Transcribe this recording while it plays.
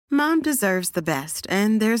Mom deserves the best,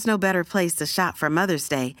 and there's no better place to shop for Mother's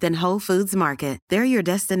Day than Whole Foods Market. They're your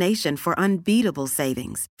destination for unbeatable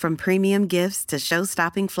savings, from premium gifts to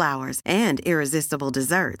show-stopping flowers and irresistible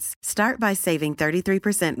desserts. Start by saving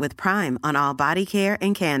 33% with Prime on all body care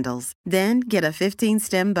and candles. Then get a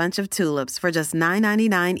 15-stem bunch of tulips for just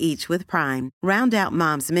 $9.99 each with Prime. Round out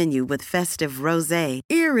Mom's menu with festive rosé,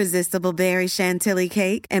 irresistible berry chantilly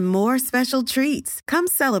cake, and more special treats. Come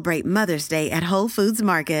celebrate Mother's Day at Whole Foods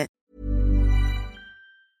Market.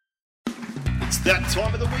 It's that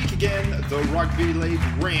time of the week again, the Rugby League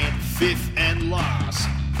rant, fifth and last.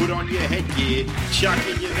 Put on your headgear, chuck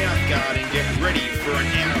in your mouthguard and get ready for an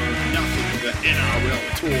hour of nothing but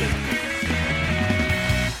NRL talk.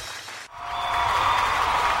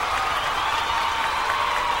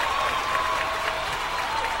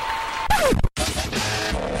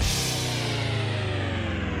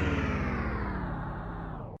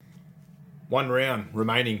 One round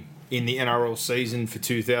remaining in the NRL season for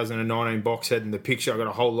 2019 Boxhead, and the picture got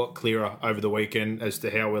a whole lot clearer over the weekend as to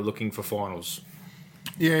how we're looking for finals.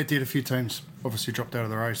 Yeah, it did. A few teams obviously dropped out of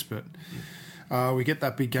the race, but we get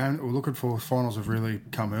that big game that we're looking for. Finals have really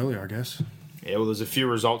come early, I guess. Yeah, well, there's a few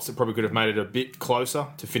results that probably could have made it a bit closer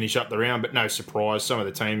to finish up the round, but no surprise. Some of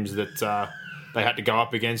the teams that they had to go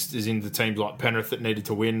up against is in the teams like Penrith that needed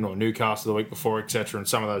to win, or Newcastle the week before, etc. And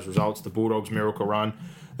some of those results, the Bulldogs' miracle run,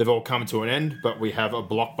 they've all come to an end, but we have a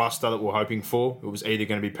blockbuster that we're hoping for. It was either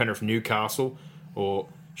going to be Penrith-Newcastle or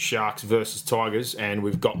Sharks versus Tigers, and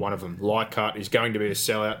we've got one of them. Leichhardt is going to be a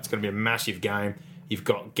sellout. It's going to be a massive game. You've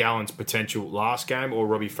got Gallen's potential last game or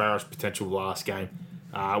Robbie Farah's potential last game.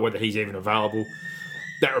 Whether he's even available,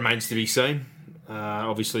 that remains to be seen.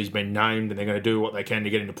 Obviously, he's been named, and they're going to do what they can to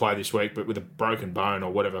get him to play this week, but with a broken bone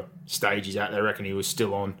or whatever stage he's at, they reckon he was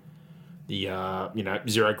still on the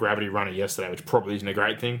zero gravity runner yesterday, which probably isn't a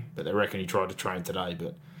great thing, but they reckon he tried to train today.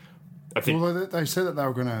 But I think they said that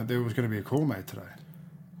there was going to be a call made today.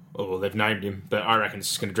 Well, they've named him, but I reckon it's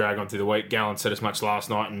just going to drag on through the week. Gallen said as much last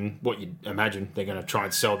night, and what you'd imagine they're going to try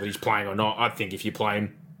and sell that he's playing or not. I think if you play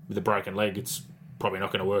him with a broken leg, it's probably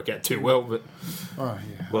not going to work out too well, but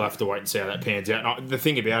we'll have to wait and see how that pans out. The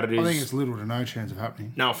thing about it is, I think it's little to no chance of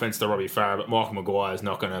happening. No offence to Robbie Farah, but Michael Maguire is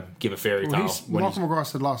not going to give a fairy tale. Michael Maguire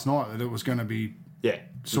said last night that it was going to be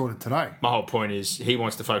sorted today. My whole point is he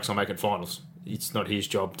wants to focus on making finals. It's not his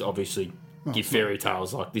job to obviously give fairy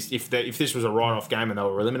tales like this. If this was a write-off game and they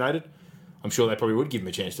were eliminated, I'm sure they probably would give him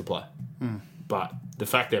a chance to play. But the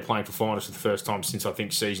fact they're playing for finals for the first time since, I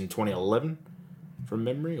think, season 2011, from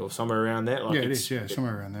memory, or somewhere around there. It is,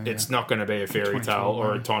 somewhere around there. It's not going to be a fairy tale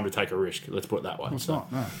or a time to take a risk, let's put it that way. Well, it's not,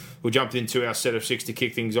 no. We'll jump into our set of 6 to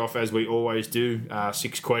kick things off, as we always do.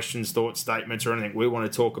 6 questions, thoughts, statements, or anything we want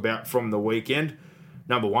to talk about from the weekend.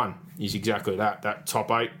 Number 1 is exactly that top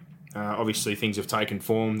 8. Obviously, things have taken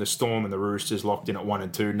form. The Storm and the Roosters locked in at 1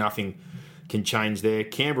 and 2. Nothing can change there.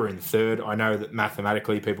 Canberra in 3rd. I know that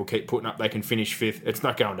mathematically people keep putting up they can finish 5th. It's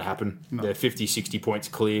not going to happen. No. They're 50, 60 points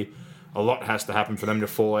clear. A lot has to happen for them to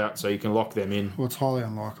fall out, so you can lock them in. Well, it's highly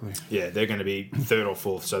unlikely. Yeah, they're going to be 3rd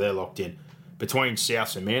or 4th, so they're locked in. Between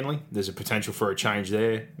Souths and Manly, there's a potential for a change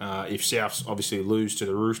there. If Souths obviously lose to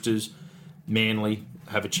the Roosters, Manly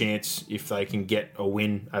have a chance if they can get a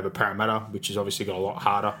win over Parramatta, which has obviously got a lot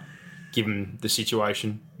harder given the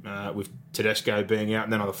situation with Tedesco being out.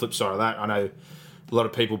 And then on the flip side of that, I know a lot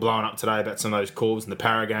of people blowing up today about some of those calls in the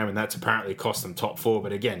Para game, and that's apparently cost them top 4.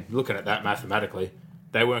 But again, looking at that mathematically,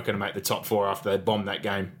 they weren't going to make the top 4 after they bombed that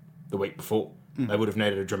game the week before. They would have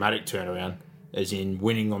needed a dramatic turnaround, as in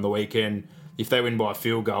winning on the weekend. If they win by a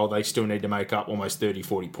field goal, they still need to make up almost 30,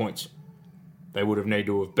 40 points. They would have needed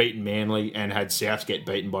to have beaten Manly and had Souths get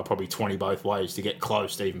beaten by probably 20 both ways to get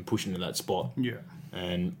close to even pushing to that spot. Yeah.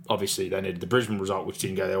 And obviously they needed the Brisbane result, which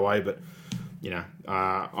didn't go their way. But,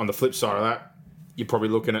 on the flip side of that, you're probably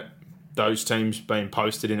looking at those teams being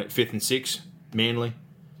posted in at 5th and 6th, Manly.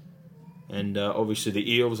 And obviously the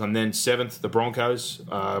Eels, and then 7th, the Broncos,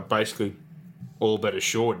 basically all but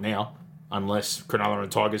assured now, unless Cronulla and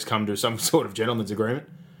Tigers come to some sort of gentleman's agreement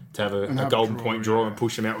to have a golden point draw and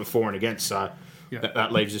push them out with for and against. So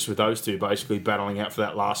that leaves us with those two basically battling out for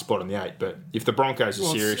that last spot on the 8. But if the Broncos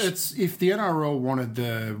are serious... if the NRL wanted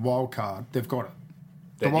the wild card, they've got it.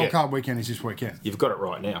 The wild card weekend is this weekend. You've got it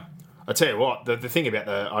right now. I tell you what, the thing about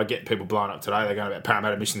I get people blowing up today, they're going about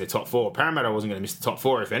Parramatta missing their top 4. Parramatta wasn't going to miss the top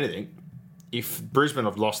 4, if anything. If Brisbane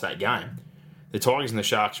have lost that game, the Tigers and the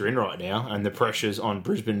Sharks are in right now, and the pressure's on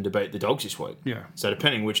Brisbane to beat the Dogs this week. Yeah. So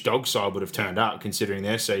depending which Dogs side would have turned up, considering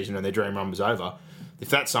their season and their dream run was over, if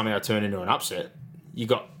that somehow turned into an upset, you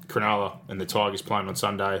got Cronulla and the Tigers playing on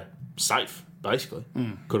Sunday safe. basically.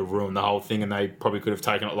 Could have ruined the whole thing, and they probably could have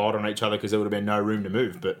taken it light on each other because there would have been no room to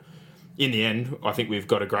move. But in the end, I think we've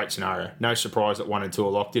got a great scenario. No surprise that 1 and 2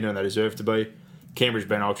 are locked in, and they deserve to be. Canberra's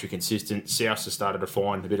been ultra consistent. South has started to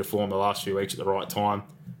find a bit of form the last few weeks at the right time.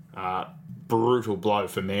 Brutal blow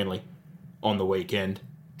for Manly on the weekend.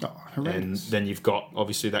 Oh, and horrendous. then you've got,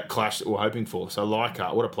 obviously, that clash that we're hoping for. So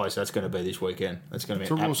Leichhardt, what a place that's going to be this weekend. That's going to be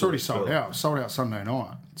So an it's already absolute sold killer. out. Sold out Sunday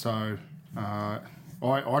night. So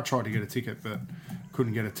I tried to get a ticket, but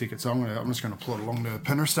couldn't get a ticket. So I'm just going to plod along to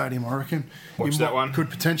Penrith Stadium, I reckon. Watch that one. Could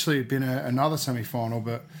potentially have been another semi-final,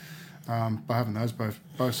 but by having those both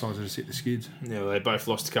sides have just hit the skids. Yeah, well, they both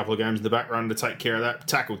lost a couple of games in the back run to take care of that.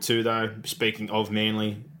 Tackle 2, though, speaking of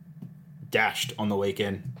Manly, dashed on the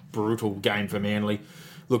weekend. Brutal game for Manly.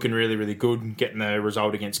 Looking really, really good. Getting the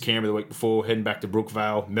result against Canberra the week before. Heading back to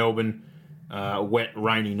Brookvale. Melbourne, a wet,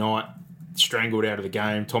 rainy night. Strangled out of the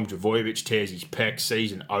game. Tom Trbojevic tears his pec.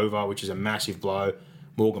 Season over, which is a massive blow.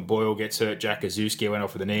 Morgan Boyle gets hurt. Jack Kazuski went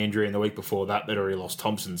off with an knee injury. And the week before that, they'd already lost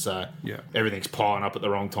Thompson. So everything's piling up at the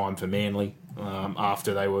wrong time for Manly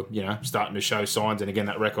after they were, starting to show signs. And again,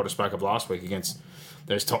 that record I spoke of last week against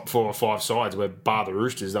those top 4 or 5 sides where, bar the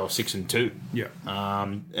Roosters, they were 6 and 2. Yeah.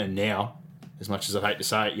 And now, as much as I hate to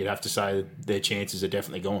say it, you'd have to say their chances are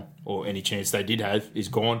definitely gone. Or any chance they did have is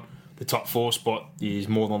gone. The top 4 spot is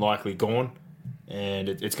more than likely gone. And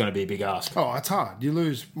it's going to be a big ask. Oh, it's hard. You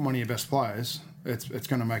lose one of your best players, it's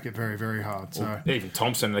going to make it very, very hard. So Even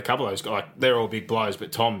Thompson and a couple of those guys, they're all big blows,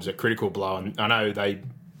 but Tom's a critical blow. And I know they,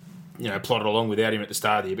 plodded along without him at the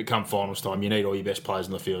start of the year, but come finals time, you need all your best players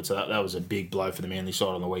on the field. So that was a big blow for the Manly side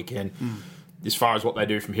on the weekend. As far as what they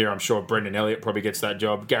do from here, I'm sure Brendan Elliott probably gets that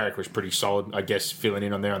job. Garrick was pretty solid, I guess, filling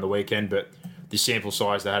in on there on the weekend, but the sample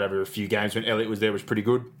size they had over a few games when Elliott was there was pretty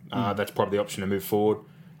good. That's probably the option to move forward.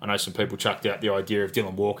 I know some people chucked out the idea of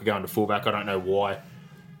Dylan Walker going to fullback. I don't know why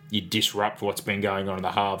you disrupt what's been going on in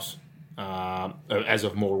the halves as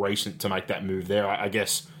of more recent to make that move there. I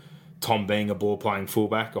guess Tom being a ball-playing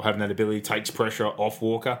fullback or having that ability takes pressure off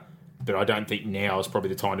Walker, but I don't think now is probably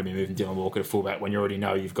the time to be moving Dylan Walker to fullback when you already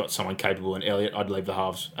know you've got someone capable in Elliott. I'd leave the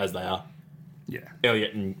halves as they are. yeah.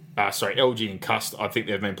 Elliott and LG and Cust, I think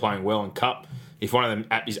they've been playing well in Cup. If one of them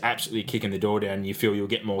is absolutely kicking the door down and you feel you'll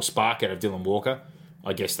get more spark out of Dylan Walker,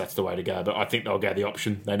 I guess that's the way to go. But I think they'll go the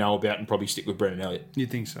option they know about and probably stick with Brendan Elliott. You'd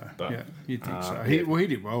think so. But, yeah, you'd think so. He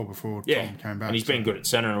did well before Tom came back. And he's been good at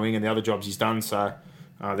centre and wing and the other jobs he's done, so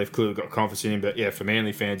they've clearly got confidence in him. But, yeah, for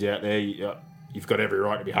Manly fans out there, you've got every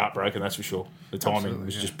right to be heartbroken, that's for sure. The timing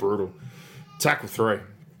was just brutal. Tackle 3.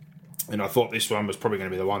 And I thought this one was probably going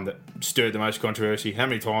to be the one that stirred the most controversy. How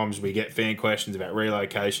many times we get fan questions about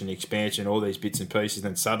relocation, expansion, all these bits and pieces, and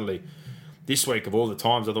then suddenly, this week of all the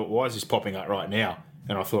times, I thought, why is this popping up right now?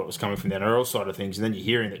 And I thought it was coming from the NRL side of things. And then you're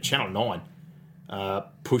hearing that Channel 9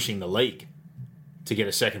 pushing the league to get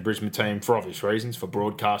a second Brisbane team for obvious reasons, for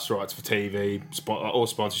broadcast rights, for TV, all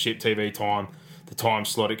sponsorship, TV time, the time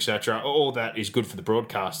slot, etc. All that is good for the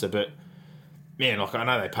broadcaster, but man, like I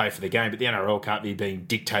know they pay for the game, but the NRL can't be being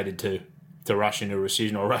dictated to rush into a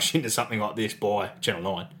rescission or rush into something like this by Channel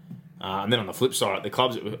 9. And then on the flip side, the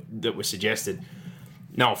clubs that were suggested,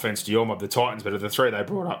 no offence to your mob, the Titans, but of the 3 they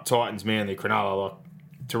brought up, Titans, Manly, Cronulla, like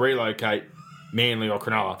to relocate Manly or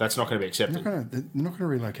Cronulla, that's not going to be accepted. They're not going to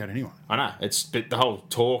relocate anyone. I know. It's the whole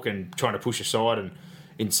talk and trying to push aside and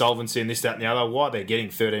insolvency and this, that and the other. Why they're getting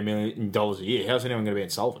 $13 million a year? How's anyone going to be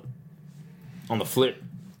insolvent? On the flip,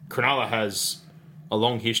 Cronulla has a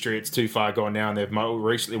long history. It's too far gone now, and they've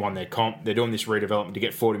recently won their comp. They're doing this redevelopment to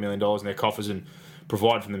get $40 million in their coffers and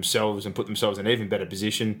provide for themselves and put themselves in an even better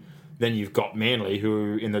position. Then you've got Manly,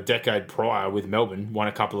 who in the decade prior with Melbourne won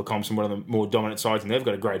a couple of comps and one of the more dominant sides, and they've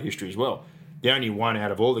got a great history as well. The only one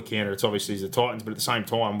out of all the candidates, obviously, is the Titans, but at the same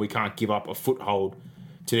time, we can't give up a foothold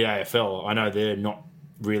to the AFL. I know they're not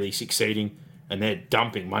really succeeding, and they're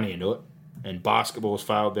dumping money into it, and basketball's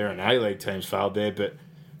failed there, and A-League teams failed there, but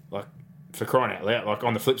like for crying out loud, like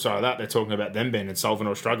on the flip side of that, they're talking about them being insolvent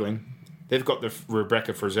or struggling. They've got the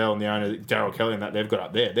Rebecca Frizzell and the owner, Darryl Kelly, and that they've got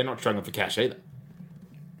up there. They're not struggling for cash either.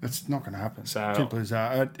 It's not going to happen. So, simple as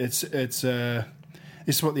that.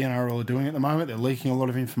 It's what the NRL are doing at the moment. They're leaking a lot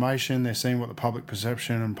of information. They're seeing what the public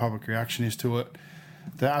perception and public reaction is to it.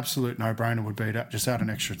 The absolute no-brainer would be to just add an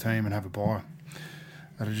extra team and have a bye.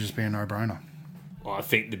 That'd just be a no-brainer. Well, I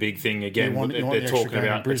think the big thing, again, they're talking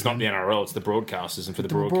about, it's not the NRL, it's the broadcasters, and for the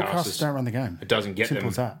broadcasters don't run the game. It doesn't get Simple them.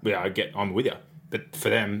 as that. Yeah, I'm with you. But for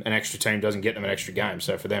them, an extra team doesn't get them an extra game.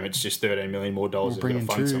 So for them, it's just $13 million more dollars We'll they're going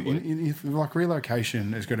to fund somebody. Like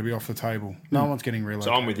relocation is going to be off the table. No one's getting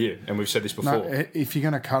relocated. So I'm with you, and we've said this before. No, if you're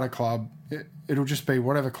going to cut a club, it'll just be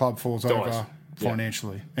whatever club falls over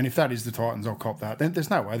financially. And if that is the Titans, I'll cop that. Then there's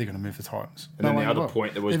no way they're going to move the Titans. And then no the way other will.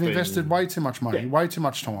 point that was they've invested way too much money, way too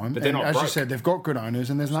much time. But they're not as broke. you said, they've got good owners,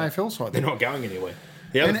 and there's an AFL side there. They're not going anywhere.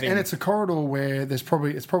 The other thing, And it's a corridor where it's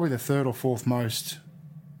probably the third or fourth most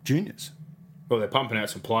juniors. well, they're pumping out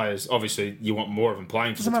some players. Obviously, you want more of them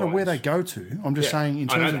playing. Doesn't matter where they go to. I'm just saying, in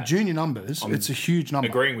terms of junior numbers, it's a huge number.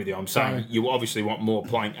 Agreeing with you. I'm saying you obviously want more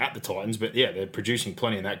playing at the Titans, but yeah, they're producing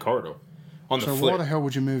plenty in that corridor. On the So flip, why the hell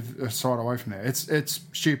would you move a side away from there? It's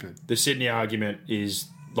stupid. the Sydney argument is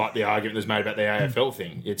like the argument that's made about the AFL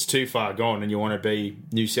thing. It's too far gone, and you want to be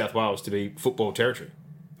New South Wales to be football territory,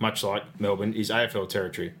 much like Melbourne is AFL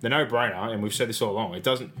territory. The no-brainer, and we've said this all along, it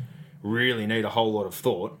doesn't really need a whole lot of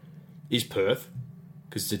thought, is Perth,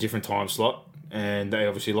 because it's a different time slot, and they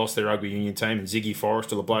obviously lost their rugby union team, and Ziggy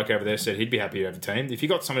Forrester, the bloke over there, said he'd be happy to have a team. If you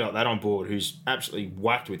got somebody like that on board who's absolutely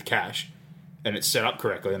whacked with cash, and it's set up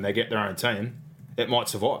correctly, and they get their own team, it might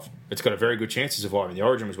survive. It's got a very good chance of surviving. The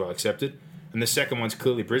Origin was well accepted. And the second one's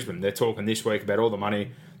clearly Brisbane. They're talking this week about all the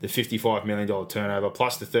money, the $55 million turnover,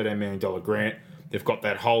 plus the $13 million grant. They've got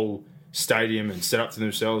that whole stadium and set up to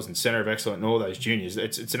themselves and centre of excellence and all those juniors.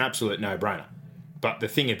 It's an absolute no-brainer. But the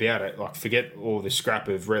thing about it, like, forget all the scrap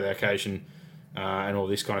of relocation and all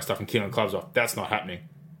this kind of stuff and killing clubs off. That's not happening.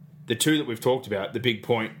 The two that we've talked about, the big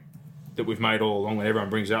point that we've made all along when everyone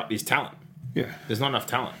brings it up is talent. Yeah. There's not enough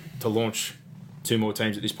talent to launch 2 more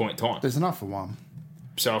teams at this point in time. There's enough for one.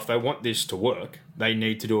 So if they want this to work, they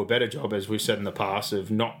need to do a better job, as we've said in the past,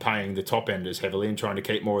 of not paying the top enders heavily and trying to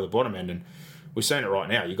keep more of the bottom end. And we're seeing it right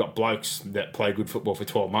now. You've got blokes that play good football for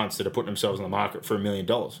 12 months that are putting themselves on the market for $1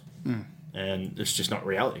 million. And it's just not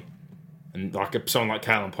reality. And like someone like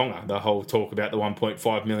Kalen Ponga, the whole talk about the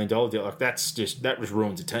 $1.5 million deal, like that just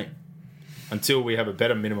ruins a team. Until we have a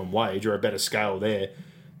better minimum wage or a better scale there,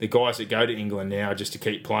 the guys that go to England now just to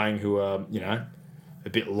keep playing who are, a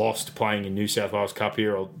bit lost playing in New South Wales Cup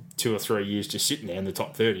here or 2 or 3 years just sitting there in the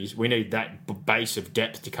top 30s, we need that base of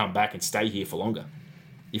depth to come back and stay here for longer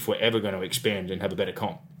if we're ever going to expand and have a better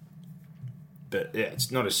comp. But yeah, it's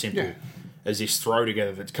not as simple as this throw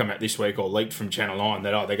together that's come out this week or leaked from Channel 9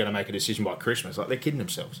 that, they're going to make a decision by Christmas. Like, they're kidding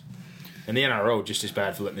themselves. And the NRL just as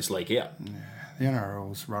bad for letting this leak out. Yeah, the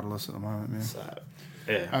NRL's rudderless at the moment, man. So,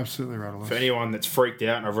 yeah. Absolutely rudderless. For anyone that's freaked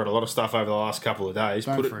out, and I've read a lot of stuff over the last couple of days,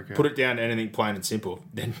 Don't put freak out. put it down to anything plain and simple.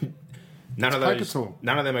 Then none of paper talk.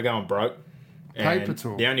 None of them are going broke. And Paper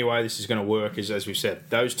talk. the only way this is going to work is, as we've said,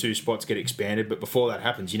 those 2 spots get expanded. But before that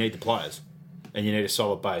happens, you need the players, and you need a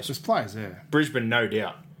solid base. There's players there. Brisbane, no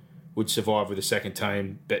doubt, would survive with a second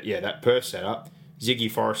team. But yeah, that Perth setup, Ziggy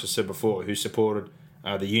Forrester said before, who supported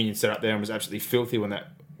the union setup there and was absolutely filthy when that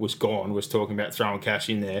was gone, was talking about throwing cash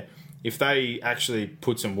in there. If they actually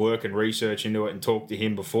put some work and research into it and talked to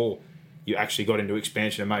him before you actually got into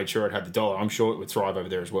expansion and made sure it had the dollar, I'm sure it would thrive over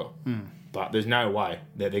there as well. But there's no way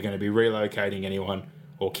that they're going to be relocating anyone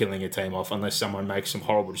or killing a team off unless someone makes some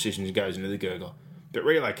horrible decisions and goes into the gurgler. But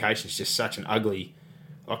relocation is just such an ugly...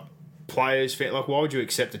 players, like, why would you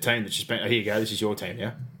accept a team that's just been, here you go, this is your team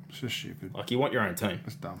now? It's just stupid. Like, you want your own team.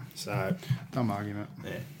 It's dumb. So, Dumb argument.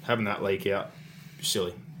 yeah, having that leak out,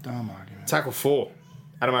 silly. Dumb argument. Tackle 4.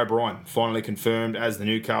 Adam O'Brien finally confirmed as the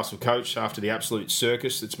Newcastle coach after the absolute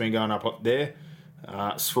circus that's been going up there.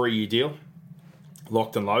 3-year deal.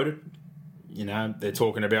 Locked and loaded. They're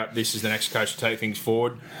talking about this is the next coach to take things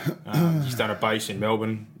forward. He's done a base in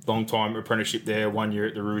Melbourne. Long time apprenticeship there. 1 year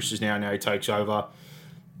at the Roosters now. Now he takes over.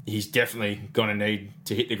 He's definitely going to need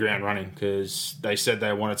to hit the ground running because they said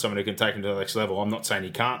they wanted someone who can take him to the next level. I'm not saying he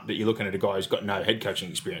can't, but you're looking at a guy who's got no head coaching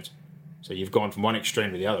experience. So you've gone from one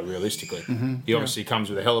extreme to the other, realistically. He obviously comes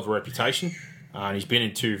with a hell of a reputation, and he's been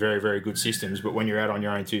in 2 very, very good systems, but when you're out on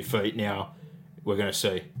your own 2 feet, now we're going to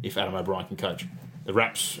see if Adam O'Brien can coach. The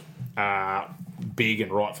raps are big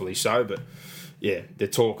and rightfully so, but yeah, the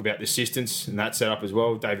talk about the assistants and that setup as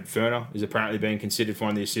well. David Furner is apparently being considered for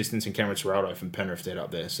one of the assistants, and Cameron Serrato from Penrith dead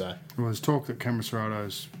up there. So Well, there's talk that Cameron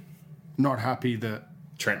Serrato's not happy that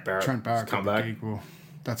Trent Barrett got come the back. gig. Well,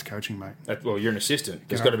 that's coaching, mate. Well, you're an assistant.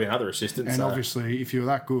 There's got to be another assistant. And so. obviously, if you're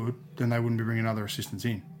that good, then they wouldn't be bringing other assistants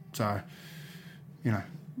in. So,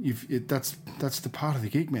 that's the part of the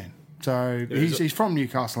gig, man. So he's from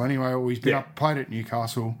Newcastle anyway, or he's been played at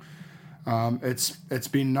Newcastle. It's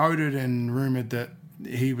been noted and rumoured that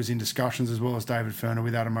he was in discussions as well as David Furner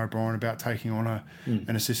with Adam O'Brien about taking on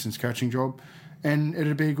an assistant's coaching job, and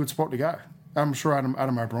it'd be a good spot to go. I'm sure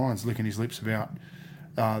Adam O'Brien's licking his lips about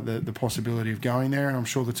the possibility of going there, and I'm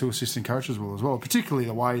sure the 2 assistant coaches will as well, particularly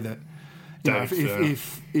the way that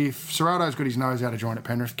if Serrato's got his nose out of joint at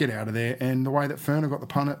Penrith, get out of there, and the way that Furner got the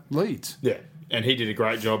punt at Leeds. Yeah, and he did a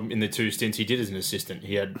great job in the 2 stints he did as an assistant.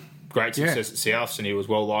 He had great success at Souths, and he was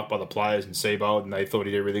well liked by the players and Seabold, and they thought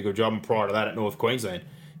he did a really good job. And prior to that, at North Queensland,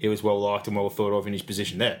 he was well liked and well thought of in his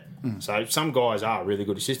position there. So some guys are really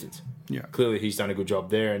good assistants. Yeah. Clearly, he's done a good job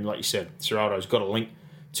there. And like you said, Ciraldo's got a link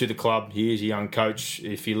to the club. He is a young coach.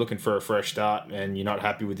 If you're looking for a fresh start and you're not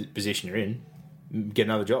happy with the position you're in, get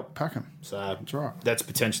another job. Pack him. So That's right. That's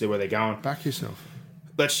potentially where they're going. Back yourself.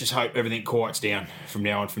 Let's just hope everything quiets down from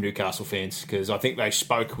now on for Newcastle fans, because I think they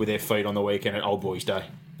spoke with their feet on the weekend at Old Boys Day.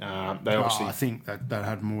 They obviously. I think that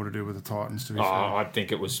had more to do with the Titans, to be fair. I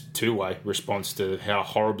think it was two-way response to how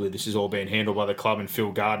horribly this has all been handled by the club, and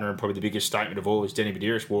Phil Gardner, and probably the biggest statement of all is Denny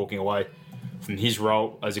Medeiros walking away from his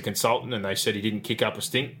role as a consultant, and they said he didn't kick up a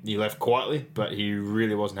stink. He left quietly, but he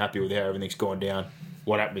really wasn't happy with how everything's gone down,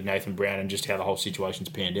 what happened with Nathan Brown, and just how the whole situation's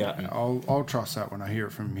panned out. I'll trust that when I hear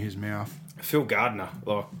it from his mouth. Phil Gardner,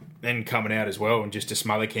 then coming out as well and just a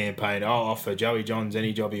smother campaign, offer Joey Johns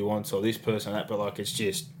any job he wants or this person, that, but it's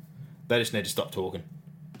just, they just need to stop talking.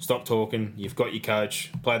 Stop talking. You've got your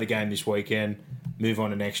coach, play the game this weekend, move on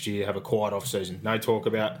to next year, have a quiet off-season. No talk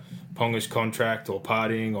about Ponga's contract or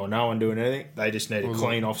partying or no one doing anything. They just need a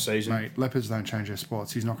clean off-season. Mate, Leopards don't change their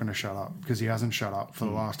spots. He's not going to shut up because he hasn't shut up for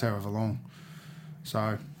the last however long.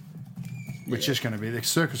 So it's just going to be, the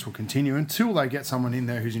circus will continue until they get someone in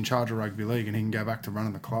there who's in charge of rugby league and he can go back to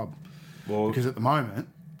running the club. Well, because at the moment,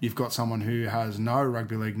 you've got someone who has no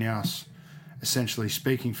rugby league nous essentially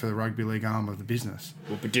speaking for the rugby league arm of the business.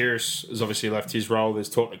 Well, Medeiros has obviously left his role. There's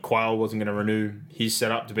talk that Quayle wasn't going to renew his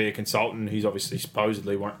setup to be a consultant. He's obviously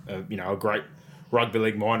supposedly a great rugby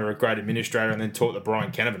league mind or a great administrator, and then talk that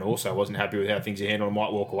Brian Canavan also wasn't happy with how things are handled and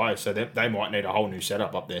might walk away. So they might need a whole new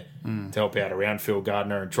setup up there to help out around Phil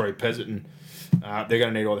Gardner and Troy Pezzett. And they're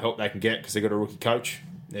going to need all the help they can get because they've got a rookie coach.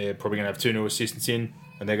 They're probably going to have 2 new assistants in,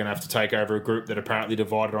 and they're going to have to take over a group that apparently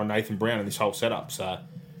divided on Nathan Brown and this whole setup. So,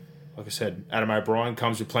 like I said, Adam O'Brien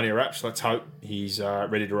comes with plenty of raps. Let's hope he's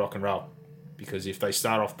ready to rock and roll. Because if they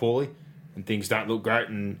start off poorly and things don't look great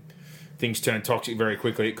and things turn toxic very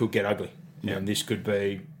quickly, it could get ugly. Yeah. And this could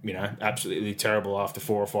be, absolutely terrible after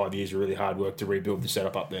 4 or 5 years of really hard work to rebuild the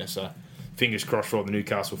setup up there. So, fingers crossed for all the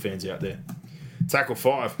Newcastle fans out there. Tackle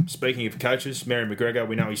 5, speaking of coaches, Mary McGregor,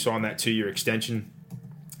 we know he signed that 2-year extension,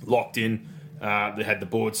 locked in. They had the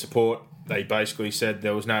board support. They basically said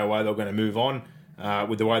there was no way they were going to move on.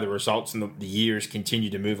 With the way the results and the year has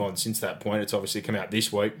continued to move on since that point, it's obviously come out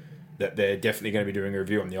this week that they're definitely going to be doing a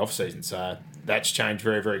review on the off-season. So that's changed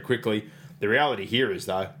very, very quickly. The reality here is,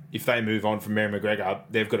 though, if they move on from Mary McGregor,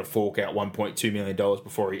 they've got to fork out $1.2 million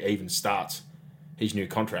before he even starts his new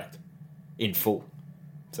contract in full.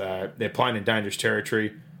 So they're playing in dangerous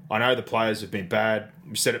territory. I know the players have been bad.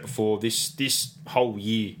 We said it before. This whole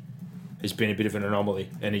year has been a bit of an anomaly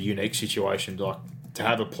and a unique situation. Like, to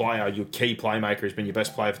have a player, your key playmaker has been your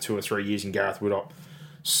best player for 2 or 3 years in Gareth Widdop,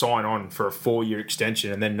 sign on for a 4-year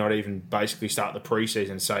extension and then not even basically start the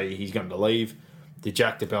preseason and say he's going to leave. The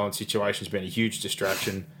Jack de Belin situation has been a huge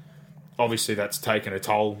distraction. Obviously, that's taken a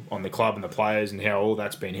toll on the club and the players and how all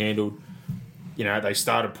that's been handled. They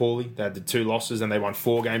started poorly. They had the 2 losses and they won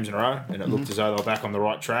 4 games in a row and it looked as though they were back on the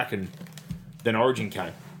right track, and then Origin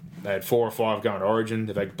came. They had 4 or 5 going to Origin.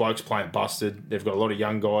 They've had blokes playing busted. They've got a lot of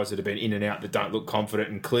young guys that have been in and out that don't look confident,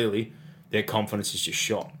 and clearly their confidence is just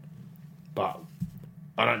shot. But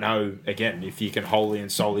I don't know, again, if you can wholly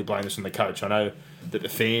and solely blame this on the coach. I know that the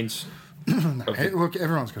fans... Look,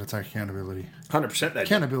 everyone's got to take accountability. 100% they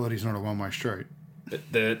Accountability is not a one-way street.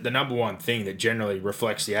 The number one thing that generally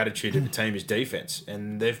reflects the attitude of the team is defence,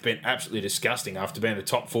 and they've been absolutely disgusting after being the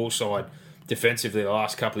top 4 side defensively the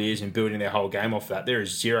last couple of years and building their whole game off that. There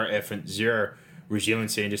is zero effort, zero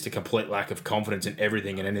resiliency, and just a complete lack of confidence in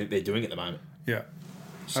everything and anything they're doing at the moment. Yeah,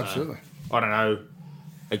 so, absolutely. I don't know,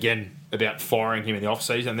 again, about firing him in the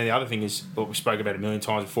off-season. And then the other thing is what we spoke about a million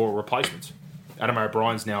times before, replacements. Adam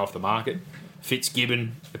O'Brien's now off the market.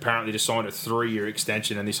 Fitzgibbon apparently just signed a 3-year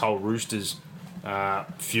extension, and this whole Roosters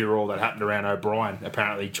furore that happened around O'Brien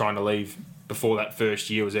apparently trying to leave before that first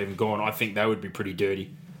year was even gone. I think that would be pretty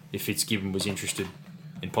dirty if Fitzgibbon was interested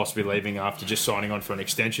in possibly leaving after just signing on for an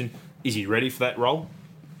extension. Is he ready for that role?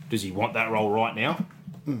 Does he want that role right now?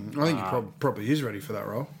 I think he probably is ready for that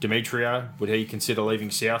role. Demetrio, would he consider leaving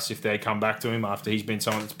South if they come back to him after he's been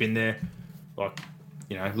someone that's been there?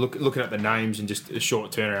 Looking at the names and just a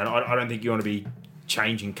short turnaround, I don't think you want to be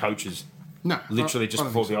changing coaches. No, literally just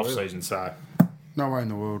before the either. off-season. So no way in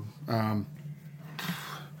the world. I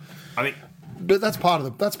think, but that's part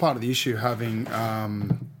of the issue, having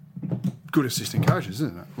good assistant coaches,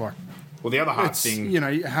 isn't it? The other hard thing, you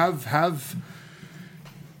have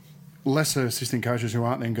lesser assistant coaches who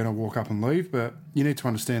aren't then going to walk up and leave, but you need to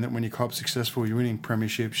understand that when your club's successful, you're winning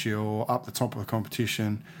premierships, you're up the top of the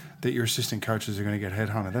competition, that your assistant coaches are going to get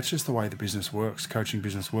headhunted. That's just the way the business works, coaching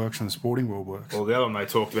business works, and the sporting world works. Well, the other one they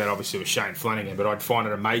talked about obviously was Shane Flanagan, but I'd find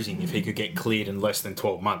it amazing if he could get cleared in less than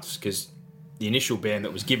 12 months, because the initial ban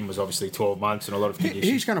that was given was obviously 12 months and a lot of conditions.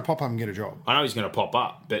 He's going to pop up and get a job. I know he's going to pop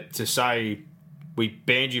up, but to say we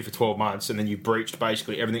banned you for 12 months and then you breached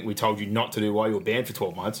basically everything we told you not to do while you were banned for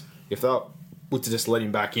 12 months, if they were to just let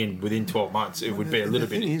him back in within 12 months, it would be a little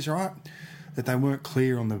bit... The thing is, right, that they weren't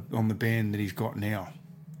clear on the ban that he's got now.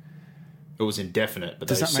 It was indefinite, but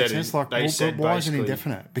does that make sense? Like, why is it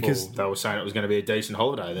indefinite? Because they were saying it was going to be a decent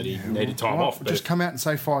holiday, that he needed time off. But just come out and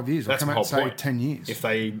say 5 years, or come out and say 10 years. If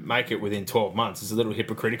they make it within 12 months, it's a little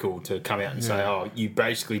hypocritical to come out and say, "Oh, you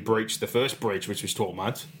basically breached the first breach, which was 12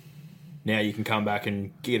 months. Now you can come back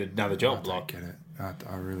and get another job." I don't get it.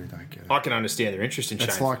 I really don't get it. I can understand their interest in Shane.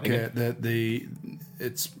 It's like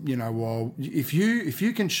it's, you know, well, if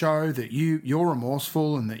you can show that you're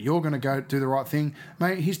remorseful and that you're going to go do the right thing,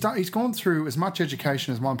 mate, he's gone through as much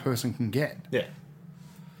education as one person can get. Yeah.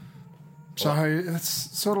 So it's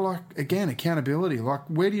sort of like, again, accountability. Like,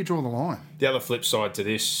 where do you draw the line? The other flip side to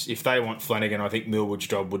this, if they want Flanagan, I think Millwood's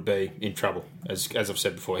job would be in trouble. As I've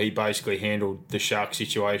said before, he basically handled the Shark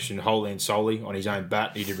situation wholly and solely on his own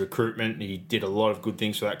bat. He did recruitment. He did a lot of good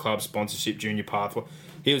things for that club, sponsorship, junior pathway.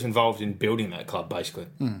 He was involved in building that club, basically,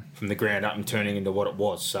 from the ground up and turning into what it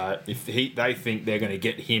was. So if they think they're going to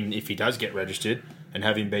get him, if he does get registered, and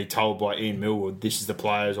have him be told by Ian Millwood, this is the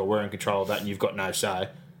players, or we're in control of that and you've got no say,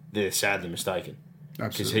 they're sadly mistaken.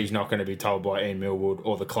 Because he's not going to be told by Ian Millwood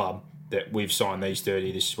or the club that we've signed these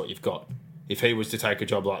 30, this is what you've got. If he was to take a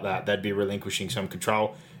job like that, they'd be relinquishing some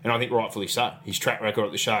control, and I think rightfully so. His track record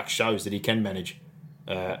at the Sharks shows that he can manage,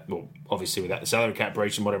 well, obviously without the salary cap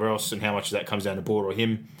breach and whatever else, and how much of that comes down to Board or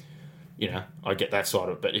him, you know, I get that side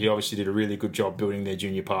of it. But he obviously did a really good job building their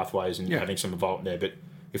junior pathways and having some involvement there. But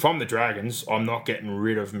if I'm the Dragons, I'm not getting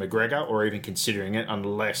rid of McGregor or even considering it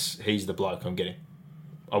unless he's the bloke I'm getting.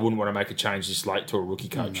 I wouldn't want to make a change this late to a rookie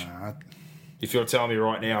coach. No, if you're telling me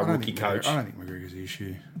right now, a rookie coach... I don't think McGregor's the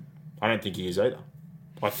issue. I don't think he is either.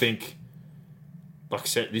 I think, like I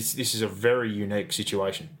said, this is a very unique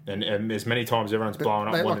situation. And as many times everyone's blowing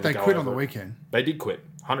up... They quit on the weekend. They did quit.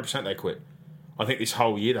 100% they quit. I think this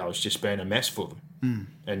whole year, though, has just been a mess for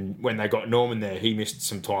them. And when they got Norman there, he missed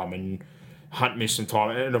some time, and Hunt missed some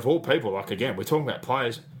time. And of all people, like, again, we're talking about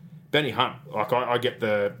players. Benny Hunt, like, I get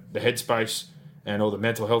the headspace and all the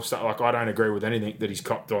mental health stuff. Like, I don't agree with anything that he's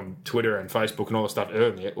copped on Twitter and Facebook and all the stuff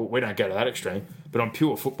earlier. We don't go to that extreme. But on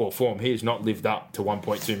pure football form, he has not lived up to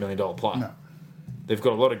 $1.2 million player. No. They've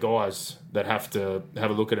got a lot of guys that have to have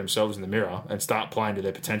a look at themselves in the mirror and start playing to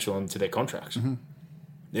their potential and to their contracts.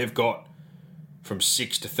 They've got from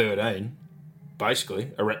 6 to 13, basically,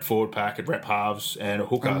 a rep forward pack, a rep halves, and a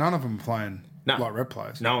hooker. And none of them are playing like rep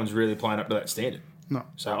players. No one's really playing up to that standard. No.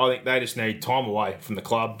 So I think they just need time away from the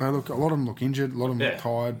club. A lot of them look injured. A lot of them look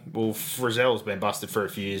tired. Well, Frizzell's been busted for a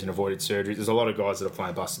few years and avoided surgery. There's a lot of guys that are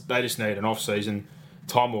playing busted. They just need an off-season,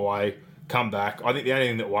 time away, come back. I think the only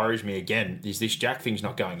thing that worries me, again, is this Jack thing's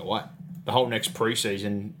not going away. The whole next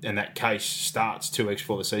pre-season and that case starts 2 weeks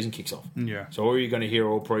before the season kicks off. Yeah. So all you're going to hear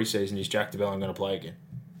all pre-season is Jack DeBellin going to play again.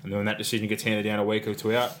 And then when that decision gets handed down a week or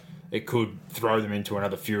two out, it could throw them into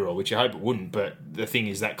another furor, which I hope it wouldn't. But the thing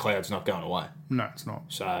is, that cloud's not going away. No, it's not.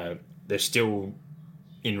 So they're still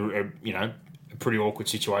in a pretty awkward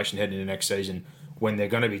situation heading into next season when they're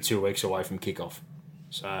going to be 2 weeks away from kickoff.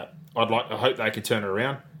 So I hope they can turn it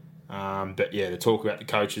around. But yeah, the talk about the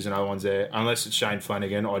coaches and other ones there, unless it's Shane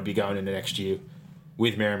Flanagan, I'd be going into next year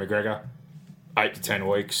with Mary McGregor, 8 to 10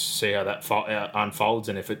 weeks, see how that unfolds,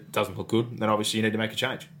 and if it doesn't look good, then obviously you need to make a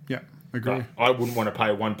change. Yeah, agree. But I wouldn't want to pay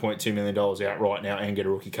 $1.2 million out right now and get a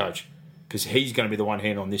rookie coach, because he's going to be the one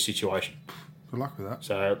handling this situation. Good luck with that.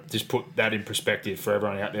 So just put that in perspective for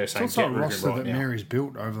everyone out there saying, it's also get a rid of roster him right that now. Mary's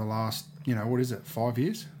built over the last, 5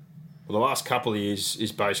 years? Well, the last couple of years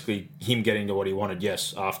is basically him getting to what he wanted,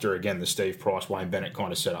 yes, after, again, the Steve Price, Wayne Bennett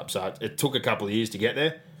kind of setup. So it took a couple of years to get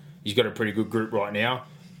there. He's got a pretty good group right now.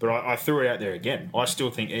 But I threw it out there again. I still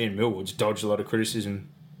think Ian Millwood's dodged a lot of criticism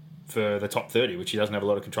for the top 30, which he doesn't have a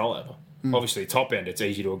lot of control over. Obviously, top end, it's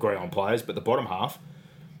easy to agree on players, but the bottom half,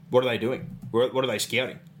 what are they doing? What are they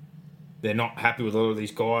scouting? They're not happy with a lot of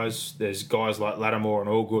these guys. There's guys like Lattimore and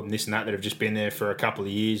Allgood and this and that have just been there for a couple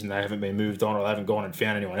of years and they haven't been moved on or they haven't gone and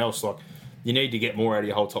found anyone else. Like, you need to get more out of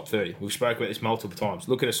your whole top 30. We've spoken about this multiple times.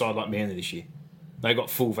 Look at a side like Manly this year. They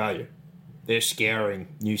got full value. They're scouring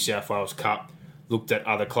New South Wales Cup, looked at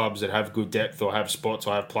other clubs that have good depth or have spots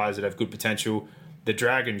or have players that have good potential. The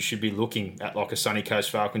Dragons should be looking at like a Sunny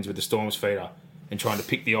Coast Falcons with the Storms feeder and trying to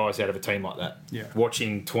pick the eyes out of a team like that. Yeah.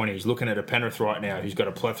 Watching 20s, looking at a Penrith right now who's got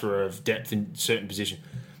a plethora of depth in certain positions.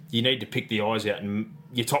 You need to pick the eyes out, and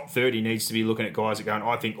your top 30 needs to be looking at guys that going,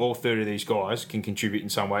 I think all 30 of these guys can contribute in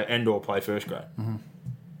some way and or play first grade. Mm-hmm.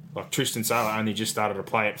 Like Tristan Saylor only just started to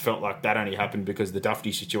play. It felt like that only happened because the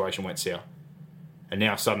Duffy situation went south. And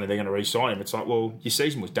now suddenly they're going to re-sign him. It's like, well, your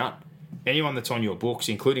season was done. Anyone that's on your books,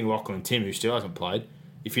 including Lachlan Tim, who still hasn't played,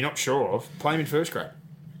 if you're not sure of, play him in first grade.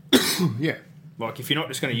 Yeah. Like, if you're not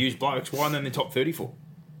just going to use blokes, why are they in the top 34?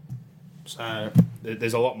 So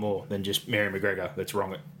there's a lot more than just Mary McGregor that's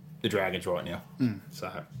wrong at the Dragons right now.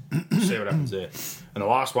 So see what happens there. And the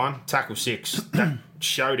last one, tackle 6. That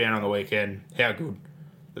showdown on the weekend, how good.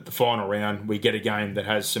 At the final round, we get a game that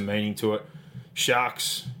has some meaning to it.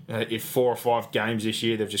 Sharks, if 4 or 5 games this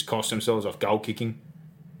year, they've just cost themselves off goal kicking,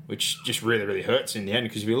 which just really, really hurts in the end,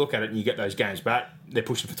 because if you look at it and you get those games back, they're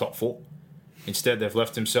pushing for top 4. Instead, they've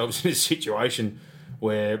left themselves in a situation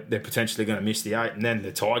where they're potentially going to miss the 8, and then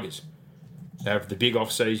the Tigers. They have the big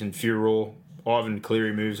off-season furore. Ivan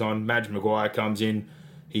Cleary moves on. Madge Maguire comes in.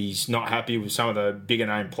 He's not happy with some of the bigger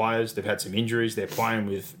name players. They've had some injuries. They're playing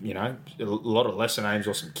with, a lot of lesser names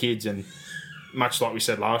or some kids. And much like we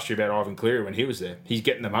said last year about Ivan Cleary when he was there, he's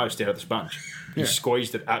getting the most out of the sponge. He's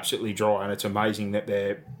squeezed it absolutely dry, and it's amazing that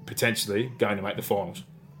they're potentially going to make the finals,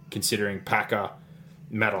 considering Packer,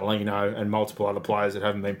 Madalino, and multiple other players that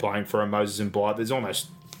haven't been playing for him, Moses and Blythe. There's almost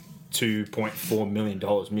 $2.4 million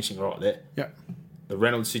missing right there. Yeah. The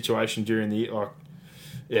Reynolds situation during the year,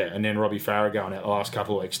 and then Robbie Farah going out the last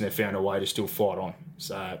couple of weeks, and they've found a way to still fight on.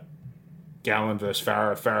 So, Gallen versus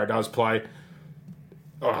Farah. Farah does play.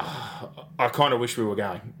 I kind of wish we were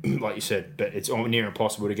going, like you said, but it's near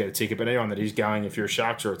impossible to get a ticket. But anyone that is going, if you're a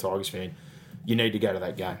Sharks or a Tigers fan, you need to go to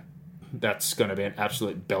that game. That's going to be an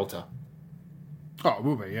absolute belter. Oh, it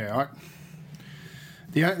will be, yeah.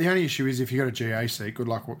 The only issue is if you got a GA seat, good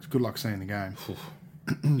luck seeing the game.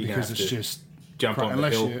 Because it's just jump on the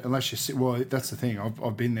hill. Unless you sit. Well, that's the thing.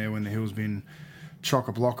 I've been there when the hill's been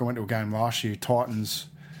chock-a-block. I went to a game last year, Titans,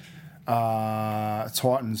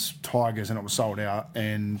 Tigers, and it was sold out.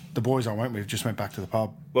 And the boys I went with just went back to the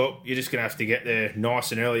pub. Well, you're just going to have to get there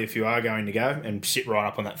nice and early if you are going to go, and sit right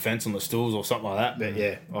up on that fence on the stools or something like that. But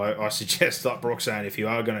yeah, I suggest, like Brock's saying, if you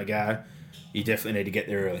are going to go, you definitely need to get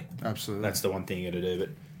there early. Absolutely. That's the one thing you got to do. But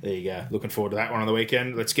there you go. Looking forward to that one on the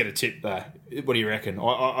weekend. Let's get a tip there. What do you reckon?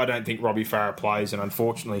 I don't think Robbie Farah plays, and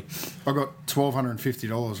unfortunately, I got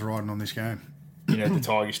 $1,250 riding on this game. You know the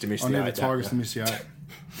Tigers to miss the 8. I need the Tigers to miss the 8.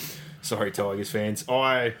 Sorry, Tigers fans.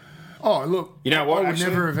 Oh, look. You know what? I would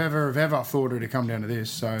never have ever thought it would come down to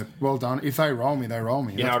this. So well done. If they roll me, they roll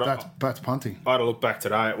me. That's punting. I had to look back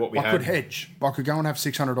today at what we had. I could hedge. I could go and have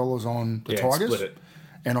 $600 on the Tigers, split it,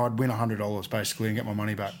 and I'd win $100 basically and get my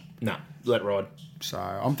money back. No, let it ride. So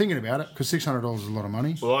I'm thinking about it because $600 is a lot of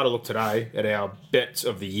money. Well, I had to look today at our bets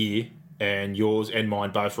of the year, and yours and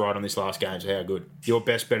mine both right on this last game. So how good? Your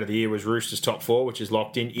best bet of the year was Roosters top 4, which is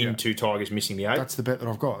locked into Tigers missing the 8. That's the bet that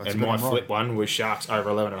I've got. And my flip one was Sharks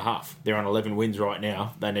over 11.5. They're on 11 wins right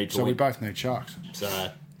now. They need to win. So we both need Sharks.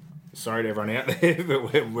 So sorry to everyone out there,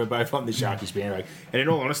 but we're both on the Sharkies bandwagon. And in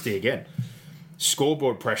all honesty, again,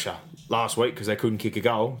 scoreboard pressure last week because they couldn't kick a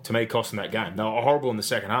goal, to me, cost them that game. They were horrible in the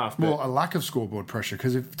second half. Well, a lack of scoreboard pressure,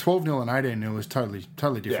 because if 12-0 and 18-0 is totally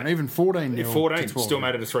different. Even 14-0 14 to 12 still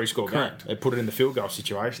made it a 3-score game. Correct. They put it in the field goal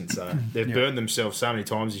situation. So they've burned themselves so many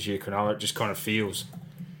times this year, Cronulla. It just kind of feels,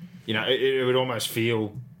 it would almost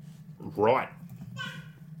feel right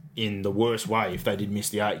in the worst way if they did miss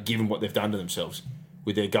the 8, given what they've done to themselves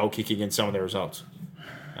with their goal kicking and some of their results.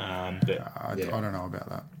 I don't know about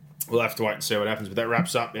that. We'll have to wait and see what happens. But that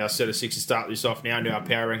wraps up our set of 6 to start this off now into our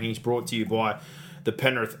power rankings, brought to you by the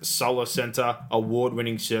Penrith Solar Centre,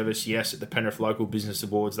 award-winning service. Yes, at the Penrith Local Business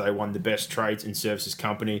Awards, they won the best trades and services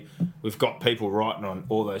company. We've got people writing on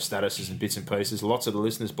all those statuses and bits and pieces. Lots of the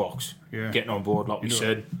listeners' box getting on board, like we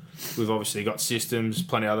said. We've obviously got systems,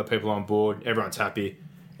 plenty of other people on board. Everyone's happy.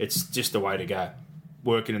 It's just the way to go.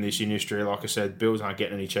 Working in this industry, like I said, bills aren't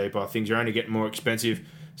getting any cheaper. Things are only getting more expensive.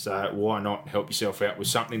 So why not help yourself out with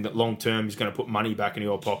something that long-term is going to put money back into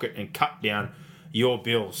your pocket and cut down your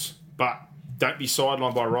bills. But don't be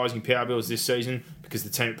sidelined by rising power bills this season, because the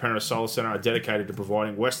team at Penrith Solar Centre are dedicated to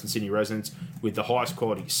providing Western Sydney residents with the highest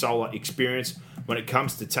quality solar experience. When it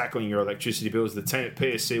comes to tackling your electricity bills, the team at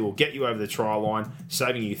PSC will get you over the trial line,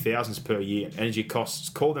 saving you thousands per year in energy costs.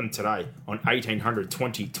 Call them today on 1800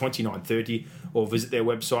 20 29 30 or visit their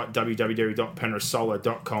website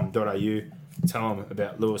www.penrithsolar.com.au. Tell them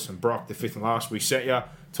about Lewis and Brock, the 5th and last we sent you.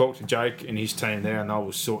 Talk to Jake and his team there, and they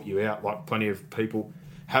will sort you out, like plenty of people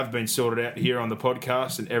have been sorted out here on the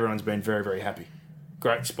podcast, and everyone's been very, very happy.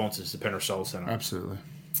 Great sponsors, the Penrith Soul Centre. Absolutely.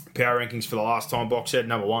 Power rankings for the last time, box set.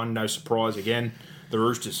 Number 1, no surprise again, the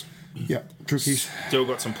Roosters. Yeah, Cookies. Still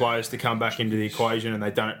got some players to come back into the equation, and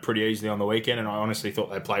they've done it pretty easily on the weekend, and I honestly thought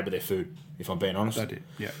they played with their food, if I'm being honest. They did,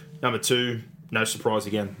 yeah. Number 2, no surprise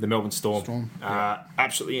again, the Melbourne Storm.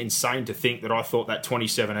 Absolutely insane to think that I thought that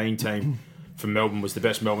 2017 team from Melbourne was the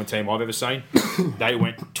best Melbourne team I've ever seen. They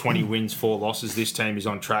went 20 wins, 4 losses. This team is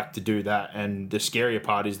on track to do that, and the scarier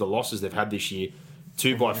part is the losses they've had this year.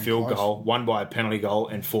 2 by field goal, 1 by a penalty goal,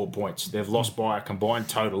 and 4 points. They've lost by a combined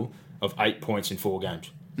total of 8 points in 4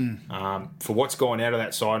 games. For what's gone out of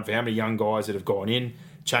that side, for how many young guys that have gone in,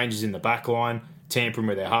 changes in the back line, tampering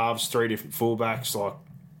with their halves, 3 different fullbacks, like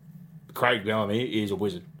Craig Bellamy is a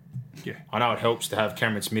wizard. Yeah. I know it helps to have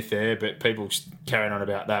Cameron Smith there, but people carrying on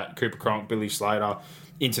about that. Cooper Cronk, Billy Slater,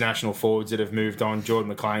 international forwards that have moved on, Jordan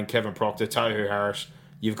McLean, Kevin Proctor, Tohu Harris.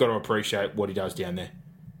 You've got to appreciate what he does down there.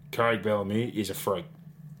 Craig Bellamy is a freak.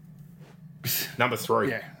 Number 3.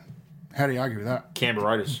 Yeah. How do you argue with that?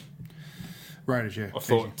 Canberra Raiders. Raiders, yeah. I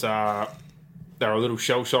thought they were a little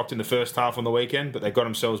shell-shocked in the first half on the weekend, but they got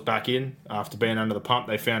themselves back in after being under the pump.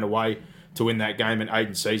 They found a way to win that game, and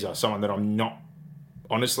Aiden Caesar, someone that I'm not,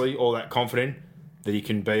 honestly, all that confident that he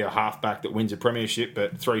can be a halfback that wins a premiership,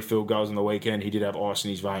 but 3 field goals on the weekend, he did have ice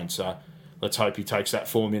in his veins. So let's hope he takes that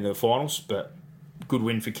form into the finals. But good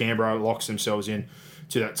win for Canberra, locks themselves in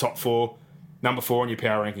to that top 4. Number 4 in your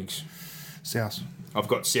power rankings. South. I've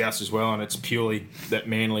got South as well, and it's purely that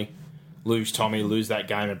Manly lose Tommy, lose that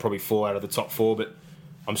game, and probably fall out of the top 4. But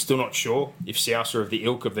I'm still not sure if South are of the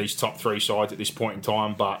ilk of these top 3 sides at this point in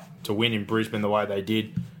time. But to win in Brisbane the way they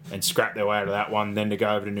did and scrap their way out of that one, then to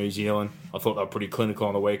go over to New Zealand, I thought they were pretty clinical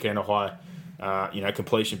on the weekend, a high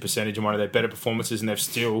completion percentage in one of their better performances, and they've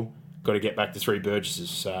still got to get back to 3 Burgesses.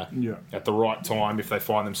 So at the right time, if they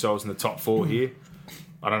find themselves in the top 4 here,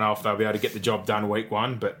 I don't know if they'll be able to get the job done week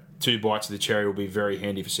 1, but 2 bites of the cherry will be very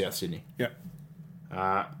handy for South Sydney.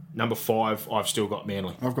 Yeah. Number 5, I've still got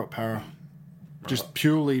Manly. I've got Para. Just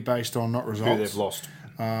purely based on not results. Who they've lost.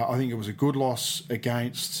 I think it was a good loss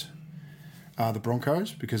against the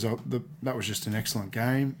Broncos because that was just an excellent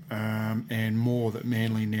game. And more that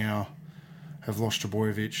Manly now have lost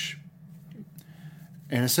Trbojevic.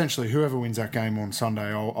 And essentially, whoever wins that game on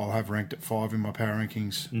Sunday, I'll have ranked at 5 in my power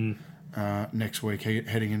rankings next week,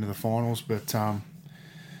 heading into the finals. But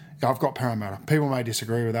I've got Parramatta. People may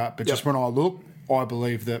disagree with that, but just when I look, I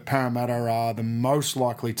believe that Parramatta are the most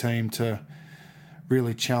likely team to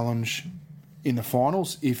really challenge in the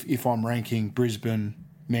finals if I'm ranking Brisbane,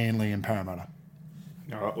 Manly and Parramatta.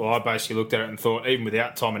 All right, well, I basically looked at it and thought, even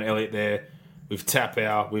without Tom and Elliott there, with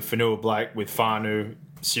Tapau, with Fanua Blake, with Fanu,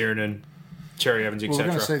 Sirinen, Cherry Evans, etc. We're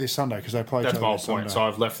going to see this Sunday because they play each That's other my this point, Sunday. so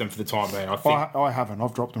I've left them for the time being. I haven't.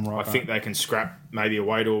 I've dropped them right I back. think they can scrap maybe a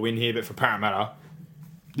way to a win here, but for Parramatta,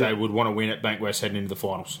 they would want to win at Bankwest heading into the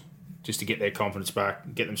finals just to get their confidence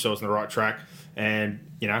back, get themselves on the right track, and,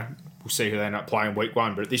 we'll see who they end up playing week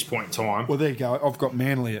 1. But at this point in time... Well, there you go. I've got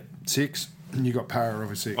Manly at 6, and you've got Para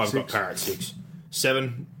obviously at I've 6. got Para at 6.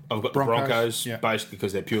 7, I've got Broncos, the Broncos, yeah. basically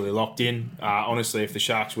because they're purely locked in. Honestly, if the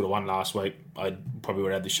Sharks would have won last week, I probably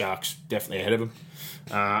would have had the Sharks definitely ahead of them.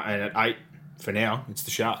 And at 8, for now, it's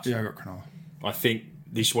the Sharks. Yeah, I got Cronulla. I think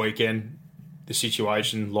this weekend, the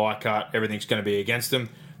situation, Leichhardt, everything's going to be against them.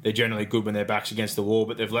 They're generally good when their back's against the wall,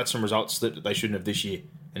 but they've let some results slip that they shouldn't have this year.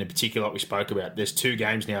 And in particular, like we spoke about, there's 2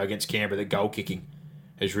 games now against Canberra that goal kicking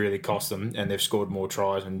has really cost them, and they've scored more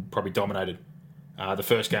tries and probably dominated. The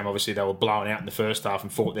first game, obviously, they were blown out in the first half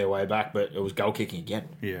and fought their way back, but it was goal kicking again.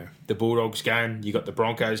 Yeah. The Bulldogs game, you got the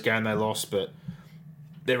Broncos game they lost, but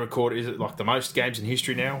their record, is it like the most games in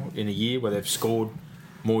history now in a year where they've scored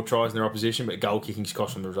more tries than their opposition, but goal kicking's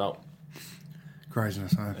cost them the result.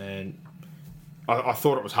 Craziness, eh? And I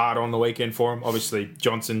thought it was hard on the weekend for him. Obviously,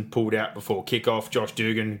 Johnson pulled out before kickoff. Josh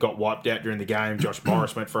Dugan got wiped out during the game. Josh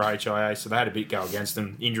Morris went for HIA, so they had a bit go against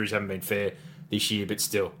them. Injuries haven't been fair this year, but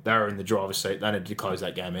still, they were in the driver's seat. They needed to close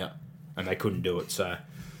that game out, and they couldn't do it. So,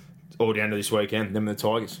 it's all down to this weekend, them and the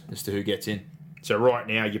Tigers, as to who gets in. So, right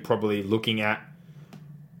now, you're probably looking at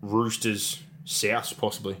Roosters South,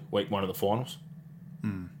 possibly, week 1 of the finals.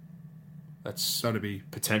 That's That'd be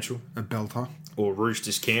potential. a belter. Or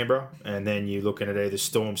Roosters Canberra, and then you're looking at either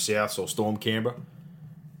Storm South or Storm Canberra,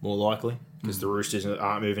 more likely, because the Roosters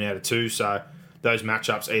aren't moving out of 2. So those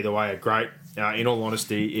matchups either way are great. In all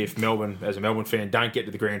honesty, if Melbourne, as a Melbourne fan, don't get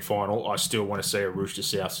to the grand final, I still want to see a Roosters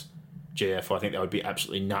South GF. I think that would be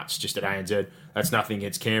absolutely nuts just at ANZ. That's nothing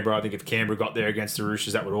against Canberra. I think if Canberra got there against the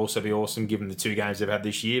Roosters, that would also be awesome, given the 2 games they've had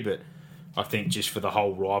this year. But I think just for the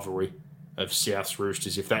whole rivalry, of South's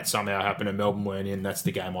Roosters. If that somehow happened and Melbourne weren't in, that's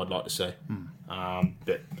the game I'd like to see.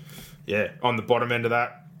 But yeah, on the bottom end of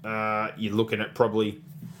that, you're looking at probably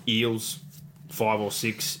Eels 5 or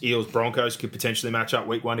 6. Eels Broncos could potentially match up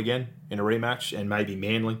week 1 again in a rematch, and maybe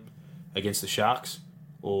Manly against the Sharks,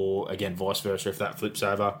 or again vice versa if that flips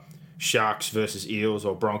over. Sharks versus Eels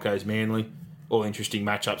or Broncos Manly, all interesting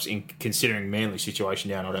matchups in considering Manly's situation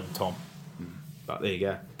now not having Tom. But there you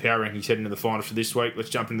go. Power rankings heading into the finals for this week. Let's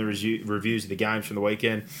jump into the reviews of the games from the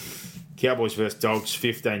weekend. Cowboys versus Dogs,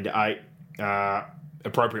 15-8.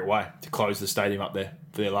 Appropriate way to close the stadium up there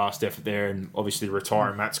for their last effort there, and obviously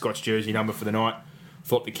retiring Matt Scott's jersey number for the night.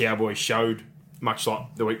 Thought the Cowboys showed, much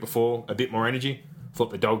like the week before, a bit more energy. Thought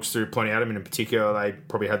the Dogs threw plenty at them, and in particular, they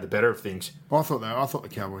probably had the better of things. I thought the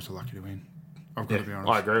Cowboys were lucky to win. I've got to be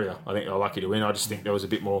honest. I agree with you. I think they were lucky to win. I just think there was a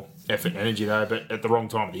bit more effort and energy there, but at the wrong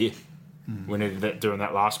time of the year. We needed that during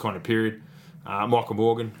that last kind of period. Michael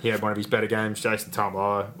Morgan, he had one of his better games. Jason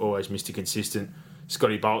Taumalolo, always Mr. Consistent.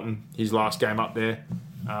 Scotty Bolton, his last game up there.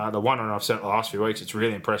 The one on I've said the last few weeks, it's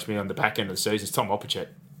really impressed me on the back end of the season, is Tom Opacek.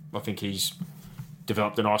 I think he's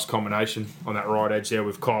developed a nice combination on that right edge there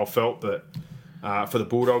with Kyle Felt, but for the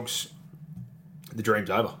Bulldogs, the dream's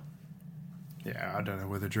over. Yeah, I don't know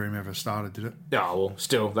where the dream ever started, did it? Yeah, well,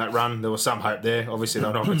 still, that run, there was some hope there. Obviously,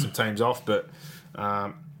 they're knocking some teams off, but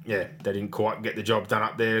yeah, they didn't quite get the job done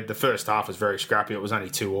up there. The first half was very scrappy. It was only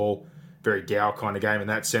 2-2, very Dow kind of game in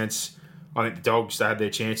that sense. I think the Dogs, they had their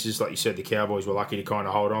chances. Like you said, the Cowboys were lucky to kind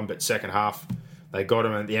of hold on, but second half, they got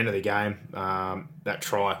them. At the end of the game, that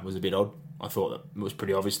try was a bit odd. I thought that it was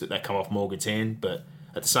pretty obvious that that come off Morgan's hand, but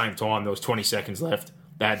at the same time, there was 20 seconds left.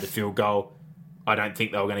 They had the field goal. I don't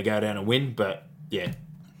think they were going to go down and win, but yeah,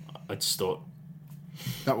 I just thought...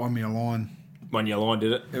 That won me a line. Won your line,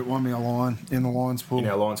 did it? It won me a line in the Lions pool. In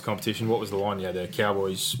our Lions competition, what was the line? Yeah, the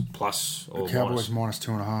Cowboys plus or the Cowboys minus?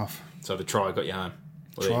 -2.5. So the try got you home.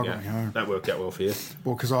 Well, Try there you got go. me home. That worked out well for you.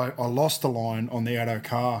 Well, because I lost the line on the Addo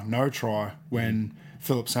Carr no try when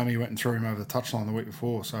Philip Sammy went and threw him over the touchline the week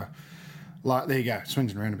before. So, like, there you go.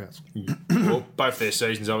 Swings and roundabouts. Well, both their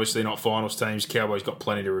seasons, obviously not finals teams. Cowboys got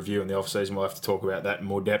plenty to review in the off-season. We'll have to talk about that in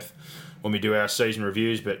more depth when we do our season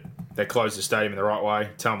reviews, but they closed the stadium in the right way.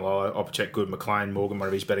 Taumalolo, Opacek, good, McLean, Morgan, one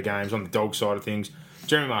of his better games. On the dog side of things,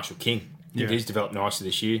 Jeremy Marshall-King, I think he's developed nicely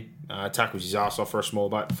this year. Tackles his ass off for a small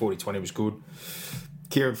boat. The 40-20 was good.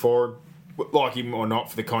 Kieran Ford, like him or not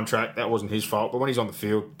for the contract, that wasn't his fault, but when he's on the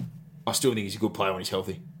field, I still think he's a good player when he's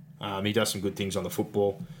healthy. He does some good things on the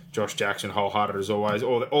football. Josh Jackson, wholehearted as always.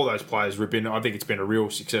 All those players rip in. I think it's been a real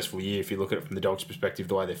successful year if you look at it from the Dogs' perspective,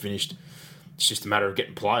 the way they finished. It's just a matter of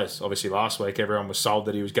getting players. Obviously, last week, everyone was sold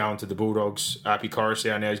that he was going to the Bulldogs. Api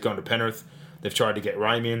Coruscant, now he's gone to Penrith. They've tried to get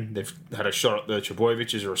Rame in. They've had a shot at the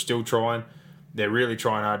Trebojeviches, who are still trying. They're really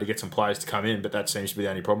trying hard to get some players to come in, but that seems to be the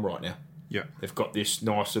only problem right now. Yeah. They've got this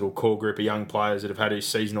nice little core group of young players that have had a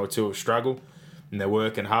season or two of struggle, and they're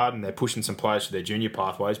working hard, and they're pushing some players to their junior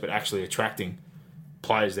pathways, but actually attracting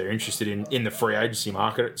players they're interested in the free agency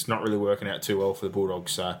market. It's not really working out too well for the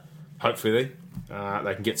Bulldogs, so hopefully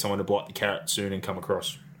they can get someone to bite the carrot soon and come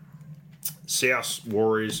across. South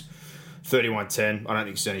Warriors, 31-10. I don't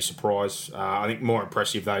think it's any surprise. I think more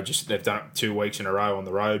impressive, they've done it 2 weeks in a row on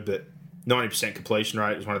the road, but 90% completion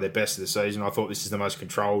rate was one of their best of the season. I thought this is the most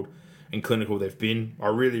controlled and clinical they've been. I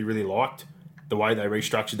really, really liked the way they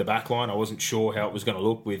restructured the back line. I wasn't sure how it was going to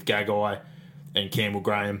look with Gagai and Campbell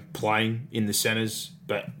Graham playing in the centres,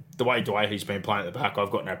 but the way Dwayne's been playing at the back,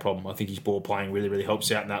 I've got no problem. I think his ball playing really, really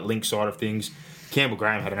helps out in that link side of things. Campbell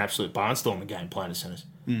Graham had an absolute barnstorm in the game playing the centres.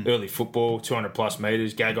 Early football, 200-plus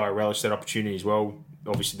metres. Gagai relished that opportunity as well.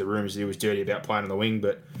 Obviously, the rumours he was dirty about playing on the wing,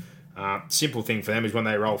 but simple thing for them is when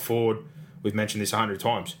they roll forward, we've mentioned this 100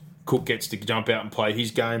 times, Cook gets to jump out and play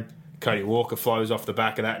his game. Cody Walker flows off the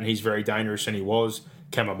back of that, and he's very dangerous, and he was.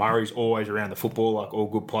 Cameron Murray's always around the football, like all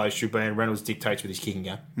good players should be, and Reynolds dictates with his kicking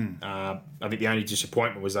game. I think the only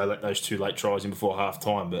disappointment was they let those 2 late tries in before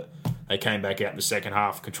half-time, but they came back out in the second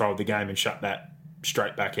half, controlled the game, and shut that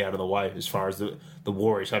straight back out of the way as far as the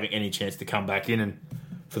Warriors having any chance to come back in. And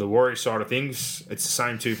for the Warriors side of things, it's the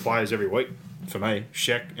same 2 players every week for me,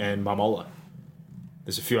 Sheck and Mamolo.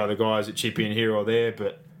 There's a few other guys that chip in here or there,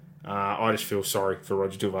 but I just feel sorry for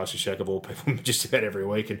Roger Tuivasa-Sheck of all people just about every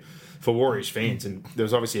week, and for Warriors fans. And there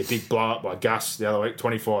was obviously a big blow-up by Gus the other week,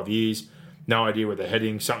 25 years, no idea where they're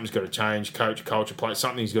heading. Something's got to change, coach, culture, play,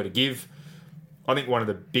 something's got to give. I think one of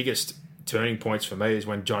the biggest turning points for me is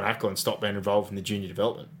when John Ackland stopped being involved in the junior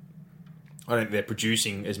development. I don't think they're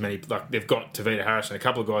producing as many, like they've got Tavita Harris and a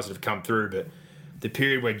couple of guys that have come through, but the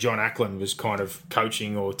period where John Ackland was kind of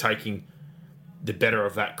coaching or taking the better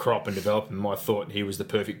of that crop and developing them, I thought he was the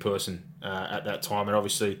perfect person at that time. And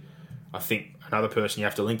obviously, I think another person you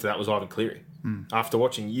have to link to that was Ivan Cleary. After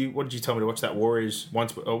watching what did you tell me to watch that Warriors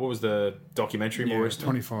once? What was the documentary? Yeah, Warriors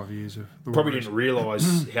 25 years of the probably Warriors. didn't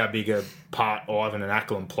realise how big a part Ivan and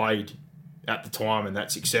Ackland played at the time and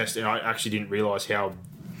that success. And I actually didn't realise how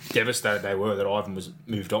devastated they were that Ivan was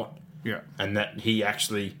moved on. Yeah. And that he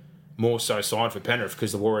actually more so signed for Penrith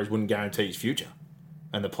because the Warriors wouldn't guarantee his future.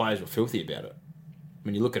 And the players were filthy about it.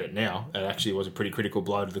 When you look at it now, it actually was a pretty critical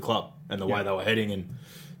blow to the club and the way they were heading. And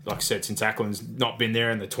like I said, since Ackland's not been there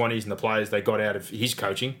in the 20s and the players they got out of his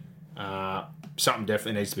coaching, something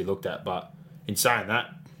definitely needs to be looked at. But in saying that,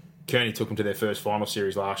 Kearney took them to their first final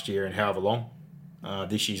series last year in however long.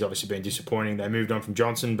 This year's obviously been disappointing. They moved on from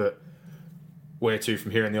Johnson, but where to from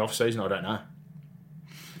here in the off-season, I don't know.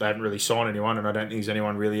 They haven't really signed anyone, and I don't think there's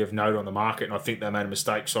anyone really of note on the market, and I think they made a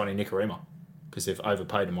mistake signing Nikorima because they've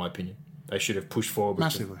overpaid, in my opinion. They should have pushed forward with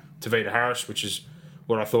Massively. Tavita Harris, which is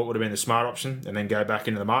what I thought would have been the smart option, and then go back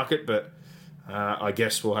into the market, but I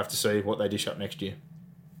guess we'll have to see what they dish up next year.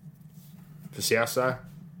 For South, though,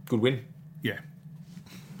 good win. Yeah.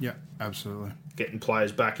 Yeah, absolutely. Getting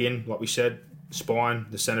players back in, like we said, spine,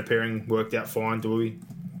 the centre pairing worked out fine, Dewey.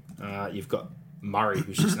 You've got Murray,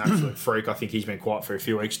 who's just an absolute freak. I think he's been quiet for a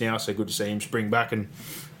few weeks now, so good to see him spring back. And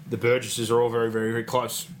the Burgesses are all very, very, very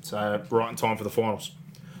close. So right in time for the finals.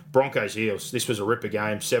 Broncos Eels. This was a ripper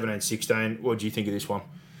game, 17-16. What do you think of this one?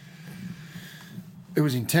 It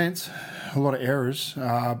was intense. A lot of errors.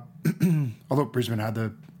 I thought Brisbane had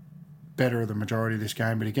the better of the majority of this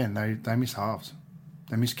game, but again, they missed halves.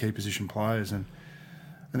 They missed key position players, and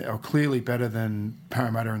they were clearly better than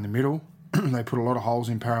Parramatta in the middle. They put a lot of holes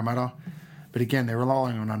in Parramatta. But again, they're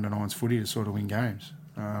relying on under-9s footy to sort of win games.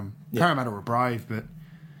 Parramatta were brave, but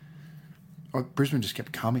Brisbane just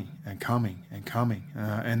kept coming and coming and coming.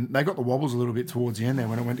 And they got the wobbles a little bit towards the end there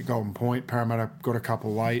when it went to Golden Point. Parramatta got a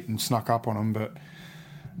couple late and snuck up on them,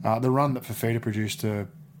 but the run that Fafita produced to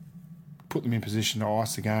put them in position to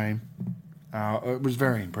ice the game, it was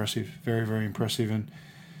very impressive, very, very impressive. And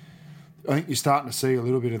I think you're starting to see a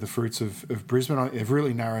little bit of the fruits of Brisbane. They've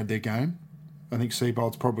really narrowed their game. I think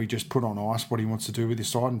Seibold's probably just put on ice what he wants to do with his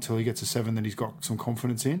side until he gets a 7 that he's got some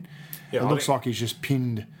confidence in. Yeah, it looks like he's just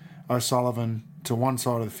pinned O'Sullivan to one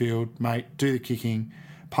side of the field. Mate, do the kicking,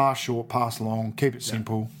 pass short, pass long, keep it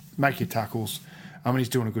simple, make your tackles. He's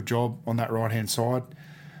doing a good job on that right-hand side.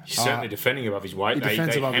 He's certainly defending above his weight. They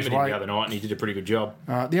hammered him the other night and he did a pretty good job.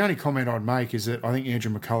 The only comment I'd make is that I think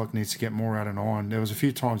Andrew McCulloch needs to get more out of 9. There was a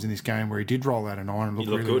few times in this game where he did roll out of 9 and looked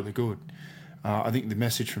really, really good. I think the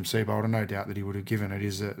message from Seibold, no doubt that he would have given it,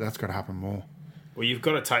 is that that's got to happen more. Well, you've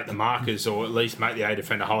got to take the markers or at least make the A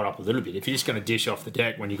defender hold up a little bit. If you're just going to dish off the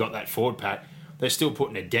deck when you got that forward pack, they're still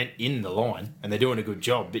putting a dent in the line and they're doing a good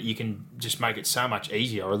job, but you can just make it so much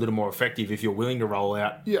easier or a little more effective if you're willing to roll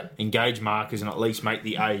out, engage markers and at least make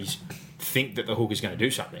the A's think that the hook is going to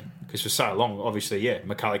do something. Because for so long, obviously,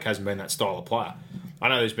 McCulloch hasn't been that style of player. I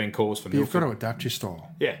know there's been calls for Milford. You've got to adapt your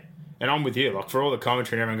style. Yeah. And I'm with you. Like, for all the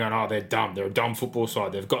commentary and everyone going, they're dumb. They're a dumb football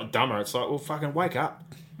side. They've got dumber. It's like, well, fucking wake up.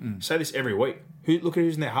 Say this every week. Look at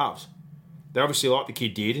who's in their halves. They obviously like the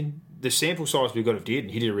kid Dearden. The sample size we've got of Dearden,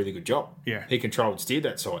 he did a really good job. Yeah. He controlled and steered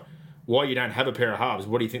that side. Why you don't have a pair of halves,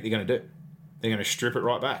 what do you think they're going to do? They're going to strip it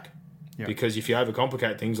right back. Yep. Because if you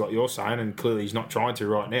overcomplicate things like you're saying, and clearly he's not trying to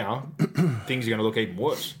right now, things are going to look even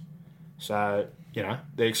worse. So,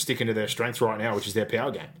 they're sticking to their strength right now, which is their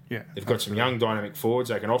power game. Yeah, They've got some young dynamic forwards.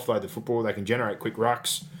 They can offload the football. They can generate quick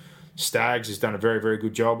rucks. Staggs has done a very, very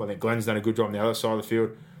good job. I think Glenn's done a good job on the other side of the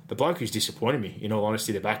field. The bloke who's disappointed me, in all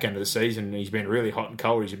honesty, the back end of the season, he's been really hot and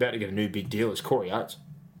cold. He's about to get a new big deal. Is Corey Oates.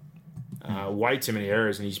 Way too many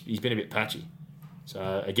errors, and he's been a bit patchy.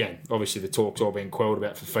 So, again, obviously the talk's all been quelled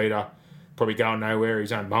about Fafita. Probably going nowhere.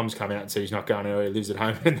 His own mum's come out and said he's not going anywhere. He lives at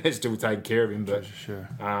home and they're still taking care of him. But sure.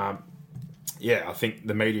 I think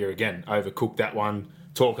the media, again, overcooked that one,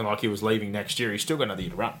 talking like he was leaving next year. He's still got another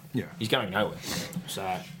year to run. Yeah. He's going nowhere.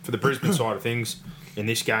 So, for the Brisbane side of things, in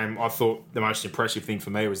this game, I thought the most impressive thing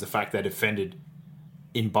for me was the fact they defended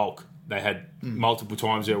in bulk. They had multiple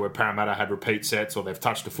times there where Parramatta had repeat sets or they've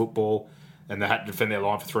touched the football and they had to defend their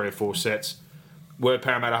line for 3 or 4 sets. Were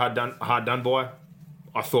Parramatta hard done by?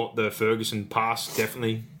 I thought the Ferguson pass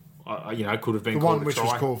definitely, could have been the called one a which try.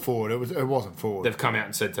 was called forward. It wasn't forward. They've come out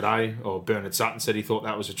and said today, or Bernard Sutton said he thought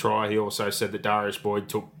that was a try. He also said that Darius Boyd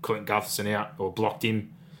took Clint Gutherson out or blocked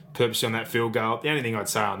him purposely on that field goal. The only thing I'd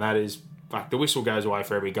say on that is, the whistle goes away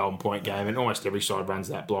for every Golden Point game, and almost every side runs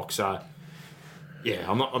that block. So,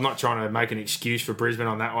 I'm not trying to make an excuse for Brisbane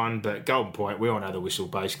on that one, but Golden Point, we all know the whistle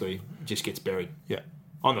basically just gets buried. Yeah.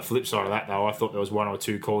 On the flip side of that, though, I thought there was one or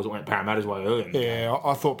two calls that went Parramatta's way earlier. Yeah,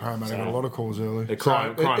 I thought Parramatta got a lot of calls early. They're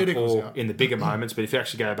crying poor in the bigger moments, but if you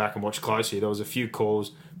actually go back and watch closely, there was a few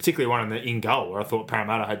calls, particularly one in goal, where I thought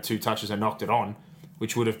Parramatta had 2 touches and knocked it on,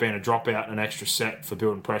 which would have been a dropout and an extra set for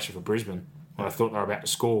building pressure for Brisbane. When I thought they were about to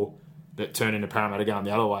score, that turned into Parramatta going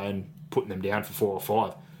the other way and putting them down for 4 or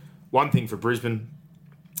 5. One thing for Brisbane,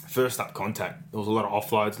 first up contact. There was a lot of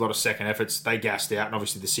offloads, a lot of second efforts. They gassed out, and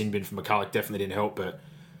obviously the sin bin from McCulloch definitely didn't help, but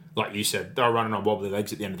like you said, they were running on wobbly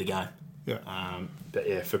legs at the end of the game. Yeah. But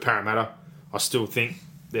yeah, for Parramatta, I still think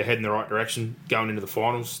they're heading the right direction going into the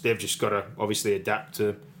finals. They've just got to obviously adapt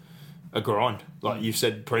to a grind. Like you've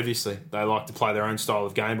said previously, they like to play their own style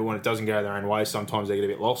of game, but when it doesn't go their own way, sometimes they get a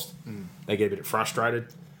bit lost. They get a bit frustrated.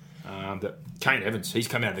 But Kane Evans, he's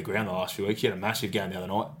come out of the ground the last few weeks. He had a massive game the other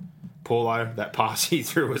night. Paulo, that pass he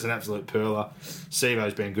threw was an absolute perler.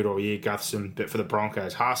 Sivo's been good all year, Gutherson. But for the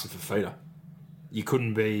Broncos, Haas and Fafita, you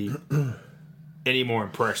couldn't be any more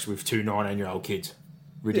impressed with 2 19-year-old kids.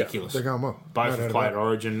 Ridiculous. Yeah, they're going well. Both have played at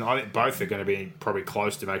Origin. I think both are going to be probably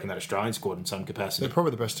close to making that Australian squad in some capacity. They're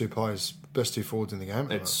probably the best 2 players, best 2 forwards in the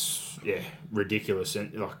game. It's, ridiculous.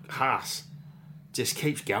 And like Haas just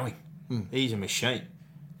keeps going. He's a machine.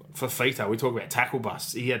 Fafita, we talk about tackle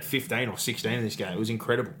busts. He had 15 or 16 in this game. It was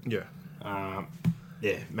incredible. Yeah.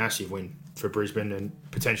 Massive win for Brisbane and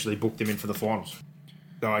potentially booked him in for the finals.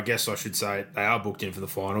 Though I guess I should say they are booked in for the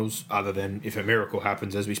finals, other than if a miracle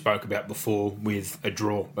happens, as we spoke about before, with a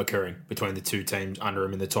draw occurring between the 2 teams under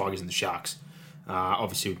them in the Tigers and the Sharks.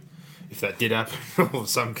 Obviously, if that did happen, or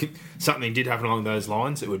something did happen along those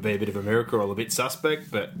lines, it would be a bit of a miracle or a bit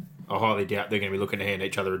suspect, but I highly doubt they're going to be looking to hand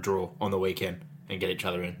each other a draw on the weekend and get each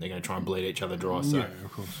other in. They're going to try and bleed each other dry. So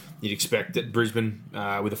of course. You'd expect that Brisbane,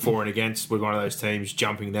 with a for and against, with one of those teams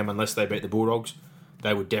jumping them unless they beat the Bulldogs,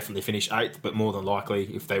 they would definitely finish 8th, but more than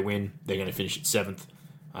likely, if they win, they're going to finish at 7th.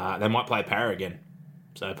 They might play Parra again.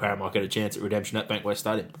 So Parra might get a chance at redemption at Bankwest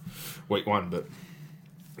Stadium, week 1, but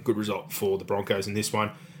a good result for the Broncos in this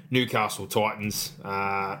one. Newcastle Titans,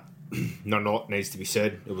 not a lot needs to be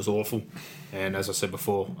said. It was awful. And as I said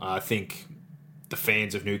before, I think the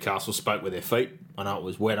fans of Newcastle spoke with their feet. I know it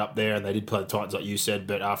was wet up there and they did play the Titans like you said,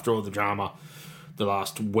 but after all the drama the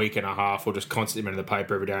last week and a half, or just constantly been in the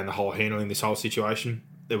paper every day and the whole handling this whole situation,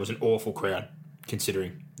 there was an awful crowd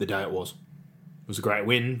considering the day it was. It was a great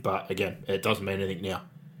win, but again, it doesn't mean anything now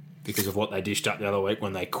because of what they dished up the other week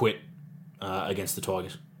when they quit against the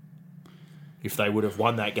Tigers. If they would have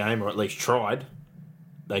won that game or at least tried,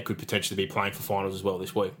 they could potentially be playing for finals as well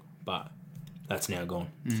this week, but that's now gone.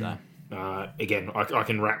 So again, I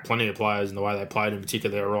can rack plenty of players in the way they played, in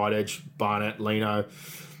particular their right edge, Barnett, Lino,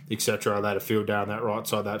 etc. They had a field down that right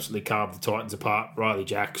side. They absolutely carved the Titans apart. Riley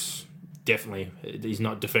Jacks, definitely, he's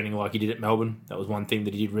not defending like he did at Melbourne. That was one thing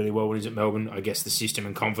that he did really well when he was at Melbourne. I guess the system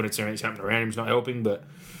and confidence and everything's happening around him is not helping, but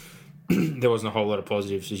there wasn't a whole lot of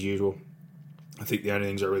positives as usual. I think the only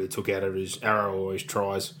things I really took out of it is Arrow always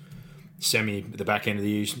tries. Semi at the back end of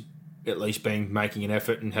the year, at least making an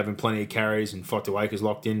effort and having plenty of carries, and Fotuaika's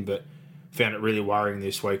locked in, but found it really worrying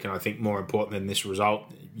this week. And I think more important than this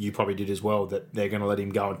result, you probably did as well, that they're going to let him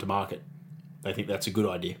go into market. They think that's a good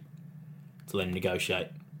idea to let him negotiate.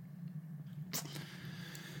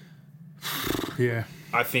 Yeah.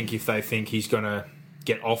 I think if they think he's going to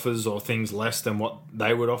get offers or things less than what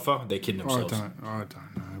they would offer, they're kidding themselves. I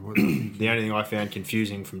don't know. The only thing I found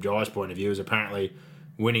confusing from Jai's point of view is apparently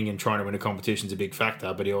winning and trying to win a competition is a big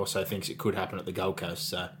factor, but he also thinks it could happen at the Gold Coast.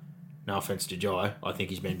 So, no offence to Jai, I think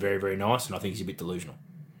he's been very, very nice, and I think he's a bit delusional.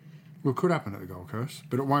 Well, it could happen at the Gold Coast,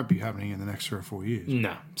 but it won't be happening in the next 3 or 4 years.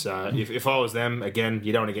 No. So, if I was them, again,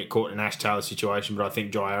 you don't want to get caught in an Ash Taylor situation, but I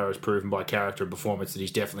think Jai Arrow has proven by character and performance that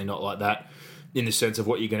he's definitely not like that in the sense of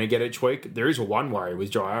what you're going to get each week. There is one worry with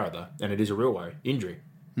Jai Arrow, though, and it is a real worry: injury.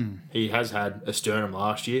 He has had a sternum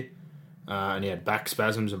last year, and he had back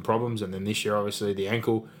spasms and problems, and then this year, obviously, the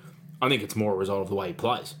ankle. I think it's more a result of the way he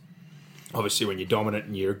plays. Obviously, when you're dominant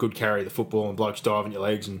and you're a good carrier of the football and blokes dive in your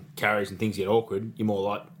legs and carries and things get awkward, you're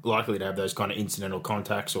more likely to have those kind of incidental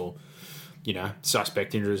contacts or,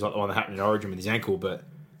 suspect injuries like the one that happened in Origin with his ankle. But,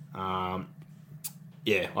 I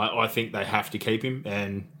think they have to keep him.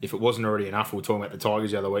 And if it wasn't already enough, we were talking about the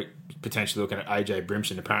Tigers the other week, potentially looking at AJ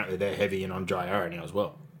Brimson. Apparently, they're heavy in on Jai Arrow now as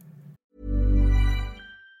well.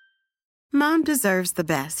 Mom deserves the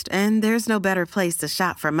best, and there's no better place to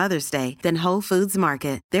shop for Mother's Day than Whole Foods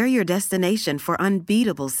Market. They're your destination for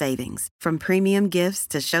unbeatable savings, from premium gifts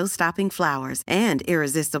to show-stopping flowers and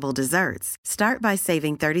irresistible desserts. Start by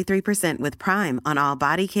saving 33% with Prime on all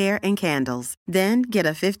body care and candles. Then get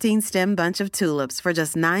a 15-stem bunch of tulips for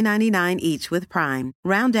just $9.99 each with Prime.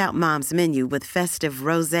 Round out Mom's menu with festive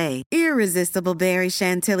rosé, irresistible berry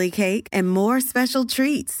chantilly cake, and more special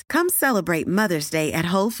treats. Come celebrate Mother's Day at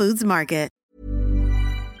Whole Foods Market.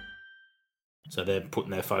 So they're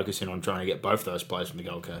putting their focus in on trying to get both those players from the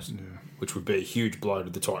Gold Coast, which would be a huge blow to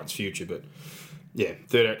the Titans' future. But, yeah,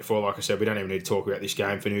 38-4, like I said, we don't even need to talk about this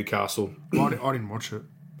game for Newcastle. I didn't watch it.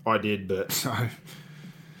 I did, but So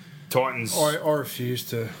Titans... I refuse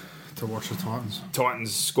to watch the Titans.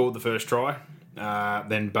 Titans scored the first try,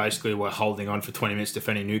 then basically were holding on for 20 minutes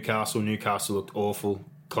defending Newcastle. Newcastle looked awful,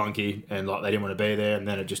 clunky, and like they didn't want to be there, and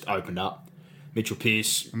then it just opened up. Mitchell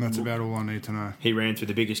Pearce... And that's about all I need to know. He ran through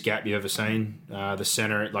the biggest gap you've ever seen. The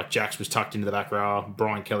centre, like Jax was tucked into the back row.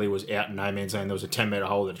 Brian Kelly was out in no man's land. There was a 10-metre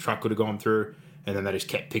hole that a truck could have gone through, and then they just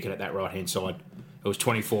kept picking at that right-hand side. It was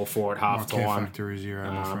 24-4 at half-time. My care factor is zero,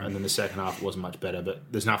 my friend. And then the second half wasn't much better, but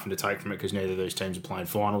there's nothing to take from it because neither of these teams are playing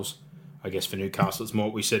finals. I guess for Newcastle, it's more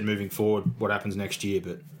what we said moving forward, what happens next year.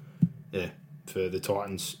 But, yeah, for the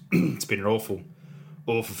Titans, it's been an awful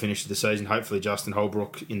finish to the season. Hopefully Justin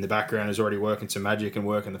Holbrook in the background is already working some magic and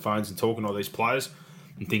working the phones and talking to all these players,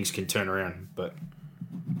 and things can turn around. But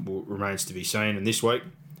remains to be seen. And this week,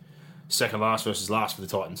 second last versus last for the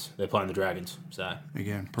Titans. They're playing the Dragons. So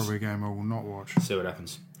again, probably a game I will not watch. See what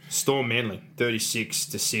happens. Storm Manly,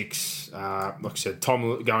 36-6. Like I said,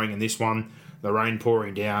 Tom going in this one. The rain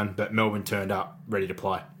pouring down, but Melbourne turned up, ready to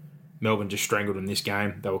play. Melbourne just strangled in this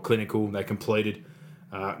game. They were clinical. They completed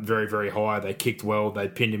very, very high. They kicked well. They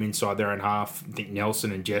pinned him inside their own half. I think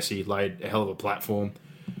Nelson and Jesse laid a hell of a platform.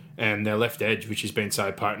 And their left edge, which has been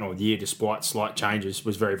so potent all year, despite slight changes,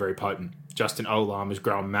 was very, very potent. Justin Olam has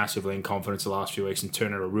grown massively in confidence the last few weeks and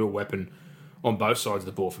turned out a real weapon on both sides of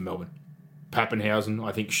the ball for Melbourne. Pappenhausen,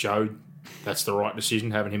 I think, showed that's the right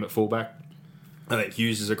decision, having him at fullback. I think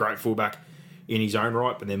Hughes is a great fullback in his own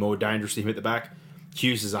right, but they're more dangerous to him at the back.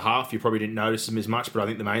 Hughes is a half. You probably didn't notice him as much, but I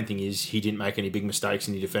think the main thing is he didn't make any big mistakes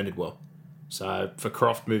and he defended well. So for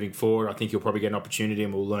Croft moving forward, I think he'll probably get an opportunity,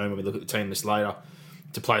 and we'll learn when we look at the team list later,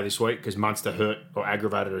 to play this week because Munster hurt or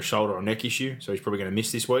aggravated a shoulder or neck issue, so he's probably going to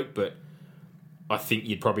miss this week. But I think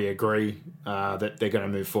you'd probably agree that they're going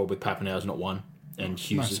to move forward with Pappenhausen at 1, and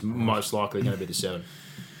Hughes is most likely going to be the 7.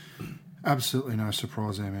 Absolutely no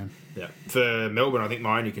surprise there, man. Yeah. For Melbourne, I think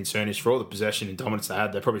my only concern is for all the possession and dominance they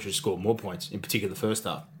had, they probably should have scored more points, in particular the first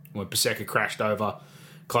half. When Paseka crashed over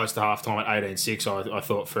close to half-time at 18-6, I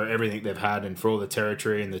thought for everything they've had and for all the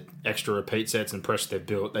territory and the extra repeat sets and pressure they've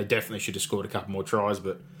built, they definitely should have scored a couple more tries.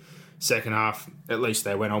 But second half, at least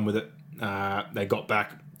they went on with it. They got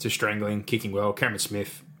back to strangling, kicking well. Cameron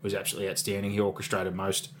Smith was absolutely outstanding. He orchestrated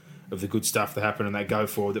most of the good stuff that happened in that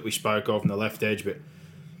go-forward that we spoke of on the left edge. But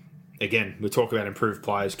again, we talk about improved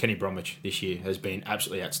players. Kenny Bromwich this year has been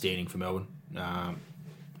absolutely outstanding for Melbourne.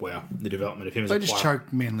 Wow, the development of him as a player. They just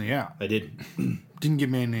choked Manly out. They did. Didn't give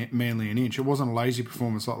Manly an inch. It wasn't a lazy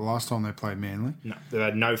performance like the last time they played Manly. No, they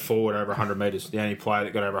had no forward over 100 metres. The only player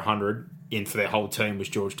that got over 100 in for their whole team was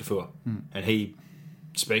George Tafua. And he,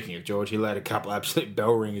 speaking of George, he laid a couple absolute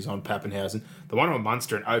bell ringers on Pappenhausen. The one on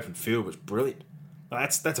Munster in open field was brilliant.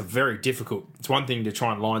 That's a very difficult... It's one thing to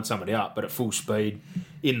try and line somebody up, but at full speed,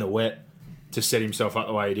 in the wet, to set himself up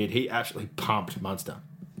the way he did, he absolutely pumped Munster.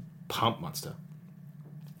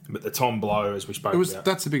 But the Tom blow, as we spoke about...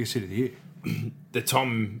 That's the biggest hit of the year. The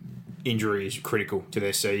Tom injury is critical to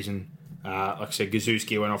their season. Like I said,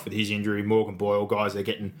 Gazewski went off with his injury. Morgan Boyle, guys they're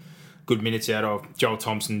getting good minutes out of. Joel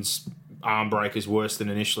Thompson's arm break is worse than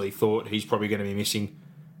initially thought. He's probably going to be missing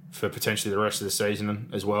for potentially the rest of the season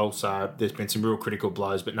as well. So there's been some real critical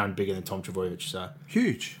blows, but none bigger than Tom Trbojevic. So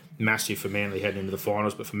huge. Massive for Manly heading into the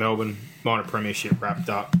finals. But for Melbourne, minor premiership wrapped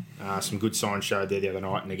up. Some good signs showed there the other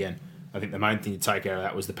night. And again, I think the main thing to take out of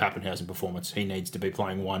that was the Pappenhausen performance. He needs to be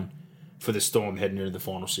playing 1 for the Storm heading into the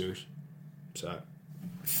final series. So,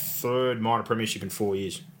 third minor premiership in 4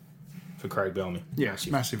 years for Craig Bellamy. Yeah,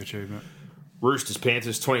 massive achievement. Roosters,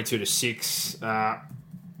 Panthers, 22-6.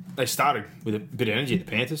 They started with a bit of energy, the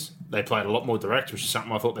Panthers. They played a lot more direct, which is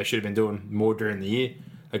something I thought they should have been doing more during the year.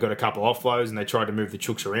 They got a couple offloads and they tried to move the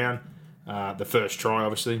Chooks around. The first try,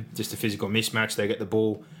 obviously, just a physical mismatch. They get the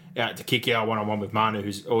ball out to Kikau one-on-one with Manu,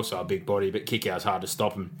 who's also a big body, but Kikau's hard to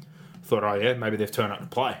stop him. Thought, oh yeah, maybe they've turned up to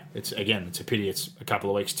play. It's a pity it's a couple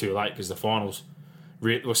of weeks too late because the finals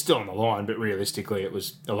were still on the line, but realistically it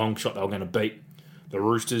was a long shot they were going to beat the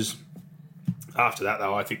Roosters. After that,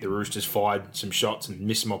 though, I think the Roosters fired some shots and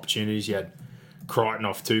missed some opportunities. You had Crichton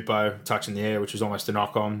off Tupou, touching the air, which was almost a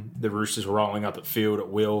knock-on. The Roosters were rolling up at field at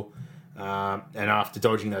will. And after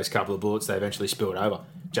dodging those couple of bullets, they eventually spilled over.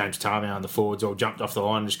 James Tarmow and the forwards all jumped off the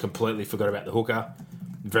line and just completely forgot about the hooker.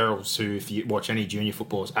 Verrills, who, if you watch any junior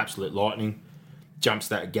football, is absolute lightning, jumps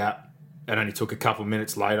that gap. It only took a couple of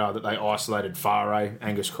minutes later that they isolated Farah,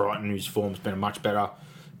 Angus Crichton, whose form's been much better,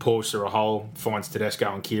 pulls through a hole, finds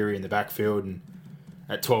Tedesco and Keary in the backfield, and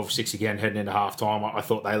at 12-6 again, heading into half-time, I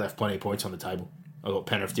thought they left plenty of points on the table. I thought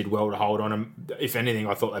Penrith did well to hold on them. If anything,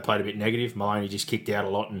 I thought they played a bit negative. Maloney just kicked out a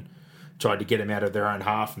lot and tried to get them out of their own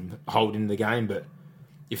half and hold into the game, but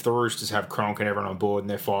if the Roosters have Cronk and everyone on board and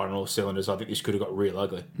they're firing all cylinders, I think this could have got real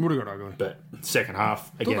ugly. Would have got ugly. But second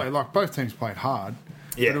half, again... both teams played hard,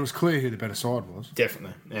 but it was clear who the better side was.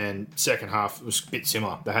 Definitely. And second half was a bit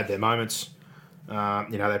similar. They had their moments. They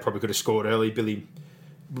probably could have scored early.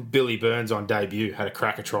 Billy Burns on debut had a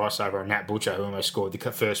cracker try over a Nat Butcher who almost scored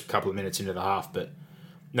the first couple of minutes into the half, but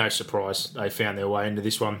no surprise. They found their way into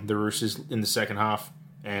this one, the Roosters, in the second half,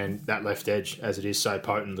 and that left edge, as it is so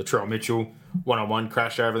potent, Latrell Mitchell, one-on-one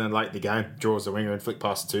crash over them late in the game, draws the winger and flick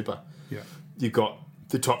past the Tupou. Yeah. You've got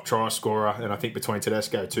the top try scorer, and I think between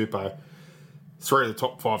Tedesco and Tupou, 3 of the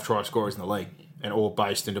top 5 try scorers in the league, and all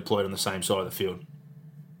based and deployed on the same side of the field.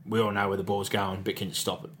 We all know where the ball's going, but can you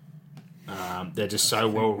stop it? They're just so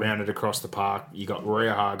well-rounded across the park. You got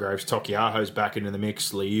Roya Hargraves, Tokiaho's back into the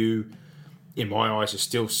mix. Liu, in my eyes, is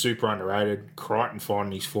still super underrated. Crichton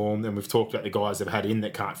finding his form. And we've talked about the guys they've had in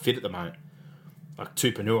that can't fit at the moment. Like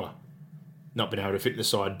Tupanua, not been able to fit in the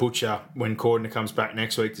side. Butcher, when Cordner comes back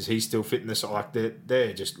next week, does he still fit in the side? Like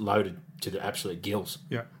they're just loaded to the absolute gills.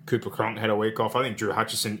 Yeah. Cooper Cronk had a week off. I think Drew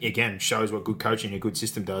Hutchison, again, shows what good coaching and a good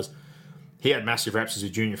system does. He had massive reps as a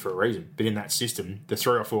junior for a reason, but in that system, the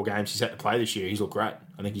 3 or 4 games he's had to play this year, he's looked great.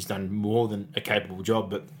 I think he's done more than a capable job,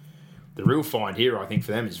 but the real find here, I think,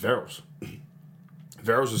 for them is Verrills.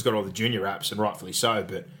 Verrills has got all the junior reps, and rightfully so,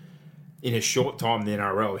 but in a short time in the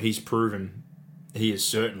NRL, he's proven he is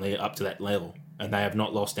certainly up to that level, and they have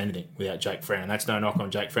not lost anything without Jake Friend, and that's no knock on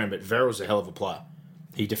Jake Friend, but Verrills is a hell of a player.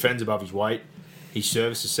 He defends above his weight. His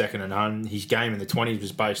service is second to none. His game in the 20s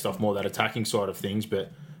was based off more that attacking side of things,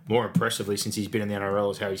 but more impressively since he's been in the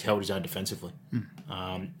NRL is how he's held his own defensively.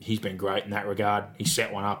 He's been great in that regard. He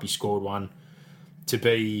set one up. He scored one. To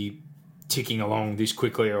be ticking along this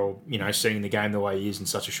quickly or, seeing the game the way he is in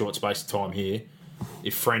such a short space of time here,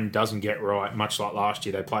 if Friend doesn't get right, much like last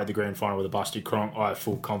year, they played the grand final with a busted Cronk, I have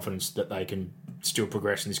full confidence that they can still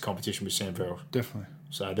progress in this competition with Sam Verrills. Definitely.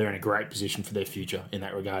 So they're in a great position for their future in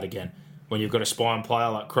that regard again. When you've got a spine player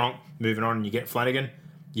like Cronk moving on and you get Flanagan,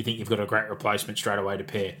 you think you've got a great replacement straight away to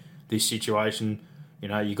pair. This situation,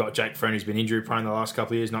 you got Jake Friend, who's been injury prone the last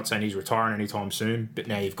couple of years, not saying he's retiring anytime soon, but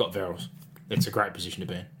now you've got Verrills. It's a great position to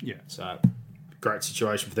be in. Yeah. So, great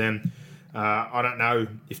situation for them. I don't know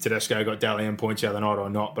if Tedesco got Dally M points the other night or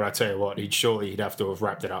not, but I tell you what, he'd have to have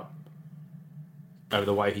wrapped it up over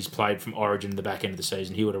the way he's played from Origin to the back end of the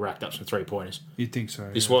season. He would have racked up some 3-pointers. You'd think so.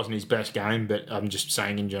 This wasn't his best game, but I'm just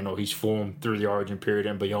saying in general, his form through the Origin period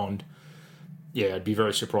and beyond, I'd be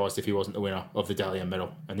very surprised if he wasn't the winner of the Dally M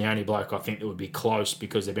medal. And the only bloke I think that would be close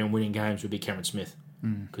because they've been winning games would be Cameron Smith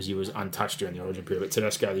because he was untouched during the Origin period. But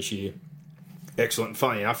Tedesco this year, excellent. And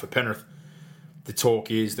funny enough, for Penrith, the talk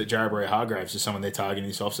is that Jared Hargraves is someone they're targeting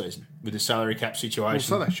this offseason. With the salary cap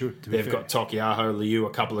situation, well, so they should, they've got Tokiaho, Liu, a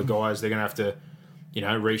couple of guys. They're going to have to,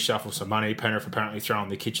 reshuffle some money. Penrith apparently throwing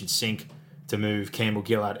the kitchen sink to move Campbell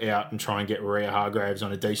Gillard out and try and get Roya Hargraves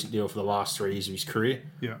on a decent deal for the last 3 years of his career.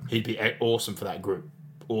 Yeah. He'd be awesome for that group.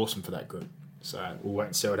 So we'll wait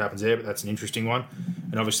and see what happens there, but that's an interesting one.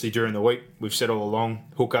 And obviously during the week, we've said all along,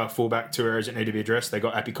 hooker, fullback, 2 areas that need to be addressed. They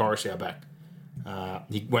got Api Coruscant back.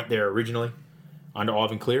 He went there originally under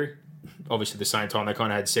Ivan Cleary. Obviously at the same time, they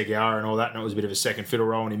kind of had Seguiara and all that, and it was a bit of a second fiddle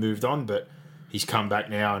role and he moved on, but he's come back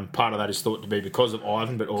now, and part of that is thought to be because of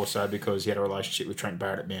Ivan, but also because he had a relationship with Trent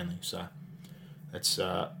Barrett at Manly. So that's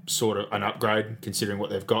sort of an upgrade considering what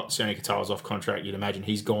they've got. Sonny Katoa's off contract. You'd imagine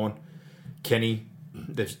he's gone. Kenny,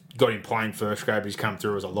 they've got him playing first grade, but he's come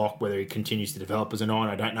through as a lock. Whether he continues to develop as a 9,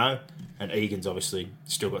 I don't know. And Egan's obviously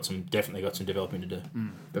definitely got some developing to do.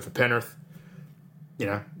 But for Penrith,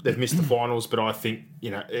 they've missed the finals, but I think,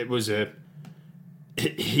 it was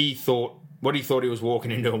he thought he was walking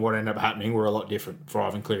into and what ended up happening were a lot different for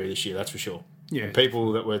Ivan Cleary this year, that's for sure. Yeah. And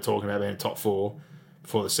people that were talking about being top 4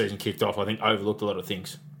 before the season kicked off, I think overlooked a lot of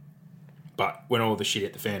things. But when all the shit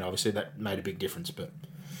hit the fan, obviously that made a big difference. But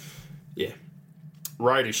yeah.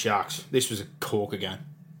 Raiders Sharks. This was a corker game.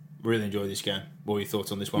 Really enjoyed this game. What were your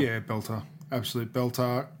thoughts on this one? Yeah, belter. Absolute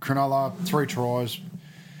belter. Cronulla, 3 tries.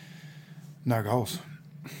 No goals.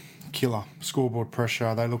 Killer. Scoreboard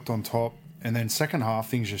pressure. They looked on top. And then second half,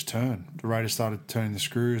 things just turned. The Raiders started turning the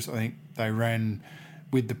screws. I think they ran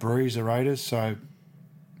with the breeze, the Raiders. So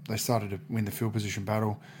they started to win the field position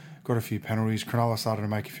battle. Got a few penalties. Cronulla started to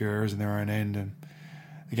make a few errors in their own end. And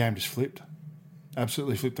the game just flipped.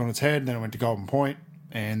 Absolutely flipped on its head. Then it went to Golden Point.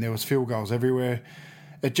 And there was field goals everywhere.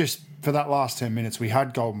 It just, for that last 10 minutes, we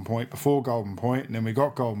had Golden Point before Golden Point. And then we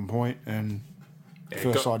got Golden Point. And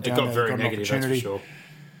first side down there, got an opportunity. That's for sure.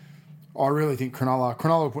 I really think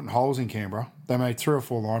Cronulla were putting holes in Canberra. They made 3 or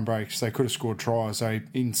 4 line breaks. They could have scored tries.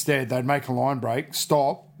 Instead, they'd make a line break,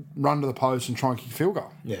 stop, run to the post and try and kick a field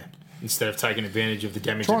goal. Yeah, instead of taking advantage of the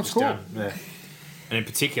damage Try that and was score. done. Yeah. And in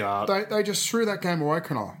particular... They just threw that game away,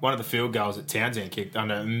 Cronulla. One of the field goals that Townsend kicked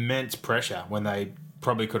under immense pressure when they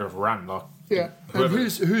probably could have run. Yeah. And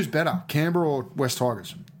who's better, Canberra or West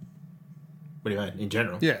Tigers? What do you mean? In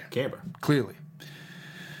general? Yeah. Canberra. Clearly.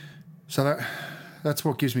 So that's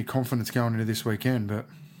what gives me confidence going into this weekend. But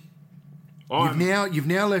you've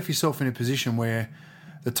now left yourself in a position where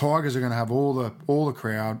the Tigers are going to have all the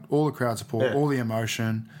crowd support, all the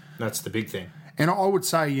emotion. That's the big thing. And I would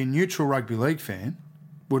say your neutral rugby league fan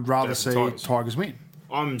would rather see Tigers win.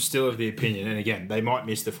 I'm still of the opinion, and again, they might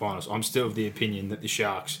miss the finals. I'm still of the opinion that the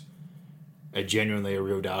Sharks are genuinely a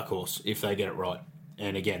real dark horse if they get it right.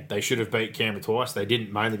 And again, they should have beat Canberra twice. They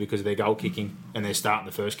didn't, mainly because of their goal kicking and their start in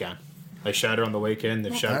the first game. They showed it on the weekend.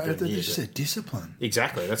 They've showed it. It's just a discipline.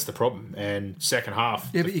 Exactly, that's the problem. And second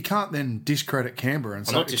half... Yeah, but you can't then discredit Canberra and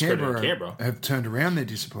say Canberra have turned around their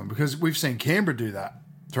discipline, because we've seen Canberra do that,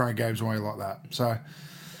 throwing games away like that. So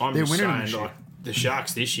I'm they're just winning saying, the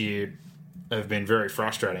Sharks this year have been very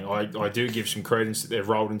frustrating. I do give some credence that they've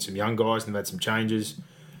rolled in some young guys and they've had some changes.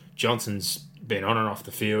 Johnson's been on and off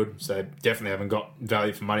the field, so they definitely haven't got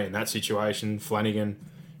value for money in that situation. Flanagan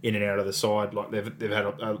in and out of the side, they've had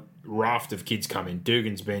a raft of kids come in.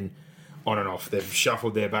 Dugan's been on and off. They've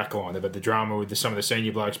shuffled their back line. They've had the drama with some of the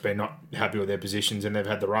senior blokes being not happy with their positions, and they've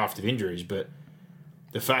had the raft of injuries. But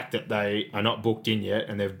the fact that they are not booked in yet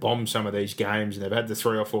and they've bombed some of these games and they've had the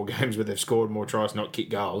 3 or 4 games where they've scored more tries, not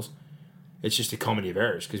kicked goals, it's just a comedy of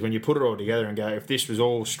errors. Because when you put it all together and go, if this was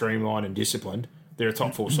all streamlined and disciplined, they're a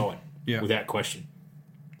top 4 side, without question.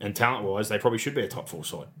 And talent-wise, they probably should be a top 4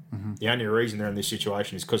 side. Mm-hmm. The only reason they're in this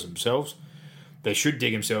situation is because of themselves. They should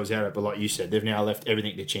dig themselves out of it, but like you said, they've now left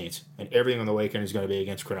everything to chance. And everything on the weekend is going to be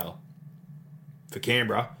against Cronulla. For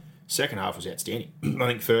Canberra, second half was outstanding. I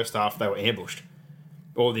think first half, they were ambushed.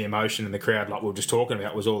 All the emotion and the crowd, like we were just talking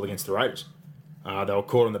about, was all against the Raiders. They were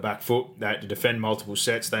caught on the back foot. They had to defend multiple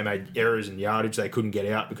sets. They made errors in yardage. They couldn't get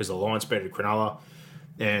out because the line spread to Cronulla.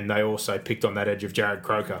 And they also picked on that edge of Jared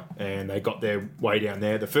Croker, and they got their way down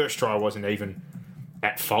there. The first try wasn't even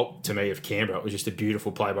at fault to me of Canberra. It was just a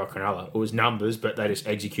beautiful play by Cronulla. It was numbers, but they just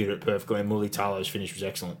executed it perfectly, and Mulitalo's finish was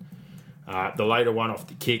excellent. The later one off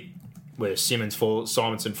the kick where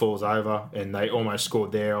Simonson falls over, and they almost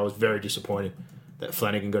scored there. I was very disappointed that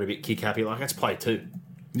Flanagan got a bit kick happy. That's play 2.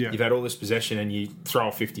 Yeah. You've had all this possession, and you throw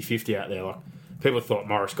a 50-50 out there. People thought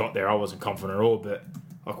Morris got there. I wasn't confident at all, but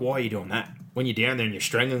why are you doing that? When you're down there and you're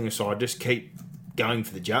strangling your side, just keep going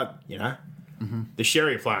for the jug, Mm-hmm. The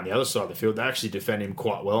Sherry play on the other side of the field, they actually defend him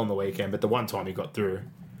quite well on the weekend, but the one time he got through,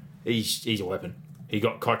 he's a weapon. He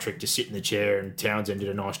got Kotrick to sit in the chair, and Townsend did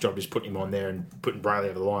a nice job just putting him on there and putting Brayley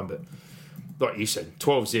over the line. But like you said,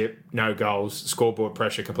 12-0, no goals, scoreboard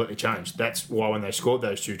pressure completely changed. That's why when they scored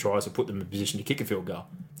those 2 tries, it put them in a position to kick a field goal.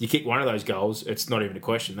 You kick one of those goals, it's not even a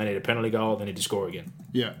question. They need a penalty goal, they need to score again.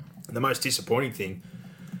 Yeah. And the most disappointing thing,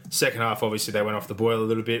 second half, obviously, they went off the boil a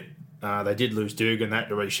little bit. They did lose Dugan. They had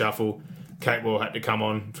to reshuffle. Catewell had to come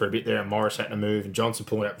on for a bit there, and Morris had to move, and Johnson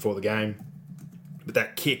pulled out before the game. But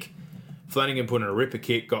that kick, Flanagan put in a ripper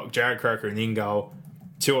kick, got Jared Croker in the in-goal,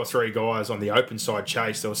 2 or 3 guys on the open side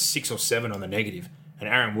chase. There was 6 or 7 on the negative, and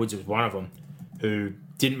Aaron Woods was one of them who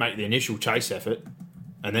didn't make the initial chase effort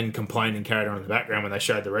and then complained and carried on in the background when they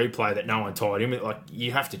showed the replay that no one tied him.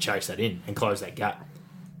 You have to chase that in and close that gap.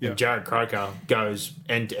 Yeah. Jared Croker goes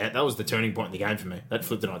end to end. That was the turning point in the game for me. That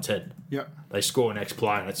flipped it on its head. Yeah. They score next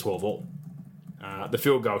play and it's 12-all. The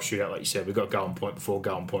field goal shootout, like you said, we got Golden Point before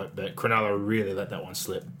Golden Point, but Cronulla really let that one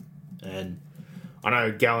slip. And I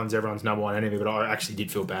know Gallen's everyone's number one enemy, but I actually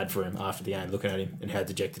did feel bad for him after the game, looking at him and how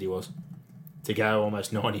dejected he was. To go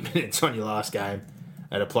almost 90 minutes on your last game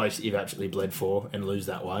at a place that you've absolutely bled for and lose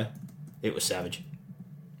that way, it was savage.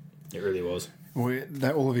 It really was. Well,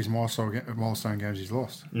 all of his milestone games he's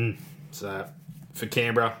lost. So for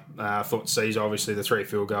Canberra, I thought Caesar, obviously the 3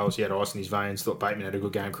 field goals, he had ice in his veins. Thought Bateman had a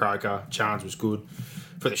good game. Croker, Chance was good.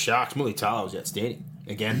 For the Sharks, Mulitalo was outstanding.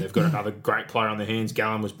 Again, they've got another great player on their hands.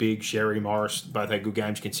 Gallen was big. Sherry, Morris, both had good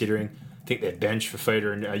games considering. I think their bench for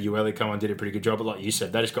Feeder and Ueli come on did a pretty good job. But like you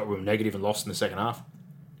said, they just got real negative and lost in the second half.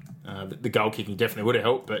 The goal kicking definitely would have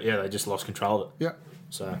helped, but yeah, they just lost control of it. Yeah.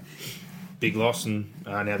 So, big loss, and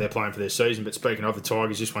now they're playing for their season. But speaking of the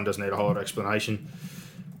Tigers, this one doesn't need a whole lot of explanation.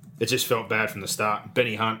 It just felt bad from the start.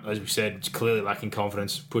 Benny Hunt, as we said, is clearly lacking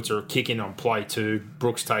confidence. Puts a kick in on play 2.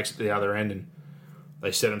 Brooks takes it to the other end, and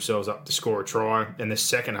they set themselves up to score a try. And the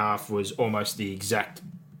second half was almost the exact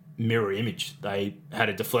mirror image. They had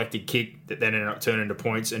a deflected kick that then ended up turning into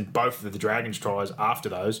points, and both of the Dragons' tries after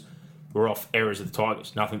those were off errors of the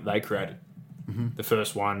Tigers, nothing that they created. Mm-hmm. The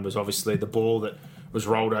first one was obviously the ball that was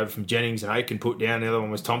rolled over from Jennings and Aiken put down. The other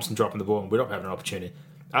one was Thompson dropping the ball and Widdop having an opportunity.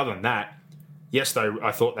 Other than that, yes,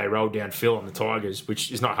 I thought they rolled down Phil on the Tigers,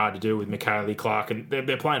 which is not hard to do with McHaley, Clark, and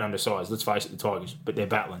they're playing undersized, let's face it, the Tigers, but they're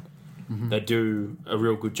battling. Mm-hmm. They do a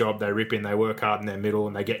real good job. They rip in, they work hard in their middle,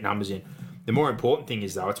 and they get numbers in. The more important thing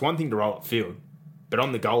is, though, it's one thing to roll up field, but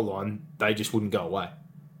on the goal line, they just wouldn't go away.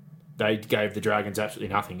 They gave the Dragons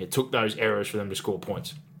absolutely nothing. It took those errors for them to score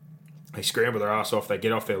points. They scramble their ass off. They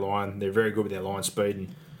get off their line. They're very good with their line speed.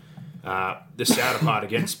 And the sadder part,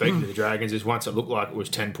 again, speaking to the Dragons, is once it looked like it was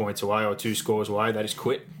 10 points away or 2 scores away, they just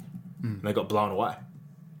quit. And they got blown away.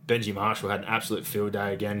 Benji Marshall had an absolute field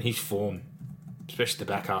day again. His form, especially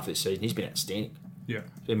the back half of this season, he's been outstanding. Yeah.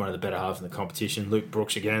 He's been one of the better halves in the competition. Luke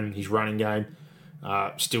Brooks, again, his running game,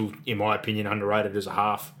 still, in my opinion, underrated as a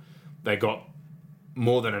half. They got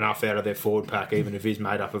more than enough out of their forward pack, even if he's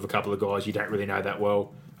made up of a couple of guys you don't really know that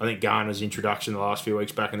well. I think Garner's introduction the last few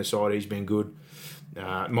weeks back in the side, he's been good.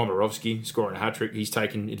 Momirovski scoring a hat-trick, he's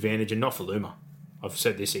taken advantage, and Nofaluma. I've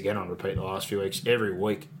said this again on repeat the last few weeks. Every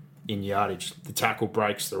week in yardage, the tackle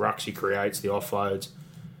breaks, the rucks he creates, the offloads,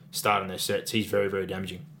 starting their sets, he's very, very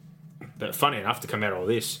damaging. But funny enough, to come out of all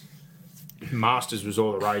this, Masters was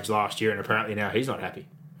all the rage last year, and apparently now he's not happy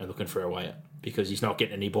and looking for a way out because he's not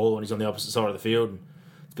getting any ball and he's on the opposite side of the field. And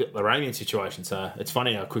it's a bit the Ramian situation, so it's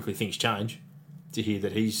funny how quickly things change to hear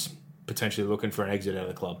that he's potentially looking for an exit out of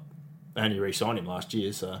the club. They only re-signed him last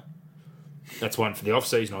year, so that's one for the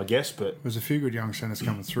off-season, I guess. But there's a few good young centres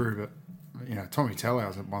coming through, but Tommy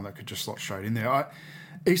Tellow's one that could just slot straight in there.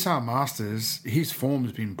 Esau Masters, his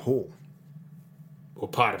form's been poor. Well,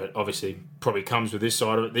 part of it obviously probably comes with this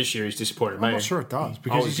side of it. This year he's disappointed me. I'm not sure it does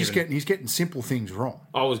because he's getting simple things wrong.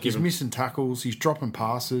 He's missing tackles. He's dropping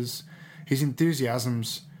passes. His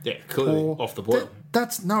enthusiasm's clearly poor. Off the boil.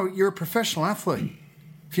 You're a professional athlete.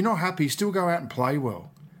 If you're not happy, still go out and play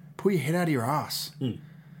well. Pull your head out of your ass.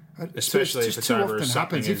 Especially if it's over often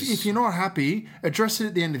happens. If you're not happy, address it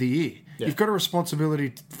at the end of the year. Yeah. You've got a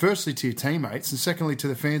responsibility, firstly, to your teammates and secondly, to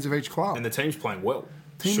the fans of each club. And the team's playing well.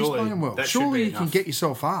 Surely you can get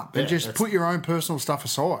yourself up and just put your own personal stuff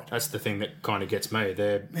aside. That's the thing that kind of gets me.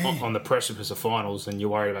 They're on the precipice of finals and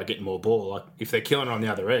you're worried about getting more ball. Like, if they're killing it on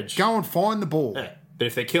the other edge... Go and find the ball. Yeah, but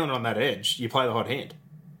if they're killing it on that edge, you play the hot hand.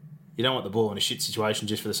 You don't want the ball in a shit situation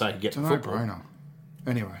just for the sake of getting football. It's a no-brainer.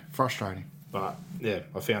 Anyway, frustrating. But, yeah,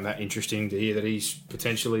 I found that interesting to hear that he's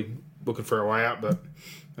potentially looking for a way out. But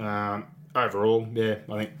overall, yeah,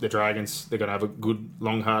 I think the Dragons, they're going to have a good,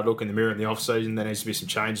 long, hard look in the mirror in the off-season. There needs to be some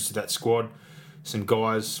changes to that squad. Some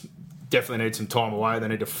guys definitely need some time away. They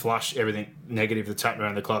need to flush everything negative that's happened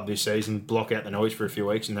around the club this season, block out the noise for a few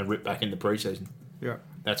weeks, and then rip back into pre-season. Yeah.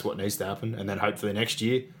 That's what needs to happen. And then hopefully next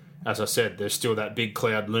year, as I said, there's still that big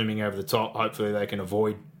cloud looming over the top. Hopefully they can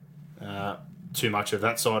avoid too much of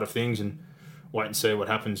that side of things and wait and see what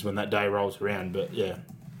happens when that day rolls around. But, yeah,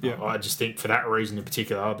 I just think for that reason in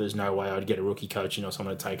particular, there's no way I'd get a rookie coach or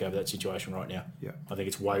someone to take over that situation right now. Yeah. I think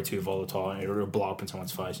it's way too volatile and it'll blow up in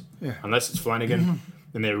someone's face. Yeah. Unless it's Flanagan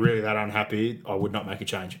and they're really that unhappy, I would not make a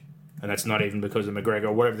change. And that's not even because of McGregor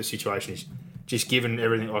or whatever the situation is. Just given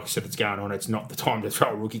everything, like I said, that's going on, it's not the time to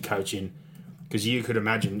throw a rookie coach in. Because you could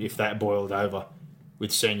imagine if that boiled over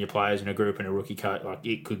with senior players in a group and a rookie coach, like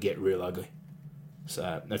it could get real ugly.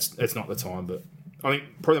 So that's not the time. But I think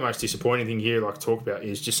probably the most disappointing thing here, like to talk about,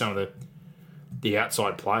 is just some of the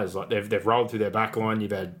outside players. Like they've rolled through their back line.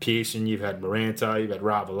 You've had Pearson, you've had Moranta, you've had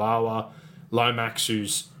Ravalawa, Lomax,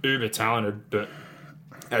 who's uber talented, but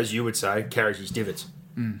as you would say, carries his divots.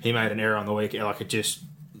 He made an error on the week, like it just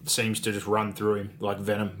seems to just run through him like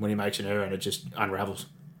venom when he makes an error and it just unravels.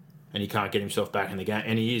 And he can't get himself back in the game.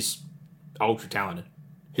 And he is ultra talented.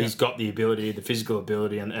 He's got the ability, the physical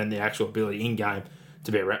ability, and the actual ability in game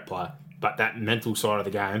to be a rep player. But that mental side of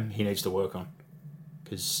the game, he needs to work on.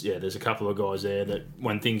 Because, there's a couple of guys there that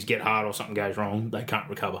when things get hard or something goes wrong, they can't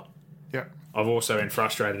recover. Yeah. I've also been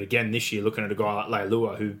frustrated again this year looking at a guy like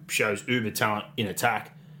Leilua who shows uber talent in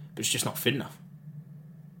attack, but it's just not fit enough.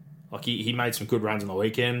 Like, he made some good runs on the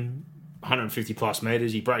weekend, 150 plus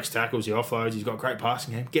metres, he breaks tackles, he offloads, he's got a great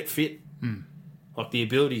passing game. Get fit. Like, the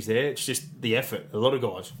ability's there. It's just the effort. A lot of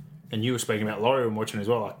guys. And you were speaking about Laurie and watching as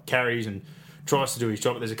well, like carries and tries to do his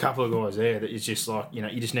job. But there's a couple of guys there that is just like,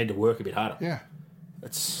 you just need to work a bit harder. Yeah.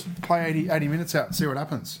 It's Play 80 minutes out and see what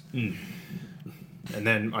happens. And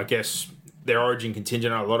then, I guess, their Origin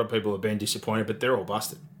contingent, a lot of people have been disappointed, but they're all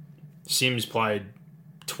busted. Sims played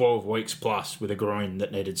 12 weeks plus with a groin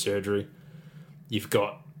that needed surgery. You've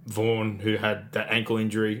got Vaughan, who had that ankle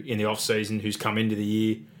injury in the off-season, who's come into the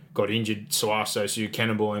year, got injured. Suaso, so you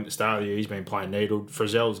cannonball him at the start of the year. He's been playing needled.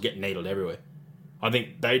 Frizzell's getting needled everywhere. I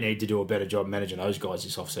think they need to do a better job managing those guys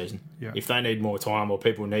this off-season. Yeah. If they need more time or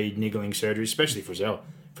people need niggling surgery, especially Frizzell.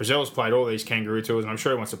 Frizzell's played all these kangaroo tours, and I'm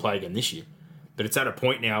sure he wants to play again this year. But it's at a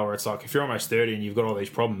point now where it's like, if you're almost 30 and you've got all these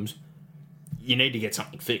problems, you need to get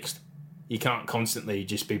something fixed. You can't constantly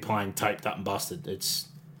just be playing taped up and busted.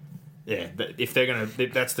 If they're going to,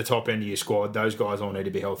 that's the top end of your squad, those guys all need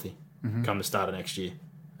to be healthy come the start of next year.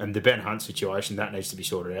 And the Ben Hunt situation, that needs to be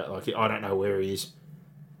sorted out. Like, I don't know where he is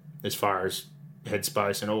as far as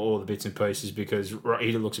headspace and all the bits and pieces, because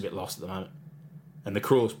he looks a bit lost at the moment. And the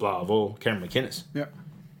cruelest blow of all, Cameron McInnes. Yeah.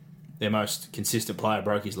 Their most consistent player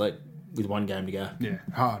broke his leg with one game to go. Yeah,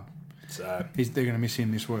 hard. So They're going to miss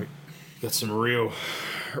him this week. got some real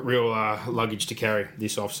luggage to carry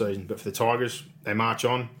this off-season. But for the Tigers, they march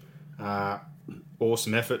on.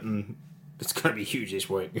 Awesome effort, and it's going to be huge this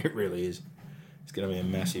week. It really is. It's going to be a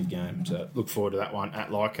massive game. So look forward to that one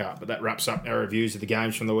at Leichhardt. But that wraps up our reviews of the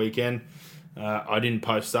games from the weekend. I didn't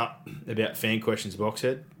post up about fan questions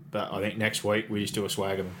Boxhead, but I think next week we just do a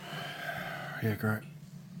swag of them. Yeah, great.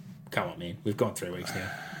 Come on, man. We've gone 3 weeks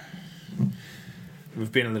now.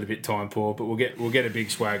 We've been a little bit time poor, but we'll get a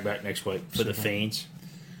big swag back next week for the fans.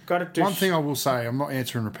 Got to do one thing I will say, I'm not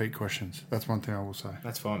answering repeat questions. That's one thing I will say.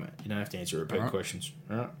 That's fine, mate. You don't have to answer repeat questions.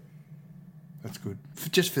 All right? That's good.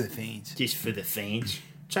 Just for the fans. Just for the fans.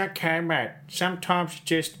 It's okay, mate. Sometimes you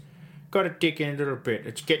just got to dig in a little bit.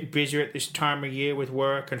 It's getting busier at this time of year with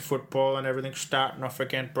work and football and everything starting off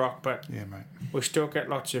again, Brock, but Yeah, mate. we still get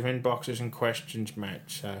lots of inboxes and questions, mate.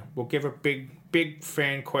 So we'll give a big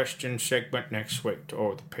fan question segment next week to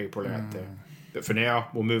all the people out there. But for now,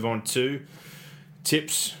 we'll move on to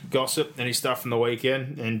tips, gossip, any stuff from the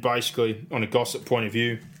weekend. And basically, on a gossip point of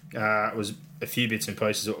view, it was a few bits and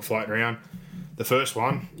pieces that were floating around. The first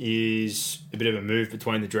one is a bit of a move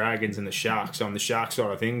between the Dragons and the Sharks. So on the Sharks side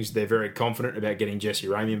of things, they're very confident about getting Jesse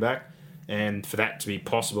Ramian back. And for that to be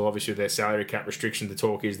possible, obviously with their salary cap restriction, the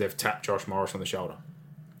talk is they've tapped Josh Morris on the shoulder.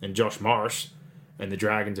 And Josh Morris and the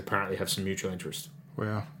Dragons apparently have some mutual interest.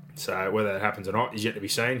 Wow. So whether that happens or not is yet to be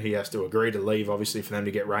seen. He has to agree to leave, obviously, for them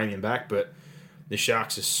to get Ramian back. But the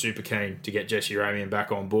Sharks are super keen to get Jesse Ramian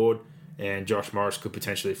back on board. And Josh Morris could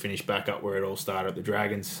potentially finish back up where it all started at the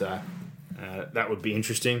Dragons. So that would be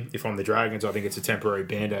interesting. If I'm the Dragons, I think it's a temporary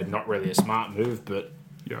band-aid, not really a smart move, but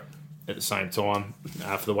at the same time,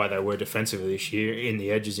 for the way they were defensively this year, in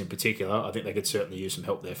the edges in particular, I think they could certainly use some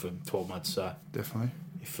help there for 12 months. So Definitely.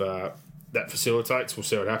 if that facilitates, we'll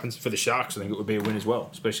see what happens. For the Sharks, I think it would be a win as well,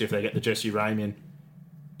 especially if they get the Jesse Ramian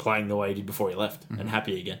playing the way he did before he left and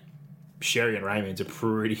happy again. Sherry and Ramian's a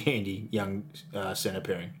pretty handy young centre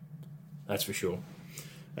pairing. That's for sure.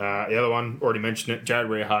 The other one, already mentioned it, Jared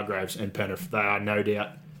Rea-Hargraves and Penrith. They are no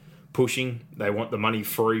doubt pushing. They want the money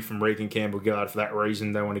free from Regan Campbell-Gillard for that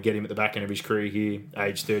reason. They want to get him at the back end of his career here,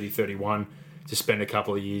 age 30, 31, to spend a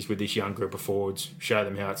couple of years with this young group of forwards, show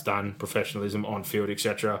them how it's done, professionalism, on-field,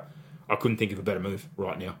 etc. I couldn't think of a better move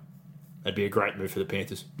right now. That'd be a great move for the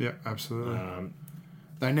Panthers. Yeah, absolutely.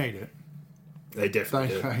 They need it. They definitely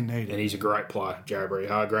do. They need it. And he's a great player, Jared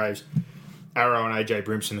Rea-Hargraves. Arrow and AJ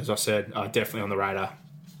Brimson, as I said, are definitely on the radar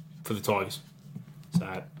for the Tigers.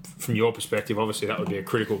 So, from your perspective, obviously that would be a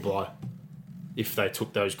critical blow if they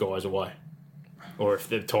took those guys away. Or if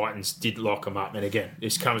the Titans did lock them up. And again,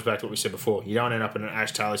 this comes back to what we said before. You don't end up in an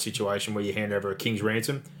Ash Taylor situation where you hand over a king's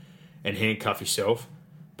ransom and handcuff yourself.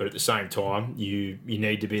 But at the same time, you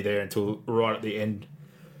need to be there until right at the end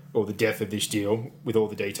or the death of this deal with all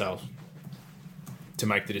the details to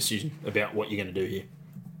make the decision about what you're going to do here.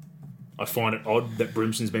 I find it odd that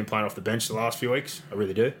Brimson's been playing off the bench the last few weeks. I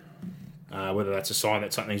really do. Whether that's a sign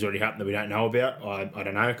that something's already happened that we don't know about, I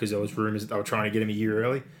don't know, because there was rumours that they were trying to get him a year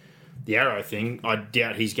early. The Arrow thing, I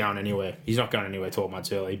doubt he's going anywhere. He's not going anywhere 12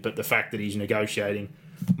 months early, but the fact that he's negotiating,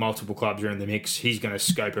 multiple clubs are in the mix, he's going to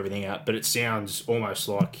scope everything out. But it sounds almost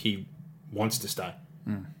like he wants to stay,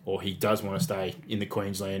 or he does want to stay in the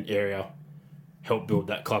Queensland area, help build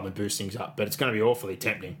that club and boost things up. But it's going to be awfully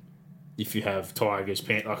tempting if you have Tigers,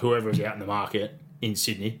 like whoever's out in the market in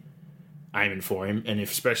Sydney aiming for him, and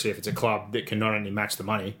especially if it's a club that can not only match the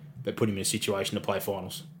money, but put him in a situation to play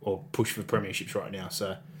finals or push for premierships right now.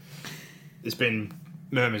 So there's been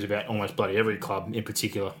murmurs about almost bloody every club in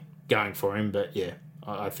particular going for him, but yeah,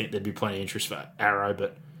 I think there'd be plenty of interest for Arrow,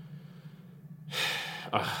 but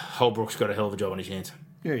Holbrook's got a hell of a job on his hands.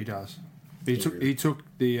 Yeah, he does. He took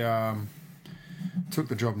the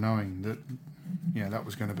job knowing that that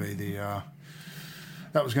was going to be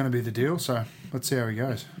the deal. So let's see how he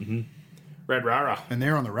goes. Mm-hmm. Red Rara, and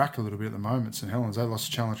they're on the rack a little bit at the moment. St Helens, they lost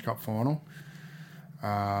the Challenge Cup final,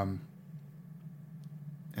 and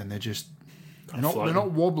they're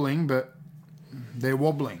not wobbling, but they're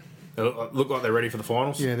wobbling. They look like they're ready for the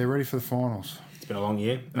finals. Yeah, they're ready for the finals. It's been a long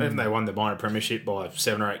year. Haven't they won the minor premiership by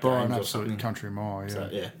 7 or 8 games or something? Country mile, yeah. So,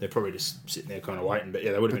 yeah, they're probably just sitting there kind of waiting. But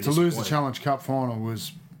yeah, they would have been. To lose the Challenge Cup final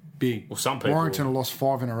was big. Well, some people Warrington lost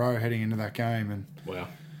 5 in a row heading into that game and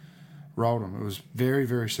rolled them. It was very,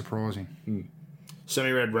 very surprising.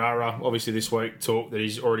 Semi-Red Rara, obviously this week, talked that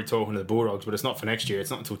he's already talking to the Bulldogs, but it's not for next year. It's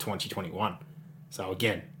not until 2021. So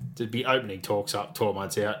again, to be opening talks up 12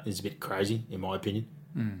 months out is a bit crazy, in my opinion.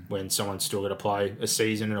 When someone's still got to play a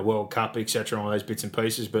season and a World Cup, etc., and all those bits and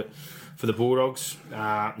pieces. But for the Bulldogs,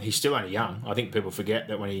 he's still only young. I think people forget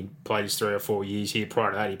that when he played his 3 or 4 years here,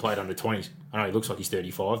 prior to that, he played under 20s. I know he looks like he's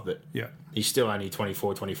 35, but he's still only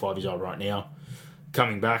 24, 25 years old right now.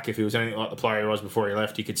 Coming back, if he was anything like the player he was before he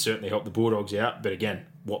left, he could certainly help the Bulldogs out. But again,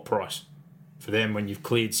 what price? For them, when you've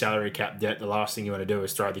cleared salary cap debt, the last thing you want to do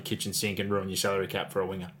is throw the kitchen sink and ruin your salary cap for a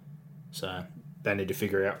winger. So they need to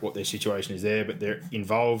figure out what their situation is there, but they're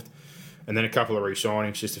involved. And then a couple of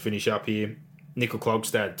re-signings just to finish up here. Nickel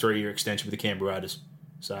Klogstad, 3-year extension with the Canberra Raiders.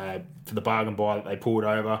 So for the bargain buy that they pulled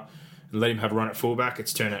over and let him have a run at fullback,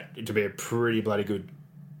 it's turned out to be a pretty bloody good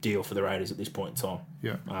deal for the Raiders at this point in time.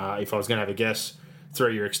 Yeah. If I was going to have a guess,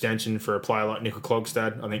 3-year extension for a player like Nickel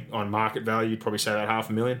Klogstad, I think on market value, you'd probably say about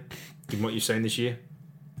 $500,000, given what you've seen this year.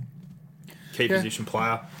 Key position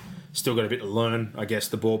player. Still got a bit to learn. I guess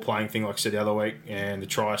the ball playing thing, like I said the other week, and the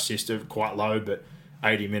try assist are quite low, but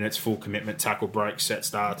 80 minutes, full commitment, tackle breaks, set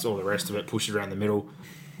starts, all the rest of it, push it around the middle.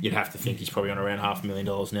 You'd have to think he's probably on around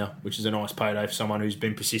 $500,000 now, which is a nice payday for someone who's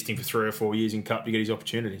been persisting for 3 or 4 years in Cup to get his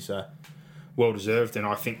opportunity. So, well deserved. And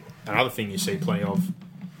I think another thing you see plenty of,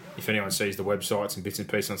 if anyone sees the websites and bits and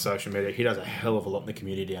pieces on social media, he does a hell of a lot in the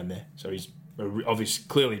community down there. So he's obviously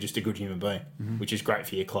clearly just a good human being, which is great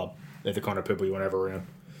for your club. They're the kind of people you want to have around.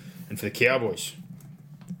 And for the Cowboys,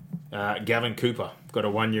 Gavin Cooper got a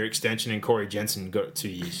 1-year extension and Corey Jensen got a 2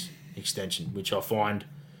 years extension, which I find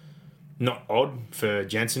not odd for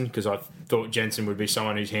Jensen because I thought Jensen would be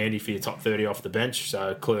someone who's handy for your top 30 off the bench.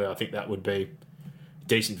 So clearly I think that would be a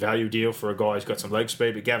decent value deal for a guy who's got some leg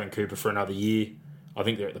speed. But Gavin Cooper for another year, I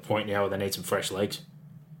think they're at the point now where they need some fresh legs,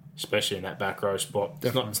 especially in that back row spot.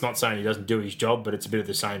 It's not saying he doesn't do his job, but it's a bit of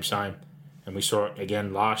the same. And we saw it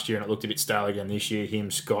again last year and it looked a bit stale again this year. Him,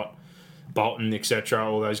 Scott, Bolton, etc.,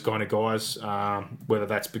 all those kind of guys, whether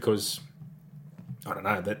that's because, I don't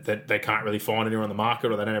know, that they can't really find anyone on the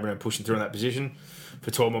market or they don't have anyone pushing through in that position for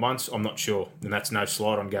 12 more months, I'm not sure. And that's no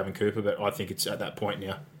slight on Gavin Cooper, but I think it's at that point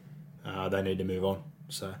now. They need to move on.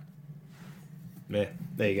 So, yeah,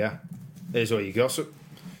 there you go. There's all your gossip.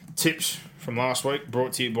 Tips from last week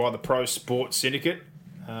brought to you by the Pro Sports Syndicate.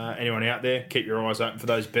 Anyone out there, keep your eyes open for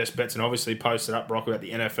those best bets and obviously post it up, Brock, about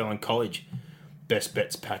the NFL and college best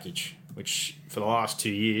bets package, which for the last 2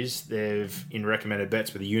 years, they've, in recommended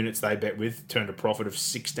bets with the units they bet with, turned a profit of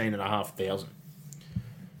 16,500.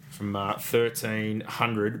 From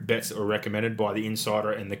 1,300 bets that were recommended by the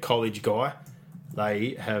insider and the college guy,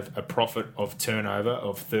 they have a profit of turnover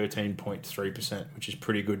of 13.3%, which is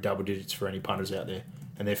pretty good double digits for any punters out there.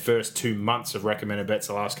 And their first 2 months of recommended bets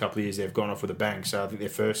the last couple of years, they've gone off with a bang. So I think their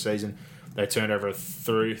first season, they turned over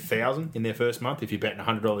 3,000 in their first month if you bet in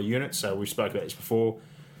 $100 units. So we've spoken about this before.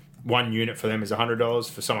 1 unit for them is $100.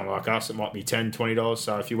 For someone like us, it might be $10, $20.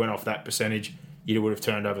 So if you went off that percentage, you would have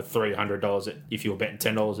turned over $300 if you were betting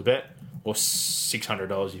 $10 a bet, or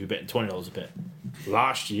 $600 if you were betting $20 a bet.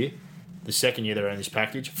 Last year, the second year they were in this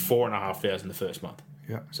package, $4,500 the first month.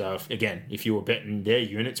 Yeah. So if you were betting their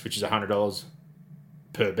units, which is $100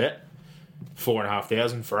 per bet,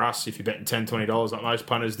 $4,500 for us. If you're betting $10, $20 like most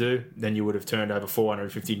punters do, then you would have turned over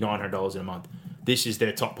 $450, $900 in a month. This is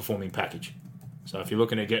their top performing package. So if you're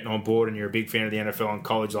looking at getting on board and you're a big fan of the NFL and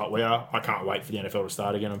college like we are, I can't wait for the NFL to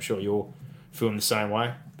start again. I'm sure you're feeling the same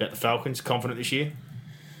way about the Falcons. Confident this year?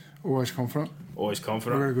 Always confident. Always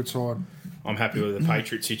confident. Very good side. I'm happy with the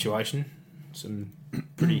Patriots situation. Some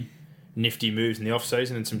pretty nifty moves in the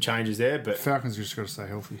off-season and some changes there. But Falcons just got to stay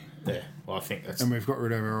healthy. Yeah, well, I think that's... And we've got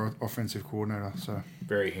rid of our offensive coordinator, so...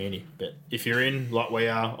 Very handy. But if you're in, like we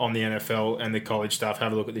are, on the NFL and the college stuff,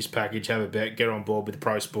 have a look at this package, have a bet, get on board with the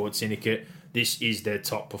Pro Sports Syndicate. this is their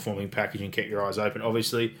top performing package, and keep your eyes open,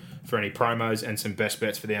 obviously, for any promos and some best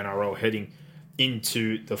bets for the NRL heading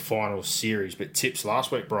into the final series. But tips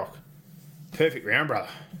last week, Brock. Perfect round, brother.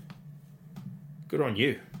 Good on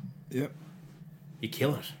you. Yep. You're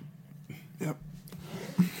killing it. Yep.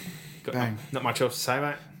 Got Bang. Not much else to say,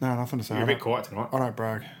 mate? No, nothing to say. You're a bit quiet tonight. I don't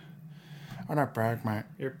brag. I don't brag, mate.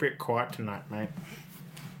 You're a bit quiet tonight, mate.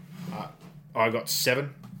 I got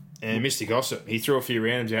 7. And Mr. Gossip, he threw a few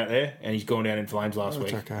rounds out there, and he's gone down in flames last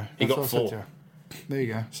week. That's okay. He That's got what I said 4. to you. There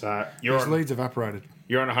you go. So His lead's evaporated.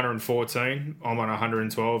 you're on 114. I'm on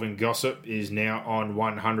 112, and Gossip is now on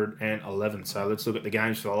 111. So let's look at the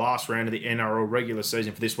games for the last round of the NRL regular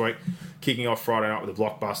season for this week. Kicking off Friday night with a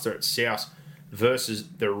blockbuster at South versus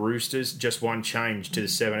the Roosters. Just one change to the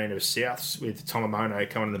 17 of Souths, with Tomamono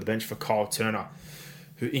coming to the bench for Kyle Turner,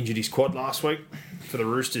 who injured his quad last week. For the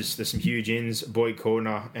Roosters, there's some huge ins. Boyd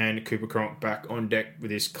Cordner and Cooper Cronk back on deck with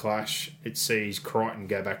this clash. It sees Crichton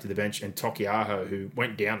go back to the bench, and Tokiaho, who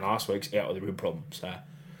went down last week, out with a rib problem. So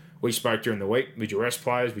we spoke during the week. Would you rest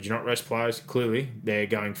players? Would you not rest players? Clearly, they're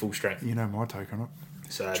going full strength. You know my take on it.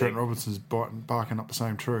 So Trent Robinson's barking up the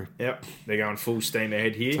same tree. Yep, they're going full steam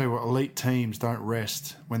ahead here. Tell you what, elite teams don't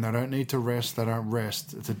rest. When they don't need to rest, they don't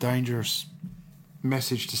rest. It's a dangerous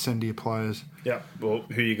message to send to your players. Yep. Well,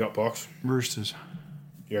 who you got, Box? Roosters.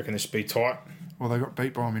 You reckon this will be tight? Well, they got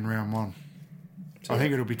beat by them in round 1. I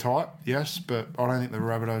think it'll be tight, yes, but I don't think the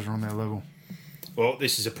Rabbitohs are on their level. Well,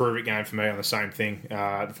 this is a prove it game for me on the same thing.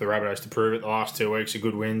 For the Rabbitohs to prove it, the last 2 weeks are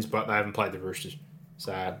good wins, but they haven't played the Roosters.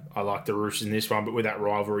 So I like the Roosters in this one, but with that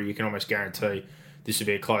rivalry, you can almost guarantee this will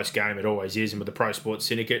be a close game. It always is. And with the Pro Sports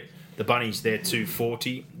Syndicate, the Bunnies, they're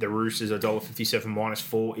 240. The Roosters, $1.57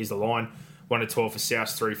 -4 is the line. 1 to 12 for South,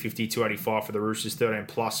 350, 285 for the Roosters, 13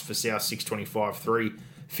 plus for South, 625,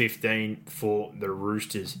 315 for the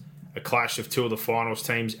Roosters. A clash of two of the finals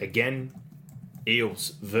teams again.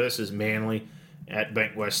 Eels versus Manly at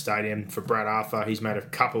Bankwest Stadium. For Brad Arthur, he's made a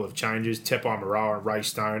couple of changes. Tepai Morawa and Ray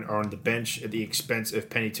Stone are on the bench at the expense of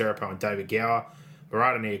Penny Terapo and David Gower.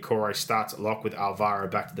 Murata Niokore starts at lock with Alvaro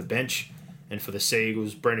back to the bench. And for the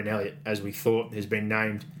Seagulls, Brendan Elliott, as we thought, has been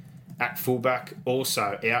named at fullback.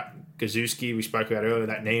 Also out, Gazuski, we spoke about earlier,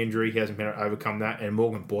 that knee injury, he hasn't been able to overcome that, and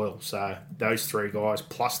Morgan Boyle. So those 3 guys,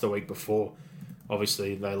 plus the week before,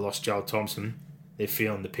 obviously they lost Joel Thompson. They're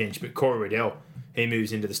feeling the pinch. But Corey Riddell, he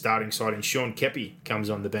moves into the starting side, and Sean Kepi comes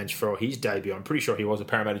on the bench for his debut. I'm pretty sure he was a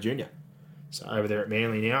Parramatta junior. So over there at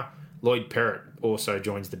Manly now. Lloyd Perrott also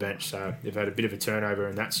joins the bench, so they've had a bit of a turnover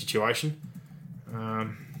in that situation.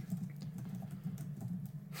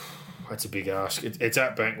 That's a big ask. It's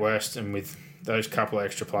at Bankwest, and with those couple of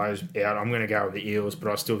extra players out, I'm going to go with the Eels,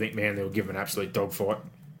 but I still think Manly will give them an absolute dogfight.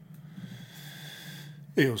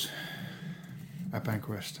 Eels at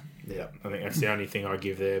Bankwest. Yeah, I think that's the only thing I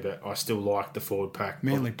give there, but I still like the forward pack.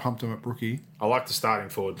 Manly pumped them at rookie. I like the starting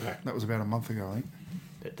forward pack. That was about a month ago, I think.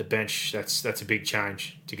 At the bench, that's a big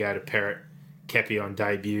change to go to Perrott, Kepi on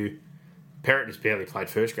debut. Perrott has barely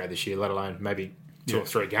played first grade this year, let alone maybe 2 or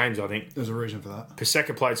 3 games, I think. There's a reason for that.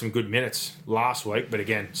 Paseka played some good minutes last week, but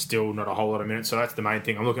again, still not a whole lot of minutes. So that's the main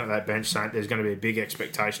thing. I'm looking at that bench saying there's going to be a big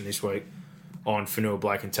expectation this week on Fanua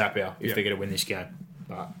Blake and Tapau if they're going to win this game.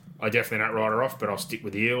 But I definitely don't write her off, but I'll stick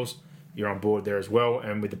with the Eels. You're on board there as well.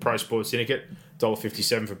 And with the Pro Sports Syndicate,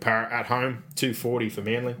 $1.57 for Parrott at home, $2.40 for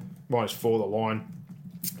Manly, -4 the line.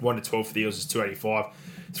 1 to 12 for the Eels is 285,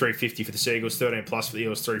 350 for the Seagulls, 13 plus for the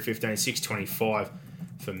Eels, 315, 625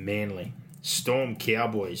 for Manly. Storm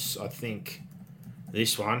Cowboys, I think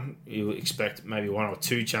this one, you expect maybe 1 or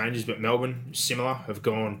 2 changes, but Melbourne, similar, have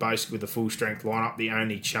gone basically with the full strength lineup. The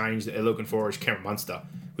only change that they're looking for is Cameron Munster,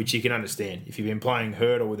 which you can understand. If you've been playing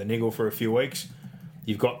hurt or with a niggle for a few weeks,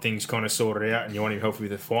 you've got things kind of sorted out and you want him healthy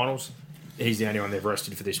with the finals, he's the only one they've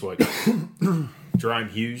rested for this week. Jerome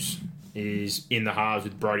Hughes is in the halves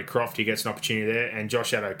with Brodie Croft. He gets an opportunity there. And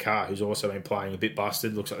Josh Addo-Carr, who's also been playing a bit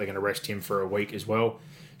busted. Looks like they're going to rest him for a week as well.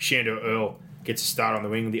 Shandor Earl gets a start on the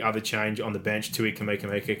wing. The other change on the bench, Tui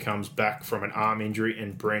Kamika comes back from an arm injury.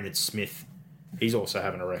 And Brandon Smith, he's also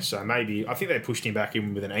having a rest. So maybe, I think they pushed him back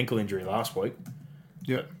in with an ankle injury last week.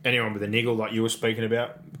 Yeah. Anyone with a niggle like you were speaking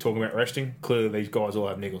about, talking about resting, clearly these guys all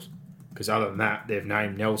have niggles. Because other than that, they've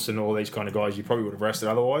named Nelson, all these kind of guys you probably would have rested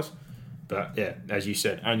otherwise. But, yeah, as you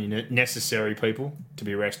said, only necessary people to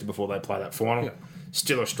be rested before they play that final. Yeah.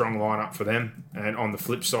 Still a strong lineup for them. And on the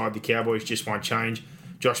flip side, the Cowboys just one change.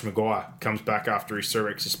 Josh Maguire comes back after his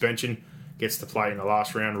 3-week suspension, gets to play in the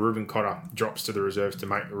last round. Reuben Cotter drops to the reserves to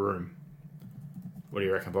make room. What do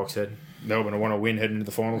you reckon, Boxhead? Melbourne will want to win heading into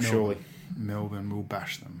the final, surely. Melbourne will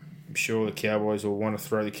bash them. I'm sure the Cowboys will want to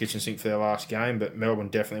throw the kitchen sink for their last game, but Melbourne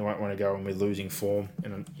definitely won't want to go in with losing form,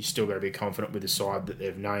 and you still got to be confident with the side that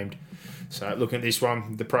they've named. So looking at this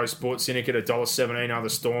one, the Pro Sports Syndicate, $1.17 are the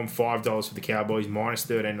Storm, $5 for the Cowboys, minus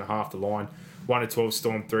 13.5 the line. 1 to 12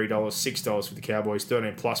 Storm, $3, $6 for the Cowboys,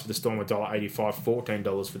 13 plus for the Storm, $1.85,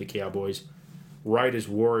 $14 for the Cowboys. Raiders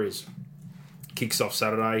Warriors kicks off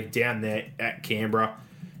Saturday down there at Canberra.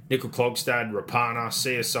 Nickel Klogstad, Rapana,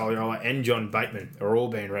 Sia Soliola, and John Bateman are all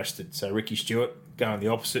being rested. So Ricky Stewart going the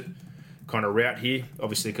opposite kind of route here,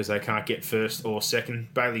 obviously because they can't get first or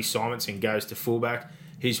second. Bailey Simonson goes to fullback.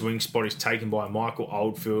 His wing spot is taken by Michael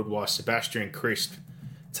Oldfield, while Sebastian Crisp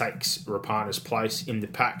takes Rapana's place. In the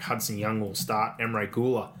pack, Hudson Young will start. Emre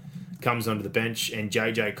Gula comes onto the bench, and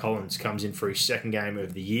JJ Collins comes in for his second game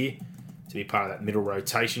of the year to be part of that middle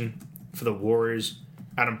rotation. For the Warriors,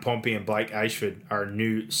 Adam Pompey and Blake Ashford are a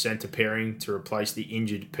new centre pairing to replace the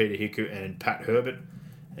injured Peter Hiku and Pat Herbert.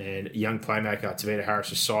 And young playmaker Tavita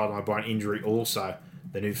Harris is sidelined by an injury also.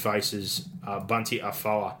 The new faces are Bunty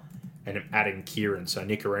Afoa and Adam Kieran. So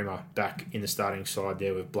Nicarima back in the starting side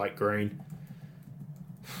there with Blake Green.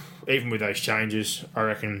 Even with those changes, I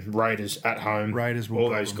reckon Raiders at home, all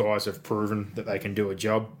those guys have proven that they can do a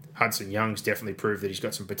job. Hudson Young's definitely proved that he's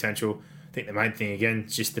got some potential. I think the main thing, again,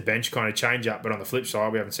 is just the bench kind of change up. But on the flip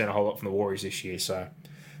side, we haven't seen a whole lot from the Warriors this year. So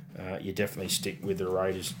you definitely stick with the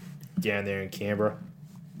Raiders down there in Canberra.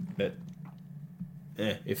 But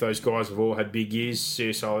if those guys have all had big years,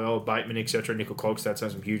 CSIL, Bateman, etc., Nickel Klogstad's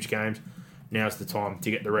had some huge games, now's the time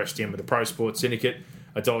to get the rest in with the Pro Sports Syndicate.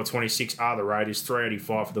 $1.26 are the Raiders,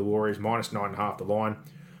 $3.85 for the Warriors, minus 9.5 the line.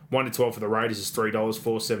 1 to 12 for the Raiders is $3,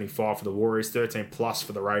 $4.75 for the Warriors, 13 plus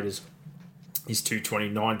for the Raiders is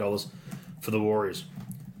 $2.29 for the Warriors.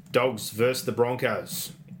 Dogs versus the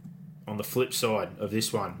Broncos. On the flip side of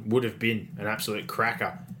this one, would have been an absolute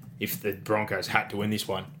cracker if the Broncos had to win this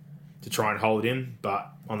one to try and hold in. But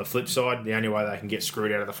on the flip side, the only way they can get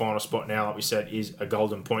screwed out of the final spot now, like we said, is a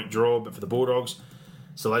golden point draw. But for the Bulldogs,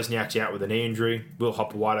 Selesniak's out with a knee injury. Will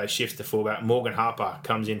Hopewado shifts to fullback. Morgan Harper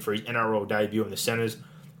comes in for his NRL debut in the centres.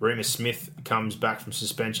 Remus Smith comes back from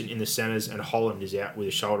suspension in the centres, and Holland is out with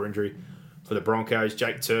a shoulder injury. For the Broncos,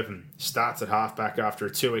 Jake Turpin starts at halfback after a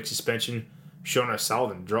 2-week suspension. Sean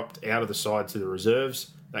O'Sullivan dropped out of the side to the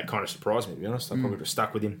reserves. That kind of surprised me, to be honest. I probably would have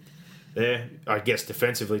stuck with him there. I guess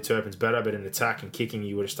defensively, Turpin's better, but in attack and kicking,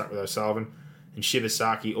 you would have stuck with O'Sullivan. And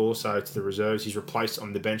Shibasaki also to the reserves. He's replaced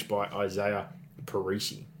on the bench by Isaiah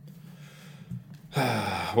Parisi.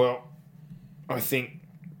 Well, I think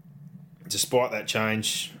despite that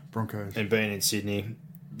change Broncos and being in Sydney,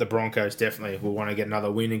 the Broncos definitely will want to get another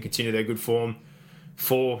win and continue their good form.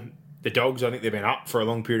 For the Dogs, I think they've been up for a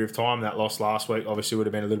long period of time. That loss last week obviously would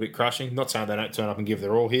have been a little bit crushing. Not saying they don't turn up and give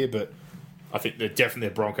their all here, but I think that definitely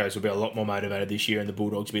the Broncos will be a lot more motivated this year, and the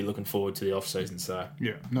Bulldogs will be looking forward to the off-season. So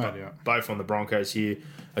yeah, no doubt. Both on the Broncos here.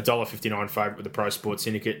 $1.59 favourite with the Pro Sports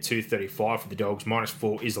Syndicate. $2.35 for the Dogs. Minus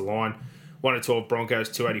 4 is the line. 1 to 12 Broncos.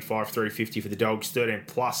 $2.85, $3.50 for the Dogs. 13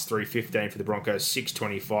 plus $3.15 for the Broncos.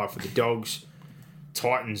 $6.25 for the Dogs.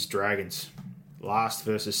 Titans Dragons. Last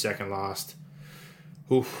versus second last.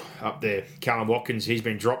 Oof, up there. Callum Watkins, he's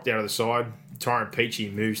been dropped out of the side. Tyron Peachy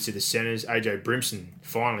moves to the centres. AJ Brimson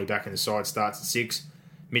finally back in the side, starts at 6.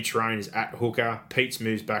 Mitch Rain is at hooker. Peets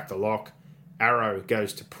moves back to lock. Arrow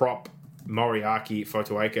goes to prop. Moriaki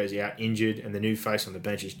Fotuaika is out injured, and the new face on the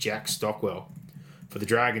bench is Jack Stockwell. For the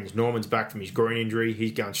Dragons, Norman's back from his groin injury.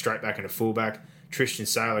 He's going straight back into fullback. Tristan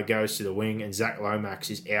Saylor goes to the wing, and Zach Lomax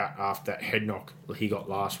is out after that head knock he got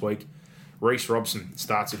last week. Reece Robson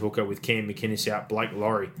starts at hooker with Cam McInnes out. Blake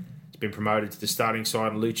Laurie has been promoted to the starting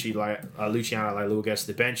side. Luciano Leilua goes to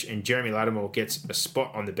the bench, and Jeremy Lattimore gets a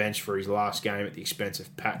spot on the bench for his last game at the expense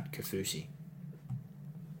of Pat Kafusi.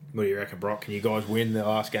 What do you reckon, Brock? Can you guys win the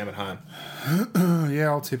last game at home? Yeah,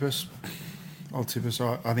 I'll tip us.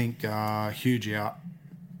 I think huge out.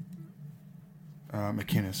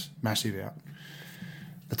 McInnes, massive out.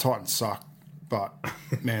 The Titans suck, but,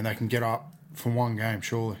 man, they can get up from one game,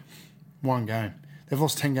 surely. One game. They've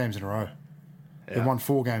lost 10 games in a row. Yeah. They've won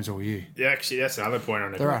 4 games all year. Yeah, actually, that's another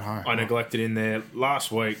point They're at home. I neglected in there.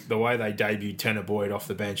 Last week, the way they debuted Tanner Boyd off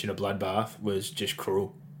the bench in a bloodbath was just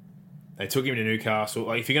cruel. They took him to Newcastle.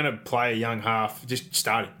 Like, if you're going to play a young half, just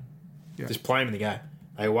start him. Yeah. Just play him in the game.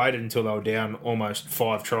 They waited until they were down almost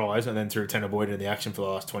 5 tries and then threw Tanner Boyd into the action for the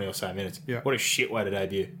last 20 or so minutes. Yeah. What a shit way to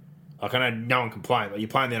debut. Like, I know no one can play. Like, you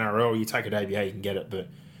play in the NRL, you take a debut, you can get it. But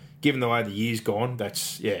given the way the year's gone,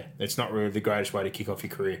 that's not really the greatest way to kick off your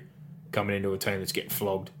career, coming into a team that's getting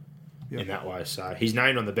flogged in that way. So he's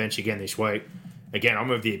named on the bench again this week. Again, I'm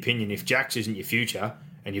of the opinion if Jacks isn't your future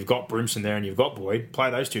and you've got Brimson there and you've got Boyd, play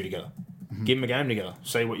those two together. Give them a game together.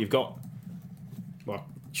 See what you've got. Like,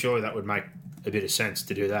 surely that would make a bit of sense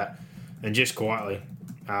to do that. And just quietly,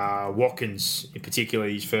 Watkins, in particular,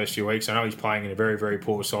 his first few weeks, I know he's playing in a very, very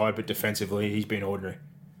poor side, but defensively, he's been ordinary.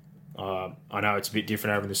 I know it's a bit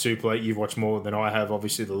different over in the Super League. You've watched more than I have.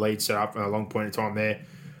 Obviously, the lead set up for a long point of time there.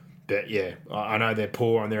 But, yeah, I know they're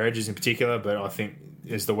poor on their edges in particular, but I think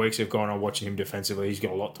as the weeks have gone on watching him defensively, he's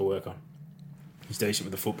got a lot to work on. He's decent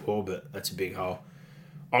with the football, but that's a big hole.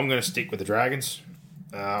 I'm going to stick with the Dragons.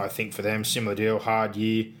 I think for them, similar deal, hard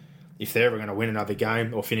year. If they're ever going to win another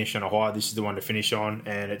game or finish on a high, this is the one to finish on,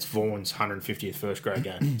 and it's Vaughan's 150th first grade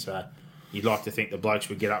game. So you'd like to think the Blokes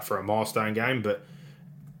would get up for a milestone game, but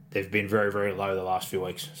they've been very, very low the last few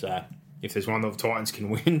weeks. So if there's one that the Titans can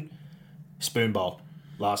win, spoon bowl.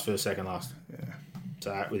 Last, first, second, last. Yeah.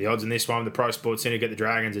 So with the odds in this one, the Pro Sports Centre get the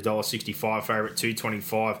Dragons $1.65 favourite,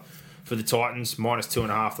 $2.25 for the Titans, minus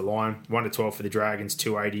 2.5 the line, 1-12 for the Dragons,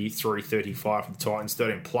 $2.80, $3.35 for the Titans,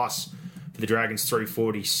 13 plus for the Dragons,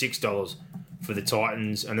 $3.40, $6 for the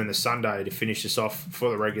Titans, and then the Sunday to finish this off for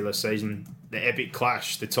the regular season, the epic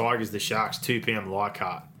clash, the Tigers, the Sharks, 2 p.m.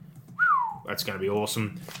 Leichhardt. That's going to be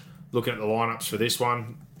awesome. Looking at the lineups for this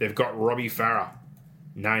one, they've got Robbie Farah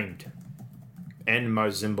named, and Mo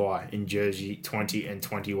Zimbai in jersey 20 and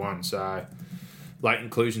 21. So late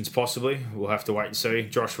inclusions possibly. We'll have to wait and see.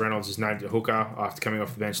 Josh Reynolds is named at hooker after coming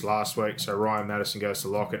off the bench last week. So Ryan Madison goes to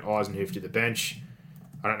Lockett, Eisenhuth to the bench.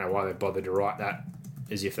 I don't know why they bothered to write that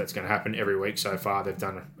as if that's going to happen every week so far. They've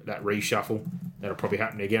done that reshuffle. That'll probably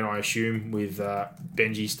happen again, I assume, with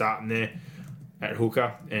Benji starting there at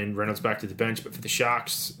hooker and Reynolds back to the bench. But for the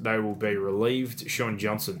Sharks, they will be relieved. Sean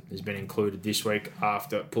Johnson has been included this week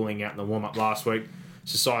after pulling out in the warm-up last week.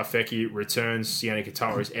 Sasai Feki returns. Sione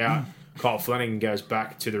Katoa is out. Kyle Flanagan goes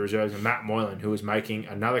back to the reserves. And Matt Moylan, who is making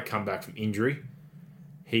another comeback from injury,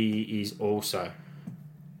 he is also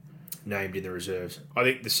named in the reserves. I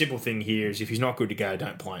think the simple thing here is if he's not good to go,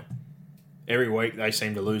 don't play him. Every week they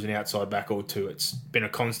seem to lose an outside back or two. It's been a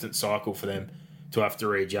constant cycle for them to have to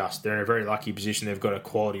readjust. They're in a very lucky position. They've got a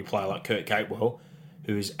quality player like Kurt Capewell,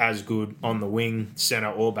 who is as good on the wing,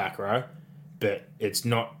 centre or back row, but it's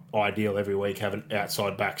not ideal every week having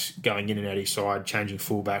outside backs going in and out each side, changing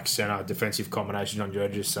full-back, centre, defensive combinations on your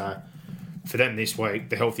edges. So for them this week,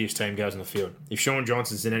 the healthiest team goes on the field. If Sean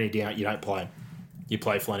Johnson's in any doubt, you don't play him. You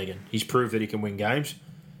play Flanagan. He's proved that he can win games,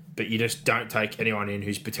 but you just don't take anyone in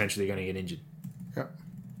who's potentially going to get injured. Yep.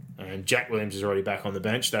 And Jack Williams is already back on the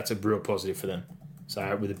bench. That's a real positive for them.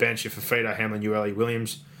 So with the bench of Fafita, Hamlin, Ueli,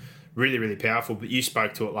 Williams, really, really powerful. But you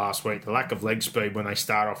spoke to it last week. The lack of leg speed when they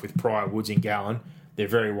start off with Pryor, Woods and Gallen, they're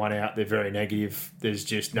very one out. They're very negative. There's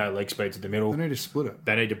just no leg speed to the middle. They need to split it.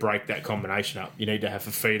 They need to break that combination up. You need to have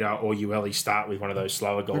Fafita or Ueli start with one of those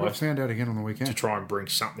slower They got guys found out again on the weekend to try and bring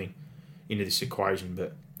something into this equation.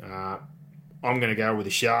 But I'm going to go with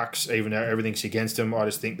the Sharks, even though everything's against them. I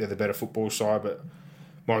just think they're the better football side, but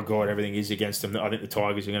my God, everything is against them. I think the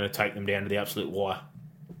Tigers are going to take them down to the absolute wire.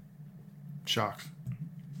 Sharks.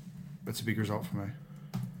 That's a big result for me.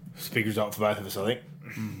 It's a big result for both of us, I think.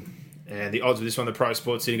 And the odds of this one, the Pro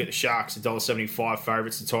Sports City get the Sharks $1.75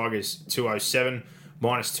 favourites, the Tigers $2.07,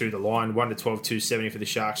 -2 the line, 1-12 $2.70 for the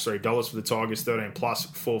Sharks, $3 for the Tigers, 13 plus,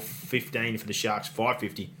 $4.15 for the Sharks,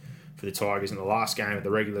 $5.50 for the Tigers in the last game of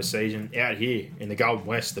the regular season. Out here in the Golden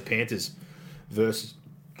West, the Panthers versus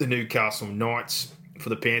the Newcastle Knights. For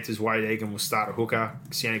the Panthers, Wade Egan will start a hooker.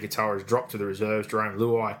 Sione Katoa has dropped to the reserves. Jerome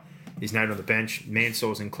Luai is named on the bench.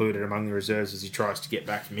 Mansour's included among the reserves as he tries to get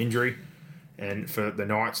back from injury. And for the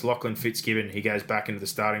Knights, Lachlan Fitzgibbon, he goes back into the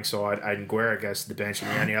starting side. Aidan Guerra goes to the bench. And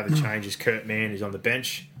the only other change is Kurt Mann is on the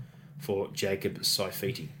bench for Jacob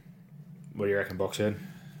Saifiti. What do you reckon, Boxhead?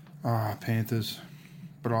 Panthers.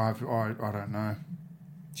 But I don't know.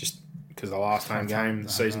 Just because the last home game, the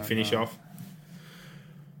season finish off.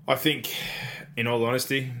 I think, in all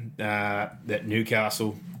honesty, that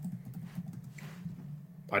Newcastle,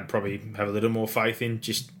 I'd probably have a little more faith in,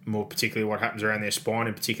 just more particularly what happens around their spine,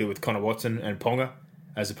 and particularly with Connor Watson and Ponga,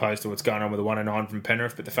 as opposed to what's going on with the 1-9 from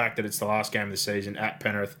Penrith. But the fact that it's the last game of the season at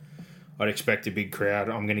Penrith, I'd expect a big crowd.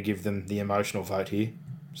 I'm going to give them the emotional vote here.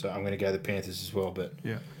 So I'm going to go the Panthers as well. But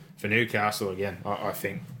yeah, for Newcastle, again, I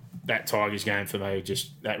think that Tigers game for me,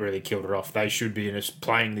 that really killed it off. They should be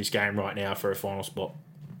playing this game right now for a final spot,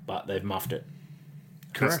 but they've muffed it.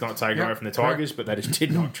 correct. That's not taken away from the Tigers, but they just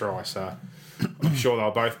did not try. So I'm sure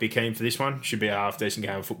they'll both be keen for this one. Should be a half-decent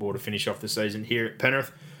game of football to finish off the season here at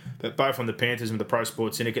Penrith. But both on the Panthers and the Pro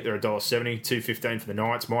Sports Syndicate, they're $1.70, $2.15 for the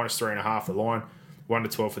Knights, -3.5 the line,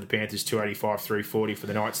 1-12 for the Panthers, $2.85, $3.40 for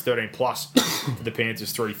the Knights, 13 plus for the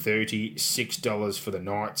Panthers, $3.30, $6 for the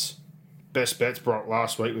Knights. Best bets, Brock,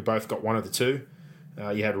 last week we both got one of the two.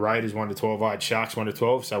 You had Raiders 1-12. I had Sharks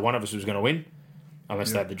 1-12. So one of us was going to win,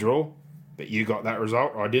 unless they had the draw. But you got that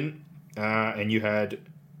result. I didn't. And you had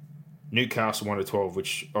Newcastle 1-12,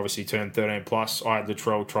 which obviously turned 13 plus. I had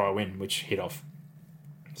Latrell try win, which hit off.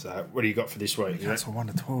 So what do you got for this week? Newcastle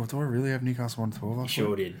 1-12. Do I really have Newcastle 1-12?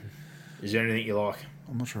 Sure did. Is there anything you like?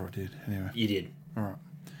 I'm not sure I did. Anyway. You did. All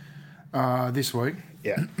right. This week.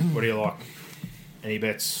 Yeah. What do you like? Any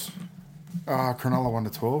bets? Cronulla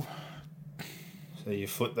 1-12. So you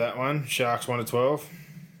flip that one. Sharks 1-12.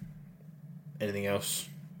 Anything else?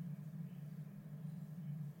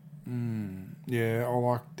 Yeah, I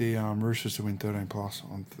like the Roosters to win 13 plus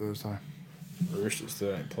on Thursday. Roosters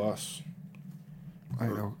 13 plus. I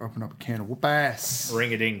think they'll open up a can of whoop ass.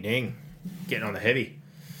 Ring a ding ding. Getting on the heavy.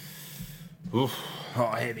 Oof.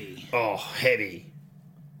 Oh, heavy. Oh, heavy.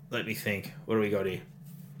 Let me think. What do we got here?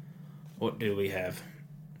 What do we have?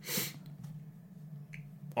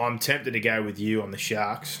 I'm tempted to go with you on the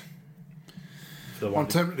Sharks. I'm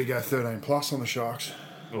tempted to go 13 plus on the Sharks.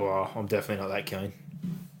 Well, I'm definitely not that keen.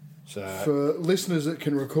 So for listeners that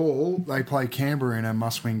can recall, they played Canberra in a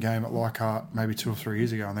must-win game at Leichhardt maybe 2 or 3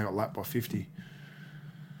 years ago, and they got lapped by 50.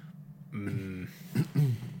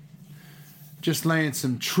 Just laying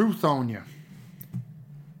some truth on you.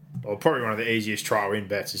 Well, probably one of the easiest try-win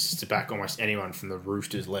bets is to back almost anyone from the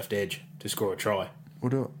Roosters' left edge to score a try. We'll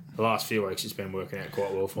do it. The last few weeks it's been working out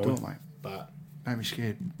quite well for me. Do it, mate. But don't be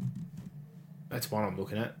scared. That's one I'm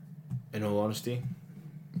looking at, in all honesty.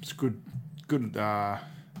 It's good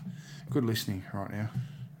listening right now.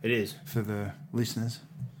 It is. For the listeners.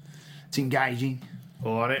 It's engaging.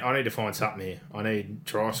 Well, I need to find something here. I need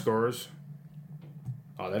try scorers.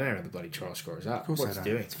 Oh, they don't have the bloody try scorers up. Of course What's they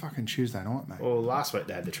don't. doing? It's fucking Tuesday night, mate. Well, last week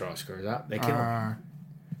they had the try scorers up. They're killing me.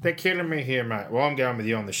 They're killing me here, mate. Well, I'm going with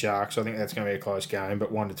you on the Sharks. I think that's going to be a close game,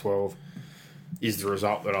 but 1-12 is the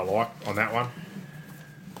result that I like on that one.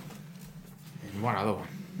 And one other one.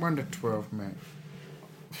 1-12, mate.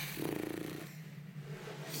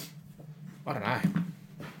 I don't know.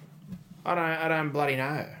 I don't bloody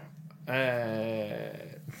know.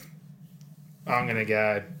 I'm going to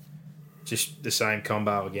go just the same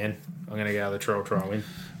combo again. I'm going to go Latrell try win.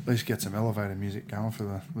 At least get some elevator music going for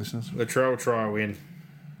the listeners. Latrell try win.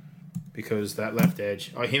 Because that left edge,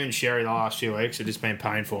 him and Sherry the last few weeks have just been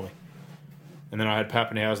pain for me. And then I had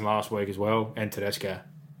Pappenhausen last week as well, and Tedesco.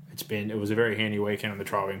 It was a very handy weekend on the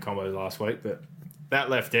try win combos last week, but that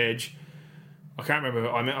left edge, I can't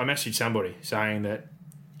remember. I messaged somebody saying that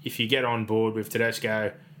if you get on board with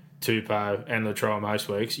Tedesco, Tupou, and Latrell most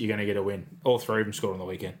weeks, you're going to get a win. All three of them scored on the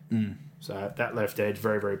weekend. So that left edge,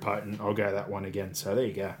 very, very potent. I'll go that one again. So there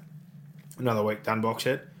you go. Another week done,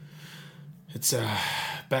 Boxhead. It's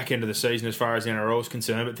back into the season as far as the NRL is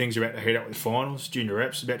concerned, but things are about to heat up with finals. Junior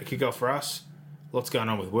reps about to kick off for us. Lots going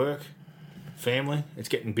on with work, family. It's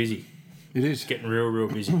getting busy. It is. It's getting real, real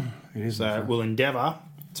busy. It is. So we'll endeavour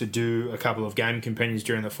to do a couple of game companions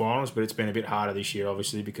during the finals, but it's been a bit harder this year,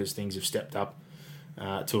 obviously, because things have stepped up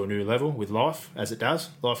to a new level with life, as it does.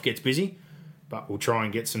 Life gets busy, but we'll try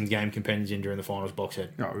and get some game companions in during the finals, Boxhead.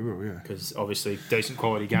 No, we will, yeah. Because obviously decent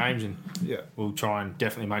quality games, and we'll try and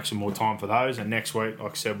definitely make some more time for those. And next week,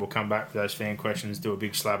 like I said, we'll come back to those fan questions, do a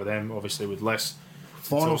big slab of them, obviously with less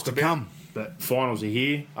finals to come. But finals are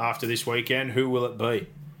here after this weekend. Who will it be?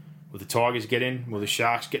 Will the Tigers get in? Will the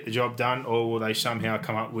Sharks get the job done? Or will they somehow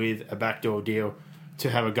come up with a backdoor deal to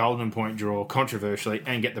have a golden point draw, controversially,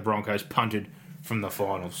 and get the Broncos punted from the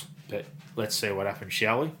finals? But let's see what happens,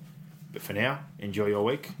 shall we? But for now, enjoy your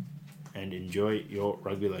week and enjoy your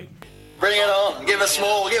rugby league. Bring it on. Give us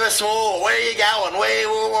more. Give us more. Where are you going?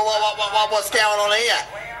 What's going on here?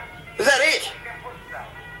 Is that it?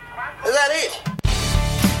 Is that it?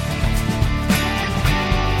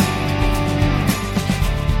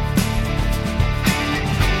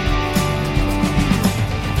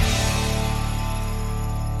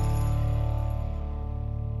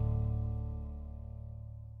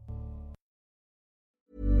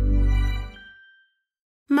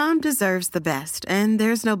 Mom deserves the best, and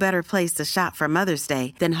there's no better place to shop for Mother's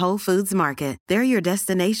Day than Whole Foods Market. They're your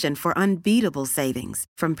destination for unbeatable savings,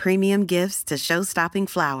 from premium gifts to show-stopping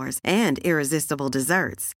flowers and irresistible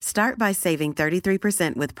desserts. Start by saving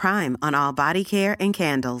 33% with Prime on all body care and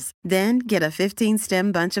candles. Then get a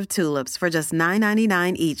 15-stem bunch of tulips for just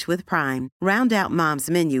 $9.99 each with Prime. Round out Mom's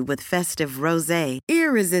menu with festive rosé,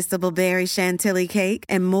 irresistible berry chantilly cake,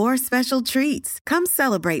 and more special treats. Come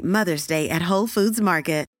celebrate Mother's Day at Whole Foods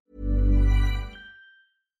Market.